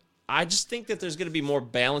them. Like I just think that there's going to be more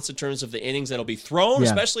balance in terms of the innings that'll be thrown,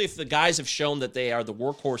 especially if the guys have shown that they are the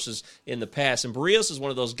workhorses in the past. And Barrios is one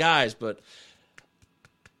of those guys, but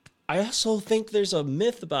I also think there's a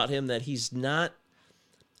myth about him that he's done.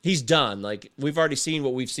 Like we've already seen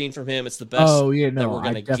what we've seen from him. It's the best that we're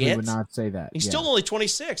going to get. I definitely would not say that. He's still only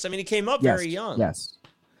 26. I mean, he came up very young. Yes,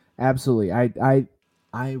 absolutely.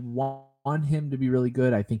 I want him to be really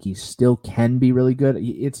good. I think he still can be really good.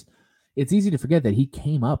 It's easy to forget that he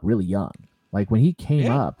came up really young. Like when he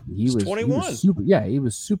came up, he was 21. He was super, he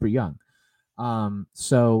was super young.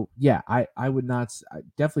 So yeah, I would not. I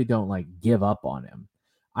definitely don't like give up on him.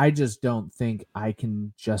 I just don't think I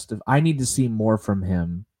can I need to see more from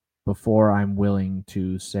him before I'm willing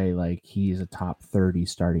to say like he's a top 30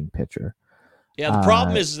 starting pitcher. Yeah, the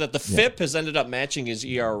problem is that the FIP has ended up matching his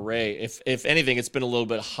ERA. If anything, it's been a little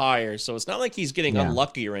bit higher. So it's not like he's getting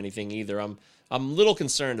unlucky or anything either. I'm a little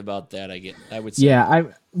concerned about that. I would say. Yeah,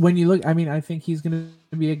 when you look, I mean, I think he's going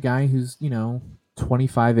to be a guy who's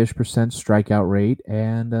 25-ish % strikeout rate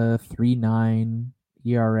and a 3.9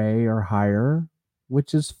 ERA or higher,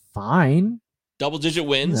 which is fine. Double-digit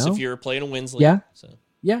wins if you're playing a wins league. Yeah, so.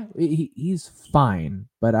 Yeah, he's fine,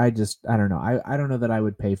 but I don't know. I don't know that I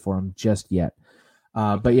would pay for him just yet.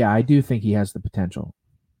 But yeah, I do think he has the potential.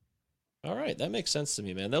 All right, that makes sense to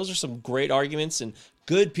me, man. Those are some great arguments and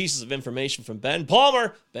good pieces of information from Ben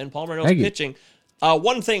Palmer. Ben Palmer knows pitching.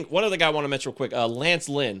 One other guy I want to mention real quick, Lance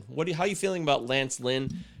Lynn. How are you feeling about Lance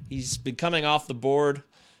Lynn? He's been coming off the board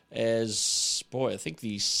as, I think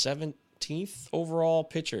the 17th overall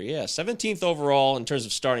pitcher. Yeah, 17th overall in terms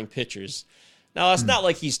of starting pitchers. Now, it's not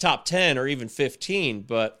like he's top 10 or even 15,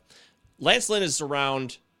 but Lance Lynn is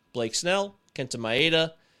around Blake Snell, Kenta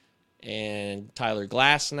Maeda, and Tyler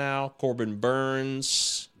Glass now, Corbin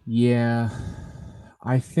Burns. Yeah,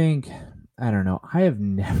 I don't know. I have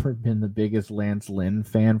never been the biggest Lance Lynn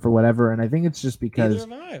fan for whatever, and I think it's just because...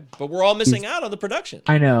 Neither have I, but we're all missing out on the production.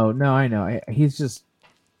 I know. He's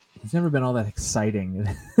never been all that exciting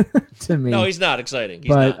to me. No, he's not exciting. He's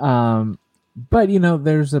not. But,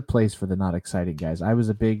 there's a place for the not exciting guys. I was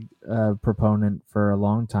a big proponent for a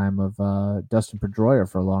long time of Dustin Pedroia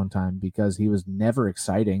for a long time because he was never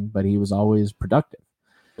exciting, but he was always productive.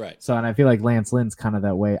 Right. So, and I feel like Lance Lynn's kind of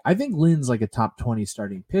that way. I think Lynn's like a top 20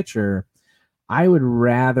 starting pitcher. I would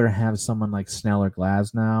rather have someone like Snell or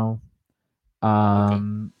Glasnow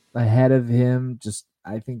ahead of him. Just,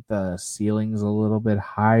 I think the ceiling's a little bit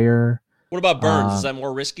higher. What about Burns? Is that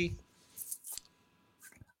more risky?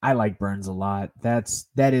 I like Burns a lot. That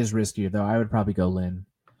is riskier though. I would probably go Lynn.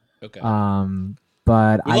 Okay.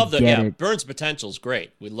 But I get it. Burns' potential is great.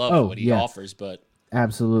 We love what he offers, but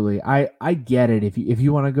absolutely, I get it. If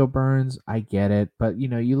you want to go Burns, I get it. But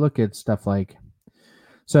you look at stuff like,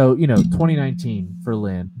 2019 for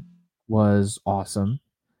Lynn was awesome.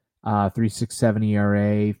 .367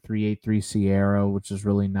 ERA, .383 Sierra, which is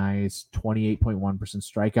really nice. 28.1%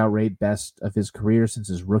 strikeout rate, best of his career since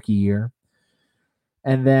his rookie year.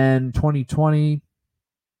 And then 2020,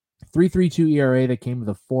 .332 ERA that came with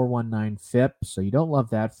a .419 FIP, so you don't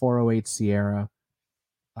love that. .408 Sierra,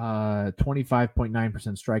 25.9%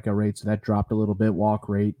 strikeout rate, so that dropped a little bit. Walk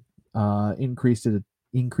rate increased a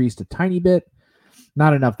tiny bit,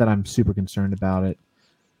 not enough that I'm super concerned about it.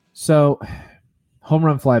 So home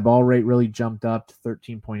run fly ball rate really jumped up to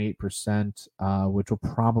 13.8%, which will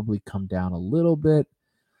probably come down a little bit.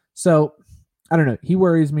 So I don't know. He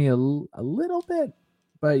worries me a little bit,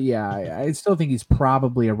 but yeah, I still think he's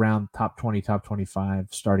probably around top 20, top 25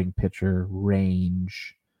 starting pitcher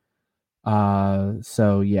range.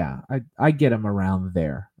 So yeah, I get him around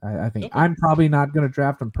there. I think Okay. I'm probably not going to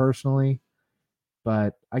draft him personally,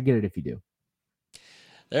 but I get it if you do.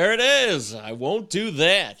 There it is. I won't do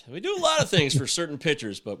that. We do a lot of things for certain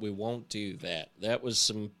pitchers, but we won't do that. That was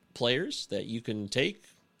some players that you can take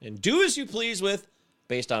and do as you please with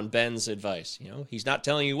based on Ben's advice. You know, he's not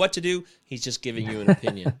telling you what to do. He's just giving you an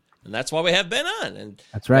opinion. And that's why we have Ben on. And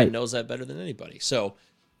That's right. Ben knows that better than anybody. So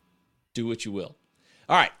do what you will.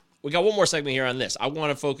 All right. We got one more segment here on this. I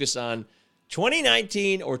want to focus on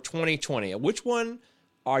 2019 or 2020. Which one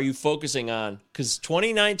are you focusing on? Because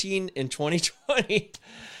 2019 and 2020,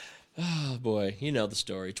 oh boy, you know the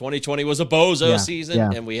story. 2020 was a bozo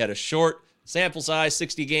season, and we had a short sample size,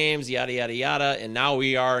 60 games, yada, yada, yada. And now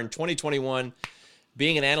we are in 2021.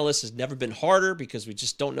 Being an analyst has never been harder because we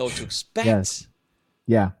just don't know what to expect. Yes.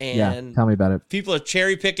 Yeah. And Tell me about it. people are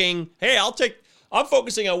cherry picking. Hey, I'm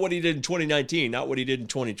focusing on what he did in 2019, not what he did in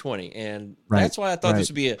 2020. And that's why I thought this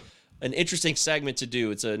would be an interesting segment to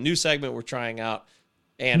do. It's a new segment we're trying out.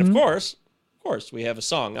 And of course, we have a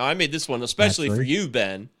song. Now, I made this one especially for you,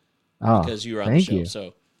 Ben, because you were on the show.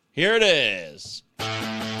 So here it is.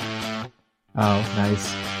 Oh,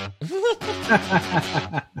 nice.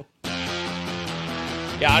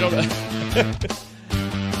 Yeah, I don't know.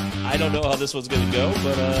 I don't know how this one's going to go,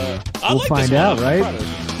 but I we'll like find this one. out, I'm right? proud of it.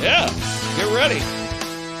 Yeah, get ready.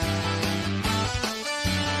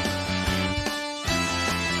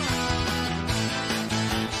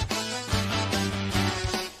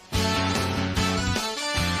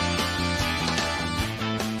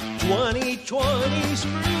 '20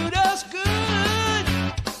 screwed us good.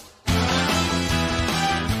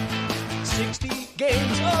 60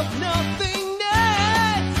 games of nothingness.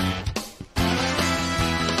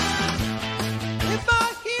 If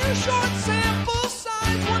I hear short sample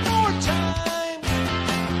size one more time,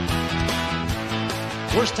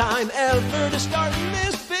 worst time ever to start in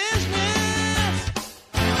this business.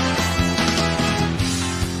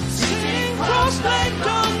 Sitting cross-legged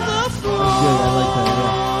on the floor. Good, I like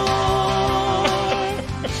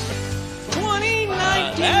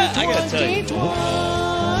that. I gotta tell you. Did I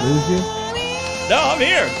lose you? No, I'm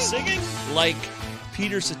here. Singing like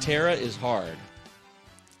Peter Cetera is hard.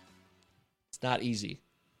 It's not easy.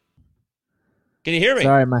 Can you hear me?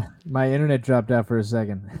 Sorry, my internet dropped out for a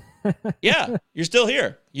second. Yeah, you're still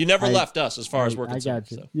here. You never left us as far as we're concerned. I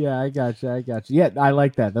got you. So. Yeah, I got you. Yeah, I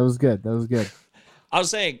like that. That was good. I was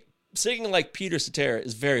saying, singing like Peter Cetera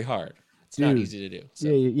is very hard. It's not easy to do. So.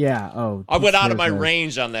 Yeah. Oh, I went out of my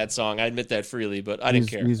range on that song. I admit that freely, but I didn't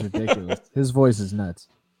care. He's ridiculous. His voice is nuts.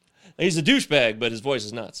 He's a douchebag, but his voice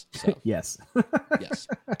is nuts. So. Yes. Yes.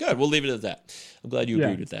 Good. We'll leave it at that. I'm glad you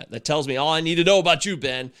agreed with that. That tells me all I need to know about you,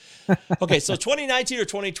 Ben. Okay, so 2019 or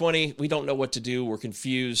 2020, we don't know what to do. We're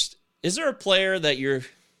confused. Is there a player that you're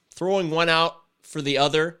throwing one out for the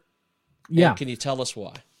other? Yeah. And can you tell us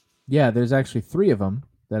why? Yeah, there's actually 3 of them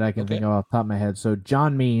that I can think of off the top of my head. So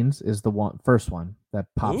John Means is the first one that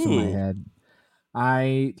pops in my head.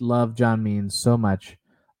 I love John Means so much.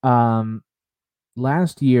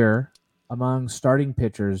 Last year, among starting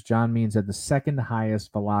pitchers, John Means had the second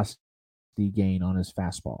highest velocity gain on his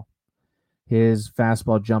fastball. His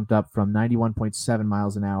fastball jumped up from 91.7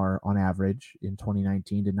 miles an hour on average in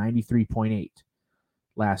 2019 to 93.8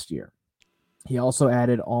 last year. He also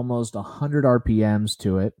added almost 100 RPMs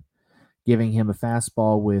to it, giving him a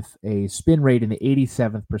fastball with a spin rate in the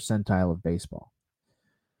 87th percentile of baseball.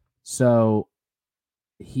 So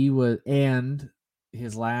he was, and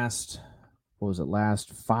his last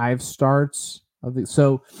 5 starts of the,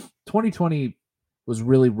 so 2020 was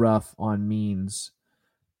really rough on Means,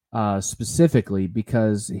 specifically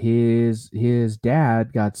because his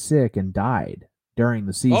dad got sick and died during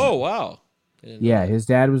the season. Oh, wow. Yeah, his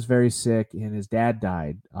dad was very sick, and his dad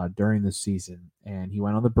died during the season, and he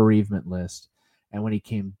went on the bereavement list. And when he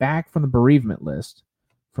came back from the bereavement list,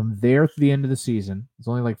 from there to the end of the season, it's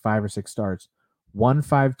only like 5 or 6 starts,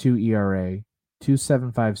 1.52 ERA,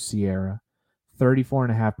 .275 Sierra,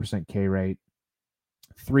 34.5% K rate,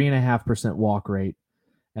 3.5% walk rate,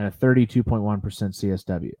 and a 32.1%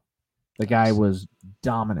 CSW. The guy was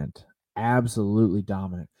dominant, absolutely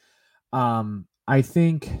dominant. I don't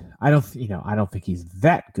think he's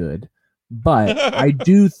that good, but I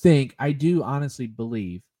do honestly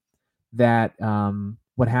believe that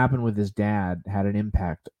what happened with his dad had an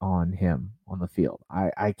impact on him on the field.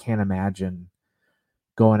 I can't imagine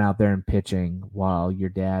going out there and pitching while your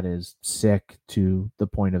dad is sick to the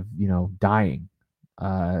point of, dying.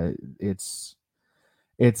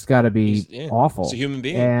 It's got to be awful. He's a human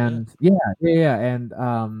being. And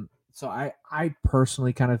and so I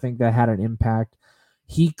personally kind of think that had an impact.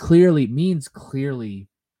 Means clearly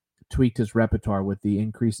tweaked his repertoire with the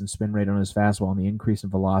increase in spin rate on his fastball and the increase in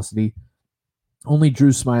velocity. Only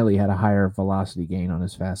Drew Smiley had a higher velocity gain on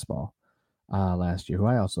his fastball last year, who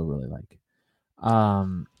I also really like.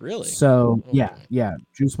 Really? So yeah.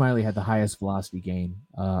 Drew Smiley had the highest velocity gain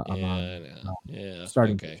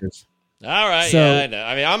starting pitchers. All right, So, I know.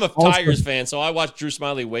 I mean, I'm a Tigers fan, so I watched Drew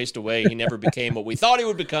Smiley waste away. He never became what we thought he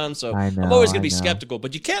would become, so I'm always going to be skeptical.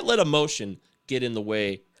 But you can't let emotion get in the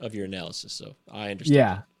way of your analysis, so I understand.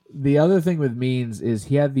 Yeah. The other thing with Means is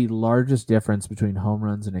he had the largest difference between home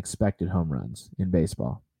runs and expected home runs in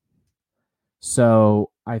baseball.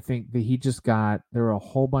 So I think that there were a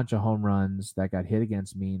whole bunch of home runs that got hit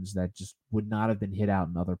against Means that just would not have been hit out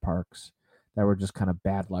in other parks, that were just kind of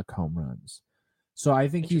bad luck home runs. So I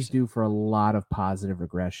think he's due for a lot of positive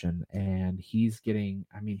regression, and he's getting,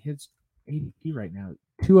 his ADP right now,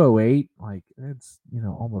 208, like that's,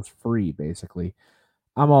 almost free basically.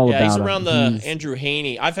 I'm all about he's him. around the Andrew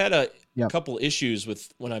Haney. I've had a couple issues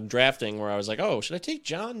with when I'm drafting where I was like, oh, should I take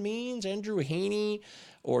John Means, Andrew Haney,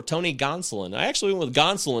 or Tony Gonsolin? I actually went with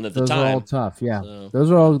Gonsolin at the time. Those are all tough, yeah. So.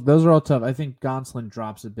 Those are all tough. I think Gonsolin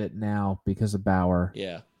drops a bit now because of Bauer.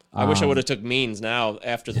 Yeah. I wish I would have took Means now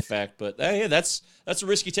after the fact, but hey, that's a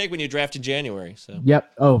risky take when you draft in January. So.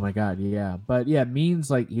 Yep. Oh my God. Yeah. But yeah,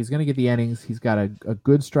 Means, like, he's gonna get the innings. He's got a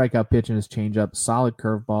good strikeout pitch in his changeup, solid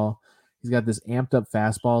curveball. He's got this amped up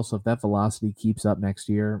fastball. So if that velocity keeps up next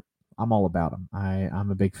year, I'm all about him.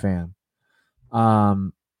 I'm a big fan.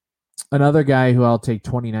 Another guy who I'll take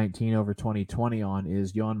 2019 over 2020 on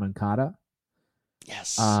is Yoan Moncada.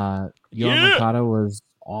 Yes. Yoan Moncada was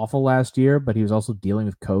awful last year, but he was also dealing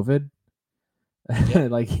with COVID. Yeah.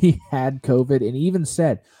 Like, he had COVID, and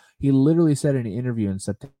he literally said in an interview in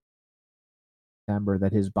September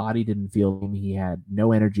that his body didn't feel him. He had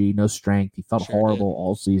no energy, no strength. He felt horrible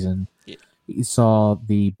all season. Yeah. He saw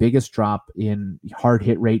the biggest drop in hard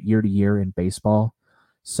hit rate year to year in baseball.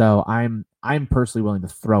 So I'm personally willing to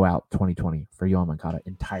throw out 2020 for Yoan Moncada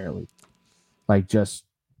entirely. Like, just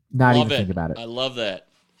not even think about it. I love that.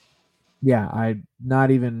 Yeah, I'm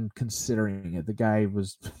not even considering it. The guy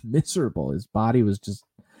was miserable. His body was just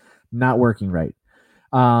not working right.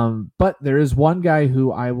 But there is one guy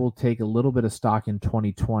who I will take a little bit of stock in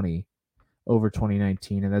 2020 over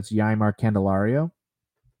 2019, and that's Yimar Candelario.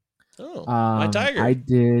 Oh, my Tiger. I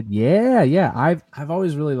did. Yeah. I've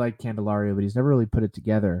always really liked Candelario, but he's never really put it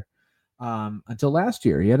together until last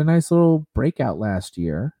year. He had a nice little breakout last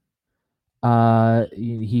year.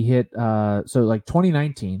 He hit so like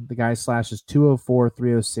 2019, the guy slashes 204,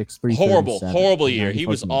 306, 337. Horrible year. He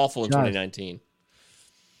was awful in 2019.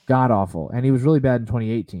 God awful. And he was really bad in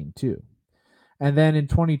 2018 too. And then in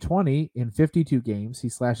 2020, in 52 games, he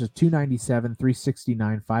slashes 297,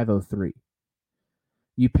 369, 503.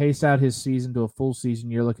 You pace out his season to a full season,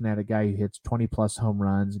 you're looking at a guy who hits 20 plus home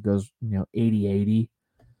runs, goes 80-80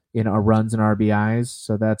 in runs and RBIs.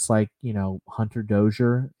 So that's like, Hunter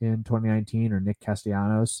Dozier in 2019 or Nick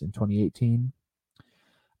Castellanos in 2018.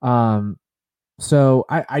 So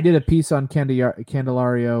I did a piece on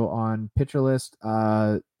Candelario on Pitcher List,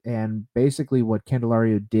 and basically what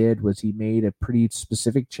Candelario did was he made a pretty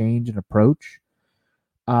specific change in approach.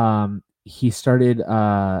 He just started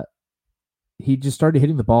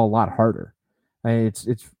hitting the ball a lot harder. It's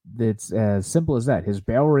as simple as that. His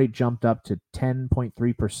barrel rate jumped up to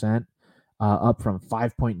 10.3%, up from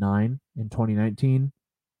 5.9 in 2019,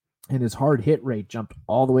 and his hard hit rate jumped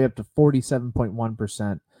all the way up to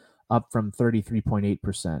 47.1%, up from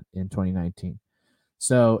 33.8% in 2019.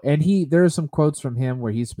 So, and there are some quotes from him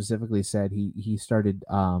where he specifically said he started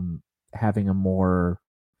having a more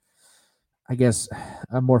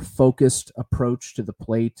focused approach to the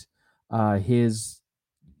plate. His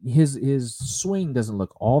swing doesn't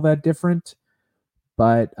look all that different,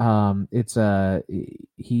 but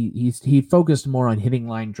he focused more on hitting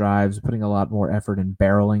line drives, putting a lot more effort in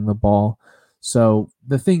barreling the ball. So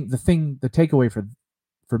the takeaway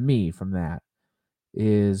for me from that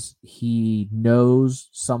is he knows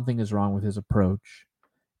something is wrong with his approach,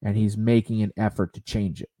 and he's making an effort to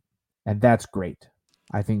change it, and that's great.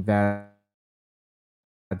 I think that's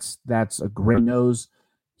a great knows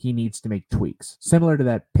he needs to make tweaks, similar to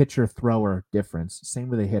that pitcher thrower difference. Same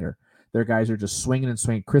with a hitter. Their guys are just swinging and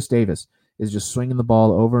swinging. Chris Davis is just swinging at the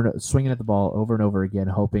ball over and over again,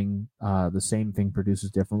 hoping the same thing produces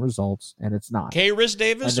different results, and it's not. K-Riz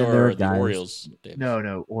Davis or the Orioles Davis?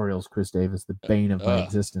 No, Orioles Chris Davis, the bane of my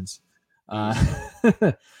existence. Yeah,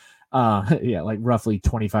 like roughly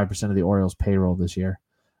 25% of the Orioles payroll this year.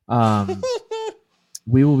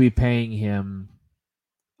 We will be paying him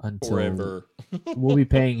until forever. We'll be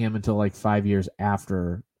paying him until like 5 years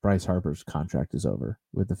after Bryce Harper's contract is over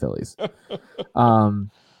with the Phillies.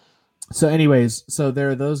 So anyways, there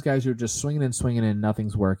are those guys who are just swinging and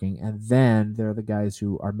nothing's working. And then there are the guys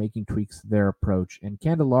who are making tweaks to their approach. And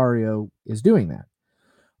Candelario is doing that.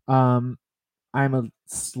 I'm a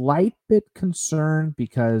slight bit concerned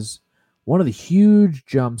because one of the huge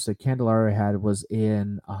jumps that Candelario had was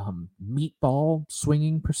in meatball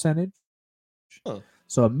swinging percentage. Huh.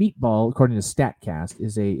 So a meatball, according to StatCast,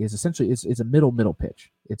 is essentially it's a middle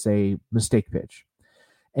pitch. It's a mistake pitch.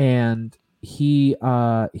 And he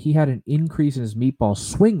had an increase in his meatball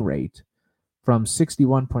swing rate from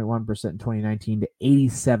 61.1% in 2019 to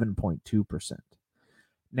 87.2%.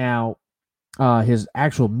 Now, his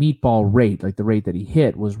actual meatball rate, like the rate that he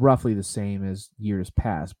hit, was roughly the same as years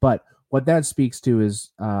past. But what that speaks to is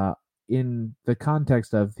in the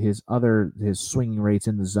context of his swinging rates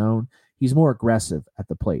in the zone, he's more aggressive at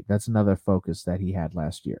the plate. That's another focus that he had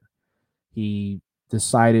last year. He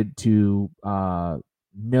decided to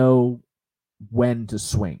know when to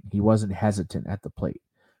swing. He wasn't hesitant at the plate,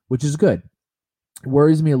 which is good. It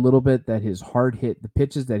worries me a little bit that his the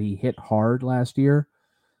pitches that he hit hard last year,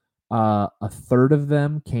 a third of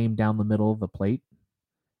them came down the middle of the plate,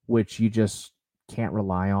 which you just can't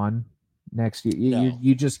rely on next year. No.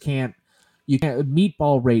 You just can't. You can't.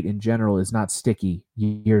 Meatball rate in general is not sticky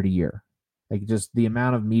year to year. Like just the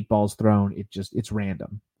amount of meatballs thrown, it's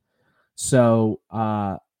random. So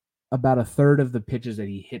about a third of the pitches that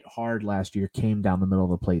he hit hard last year came down the middle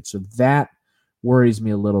of the plate. So that worries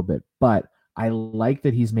me a little bit. But I like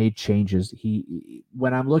that he's made changes.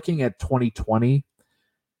 When I'm looking at 2020,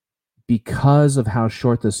 because of how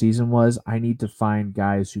short the season was, I need to find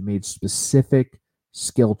guys who made specific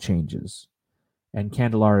skill changes. And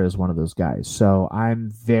Candelario is one of those guys. So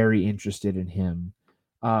I'm very interested in him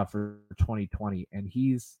for 2020. And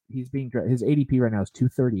he's being his ADP right now is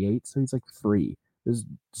 238, so he's like free. There's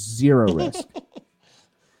zero risk.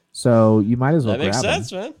 So you might as well grab him. That makes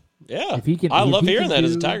sense, man. Yeah. If he can, I love hearing that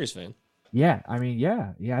as a Tigers fan. Yeah, I mean,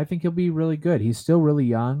 yeah, I think he'll be really good. He's still really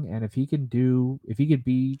young, and if he could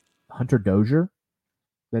be Hunter Dozier,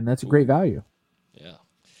 then that's a great value. Yeah.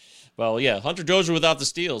 Well, yeah, Hunter Dozier without the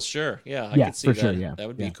steals, sure. Yeah, I could see that. Sure, yeah. That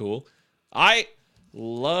would be cool. I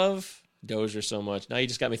love Dozier so much. Now you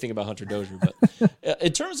just got me thinking about Hunter Dozier. But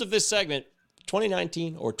in terms of this segment,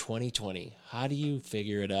 2019 or 2020, how do you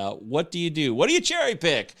figure it out? What do you do? What do you cherry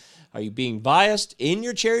pick? Are you being biased in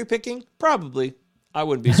your cherry picking? Probably. I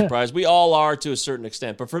wouldn't be surprised. We all are to a certain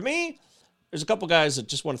extent. But for me, there's a couple guys that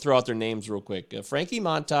just want to throw out their names real quick. Frankie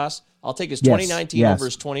Montas, I'll take his 2019 over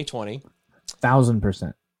his 2020.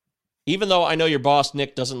 1,000%. Even though I know your boss,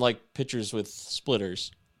 Nick, doesn't like pitchers with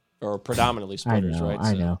splitters or predominantly splitters, right?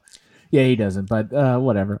 I know. Yeah, he doesn't, but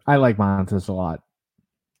whatever. I like Montas a lot.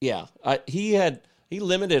 Yeah, he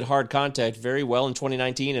limited hard contact very well in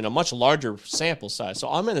 2019 in a much larger sample size. So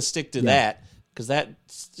I'm going to stick to that because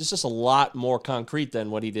that's just a lot more concrete than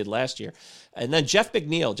what he did last year. And then Jeff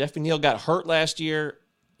McNeil. Jeff McNeil got hurt last year.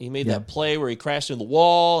 He made that play where he crashed into the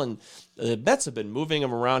wall, and the Mets have been moving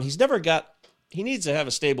him around. He needs to have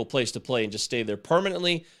a stable place to play and just stay there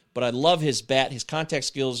permanently. But I love his bat. His contact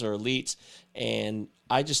skills are elite, and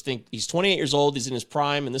I just think he's 28 years old. He's in his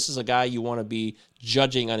prime, and this is a guy you want to be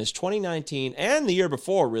judging on his 2019 and the year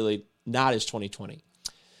before, really, not his 2020.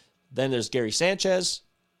 Then there's Gary Sanchez.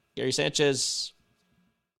 Gary Sanchez,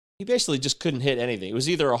 he basically just couldn't hit anything. It was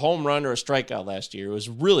either a home run or a strikeout last year. It was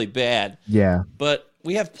really bad. Yeah. But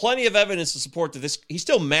we have plenty of evidence to support that this. He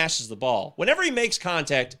still mashes the ball. Whenever he makes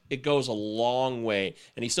contact, it goes a long way.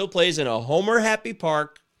 And he still plays in a homer-happy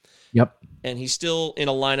park. Yep. And he's still in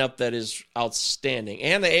a lineup that is outstanding.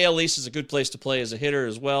 And the AL East is a good place to play as a hitter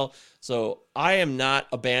as well. So I am not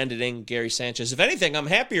abandoning Gary Sanchez. If anything, I'm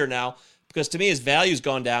happier now because to me his value's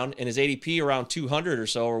gone down and his ADP around 200 or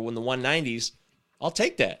so, or in the 190s. I'll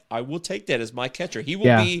take that. I will take that as my catcher. He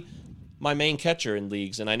will be my main catcher in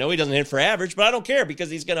leagues. And I know he doesn't hit for average, but I don't care because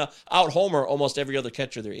he's going to out-homer almost every other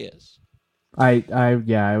catcher there is.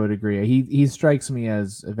 I would agree. He strikes me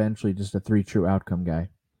as eventually just a 3 true outcome guy.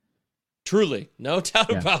 Truly, no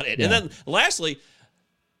doubt about it. Yeah. And then lastly,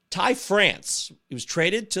 Ty France. He was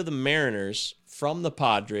traded to the Mariners from the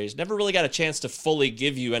Padres. Never really got a chance to fully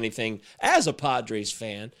give you anything as a Padres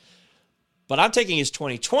fan. But I'm taking his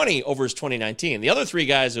 2020 over his 2019. The other 3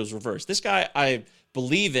 guys, it was reversed. This guy I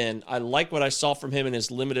believe in. I like what I saw from him in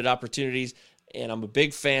his limited opportunities. And I'm a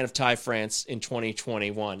big fan of Ty France in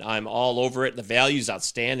 2021. I'm all over it. The value's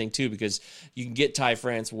outstanding, too, because you can get Ty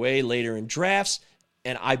France way later in drafts.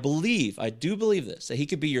 And I do believe this, that he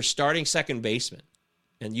could be your starting second baseman.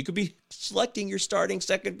 And you could be selecting your starting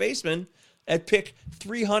second baseman at pick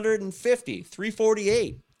 350,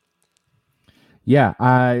 348. Yeah,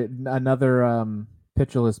 another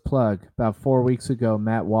pitcherless plug. About 4 weeks ago,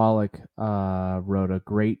 Matt Wallach wrote a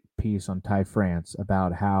great piece on Ty France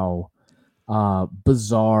about how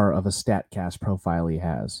bizarre of a StatCast profile he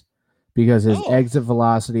has, because his exit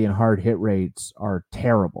velocity and hard hit rates are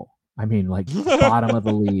terrible. I mean, like bottom of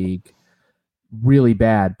the league, really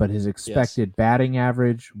bad. But his expected batting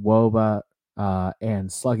average, WOBA,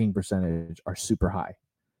 and slugging percentage are super high.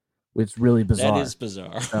 It's really bizarre. That is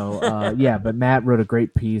bizarre. So but Matt wrote a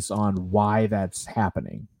great piece on why that's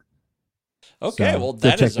happening. Okay, well,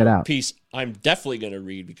 that is a piece I'm definitely going to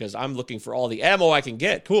read because I'm looking for all the ammo I can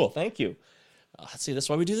get. Cool, thank you. Let's see, that's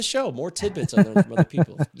why we do the show. More tidbits I learn from other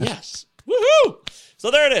people. Yes. Woohoo! So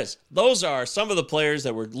there it is. Those are some of the players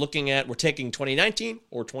that we're looking at. We're taking 2019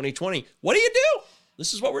 or 2020. What do you do?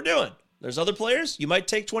 This is what we're doing. There's other players. You might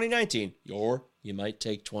take 2019 or you might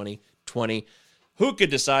take 2020. Who could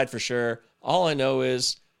decide for sure? All I know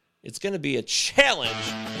is it's going to be a challenge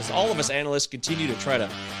as all of us analysts continue to try to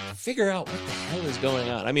figure out what the hell is going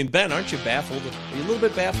on. I mean, Ben, aren't you baffled? Are you a little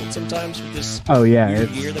bit baffled sometimes with this? Oh yeah,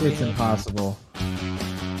 year that it's impossible.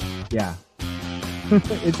 Yeah,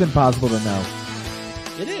 it's impossible to know.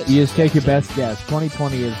 It is. You just take your best guess.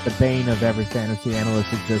 2020 is the bane of every fantasy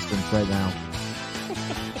analyst's existence right now.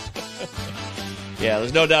 Yeah,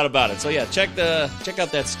 there's no doubt about it. So yeah, check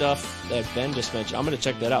out that stuff that Ben just mentioned. I'm going to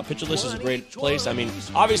check that out. Pitcher List is a great place. I mean,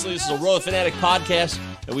 obviously this is a Royal Fanatic podcast,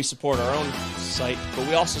 and we support our own site, but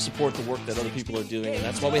we also support the work that other people are doing, and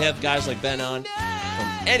that's why we have guys like Ben on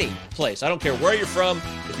from any place. I don't care where you're from.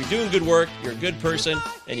 If you're doing good work, you're a good person,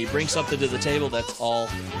 and you bring something to the table, that's all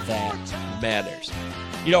that matters.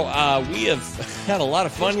 You know, we have had a lot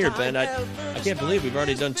of fun here, Ben. I can't believe we've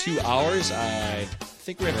already done 2 hours. I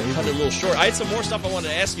think we're going to cut it a little short. I had some more stuff I wanted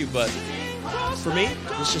to ask you, but for me,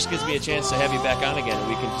 this just gives me a chance to have you back on again, and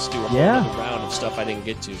we can just do a whole other round of stuff I didn't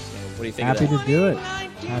get to. What do you think Happy of that? to do it.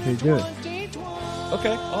 Happy to do it.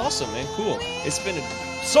 Okay, awesome, man. Cool. It's been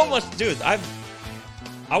so much, dude. I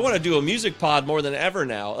want to do a music pod more than ever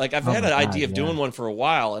now. Like, I've had an idea of doing one for a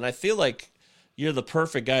while, and I feel like you're the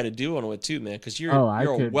perfect guy to do one with too, man, because you're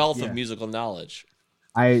a wealth of musical knowledge.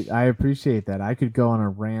 I appreciate that. I could go on a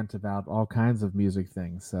rant about all kinds of music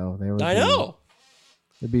things. So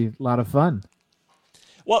it'd be a lot of fun.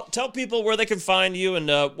 Well, tell people where they can find you and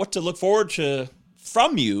what to look forward to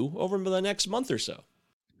from you over the next month or so.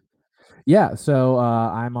 Yeah, so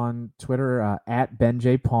I'm on Twitter at Ben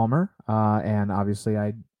J. Palmer, and obviously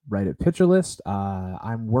I write at Pitcher List.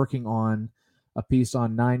 I'm working on a piece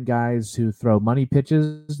on 9 guys who throw money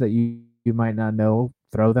pitches that you might not know,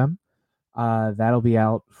 throw them. That'll be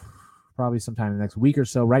out probably sometime in the next week or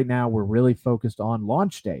so. Right now, we're really focused on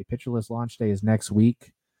launch day. Pitcher List launch day is next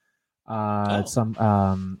week. We're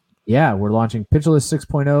launching Pitcher List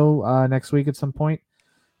 6.0 next week at some point,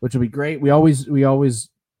 which will be great. We always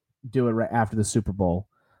do it right after the Super Bowl.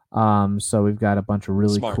 So we've got a bunch of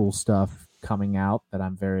really cool stuff coming out that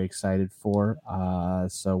I'm very excited for.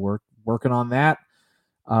 So we're working on that.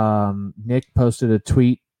 Nick posted a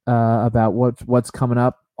tweet about what's coming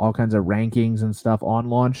up. All kinds of rankings and stuff on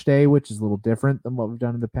launch day, which is a little different than what we've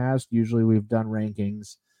done in the past. Usually we've done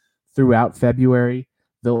rankings throughout February.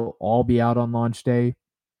 They'll all be out on launch day.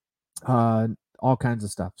 All kinds of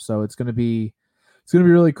stuff. So it's going to be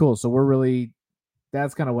really cool. So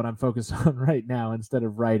that's kind of what I'm focused on right now instead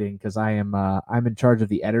of writing, because I'm in charge of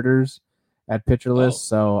the editors at Pitcher List.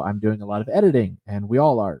 So I'm doing a lot of editing, and we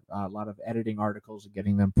all are. A lot of editing articles and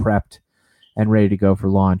getting them prepped and ready to go for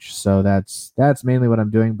launch. So that's mainly what I'm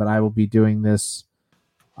doing, but I will be doing this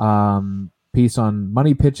piece on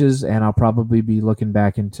money pitches, and I'll probably be looking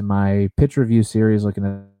back into my pitch review series, looking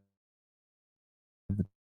at the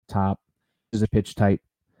top, is a pitch type,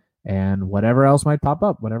 and whatever else might pop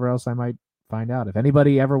up, whatever else I might find out. If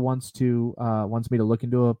anybody ever wants me to look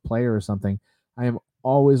into a player or something, I am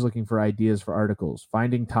always looking for ideas for articles.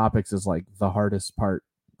 Finding topics is like the hardest part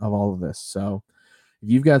of all of this. So if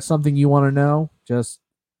you've got something you want to know, just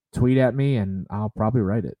tweet at me and I'll probably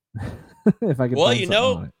write it if I can. Well, find you something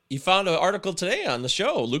know, on it. you found an article today on the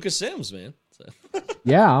show, Lucas Sims, man. So.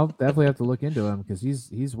 Yeah, I'll definitely have to look into him because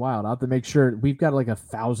he's wild. I'll have to make sure we've got like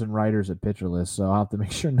 1,000 writers at Pitcher List, so I'll have to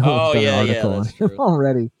make sure no one's done an article on him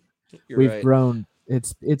already. We've grown.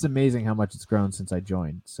 It's amazing how much it's grown since I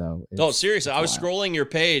joined. So seriously, I was scrolling your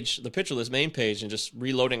page, the Pitcher List main page, and just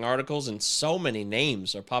reloading articles, and so many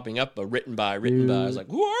names are popping up, written by. I was like,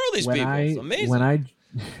 who are these people? It's amazing.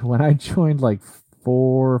 When I joined like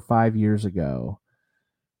 4 or 5 years ago,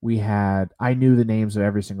 I knew the names of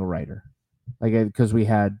every single writer, like because we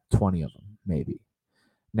had 20 of them maybe.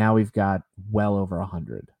 Now we've got well over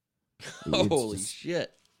 100. Holy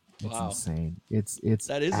shit! It's wow. insane. It's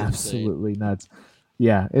that is absolutely nuts.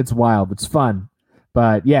 Yeah, it's wild. It's fun.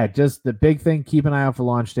 But yeah, just the big thing, keep an eye out for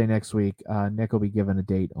launch day next week. Nick will be giving a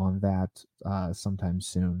date on that sometime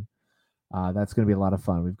soon. That's going to be a lot of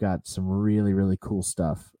fun. We've got some really, really cool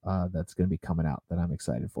stuff that's going to be coming out that I'm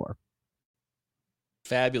excited for.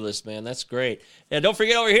 Fabulous, man. That's great. And don't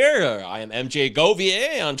forget over here, I am MJ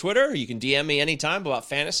Govier on Twitter. You can DM me anytime about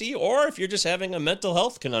fantasy, or if you're just having a mental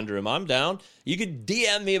health conundrum, I'm down. You can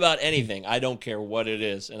DM me about anything. I don't care what it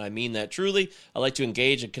is, and I mean that truly. I like to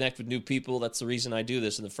engage and connect with new people. That's the reason I do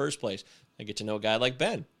this in the first place. I get to know a guy like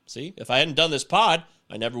Ben. See, if I hadn't done this pod,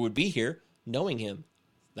 I never would be here knowing him.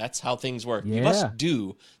 That's how things work. Yeah. You must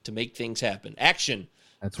do to make things happen. Action.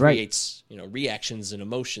 That's creates, reactions and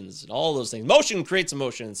emotions and all those things. Motion creates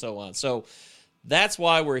emotion and so on. So that's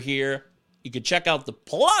why we're here. You can check out the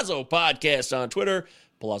Palazzo Podcast on Twitter,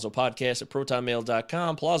 Palazzo Podcast at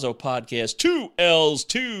protonmail.com, Palazzo Podcast, 2 L's,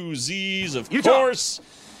 2 Z's, of course.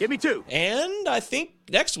 Give me 2. And I think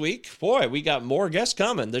next week, boy, we got more guests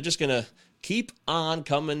coming. They're just going to keep on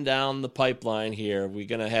coming down the pipeline here. We're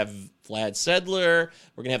going to have Vlad Sedler.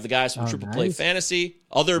 We're going to have the guys from Triple Play Fantasy,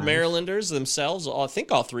 other Marylanders themselves. I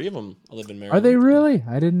think all 3 of them live in Maryland. Are they really?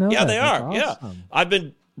 I didn't know Yeah, that. they That's are. awesome. Yeah. I've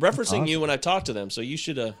been referencing you when I talk to them, so you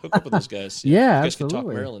should hook up with those guys. Yeah, you guys can talk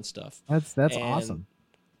absolutely. Maryland stuff. That's awesome.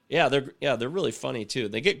 Yeah, they're really funny too.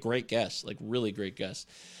 They get great guests, like really great guests.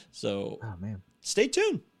 So stay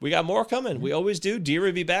tuned. We got more coming. We always do. Deer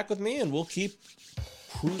will be back with me, and we'll keep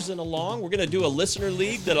cruising along. We're going to do a listener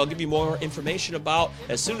league that I'll give you more information about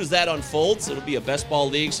as soon as that unfolds. It'll be a best ball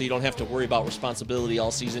league, so you don't have to worry about responsibility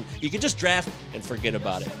all season. You can just draft and forget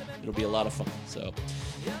about it. It'll be a lot of fun. So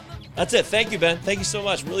that's it. Thank you, Ben. Thank you so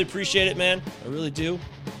much. Really appreciate it, man. I really do.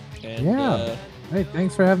 And, hey,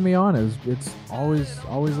 thanks for having me on. It's always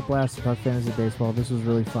a blast to talk fantasy baseball. This was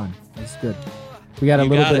really fun. It's good. We got a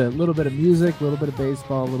little bit of music, a little bit of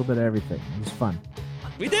baseball, a little bit of everything. It was fun.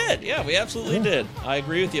 We did. Yeah, we absolutely did. I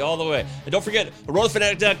agree with you all the way. And don't forget,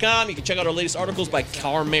 RotoFanatic.com. You can check out our latest articles by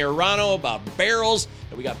Carmerano about barrels.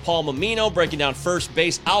 And we got Paul Mamino breaking down first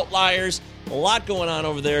base outliers. A lot going on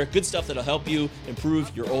over there. Good stuff that'll help you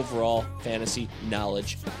improve your overall fantasy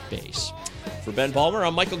knowledge base. For Ben Palmer,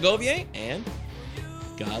 I'm Michael Govier, and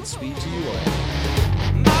Godspeed to you all.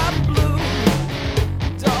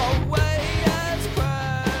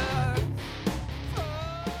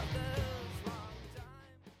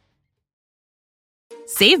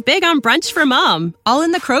 Save big on brunch for mom, all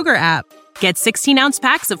in the Kroger app. Get 16-ounce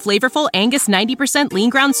packs of flavorful Angus 90%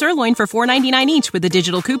 lean ground sirloin for $4.99 each with a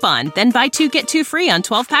digital coupon. Then buy 2, get 2 free on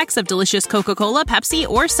 12 packs of delicious Coca-Cola, Pepsi,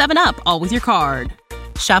 or 7-Up, all with your card.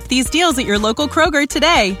 Shop these deals at your local Kroger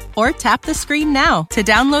today, or tap the screen now to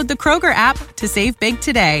download the Kroger app to save big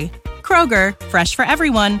today. Kroger, fresh for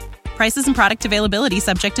everyone. Prices and product availability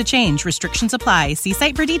subject to change. Restrictions apply. See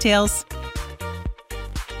site for details.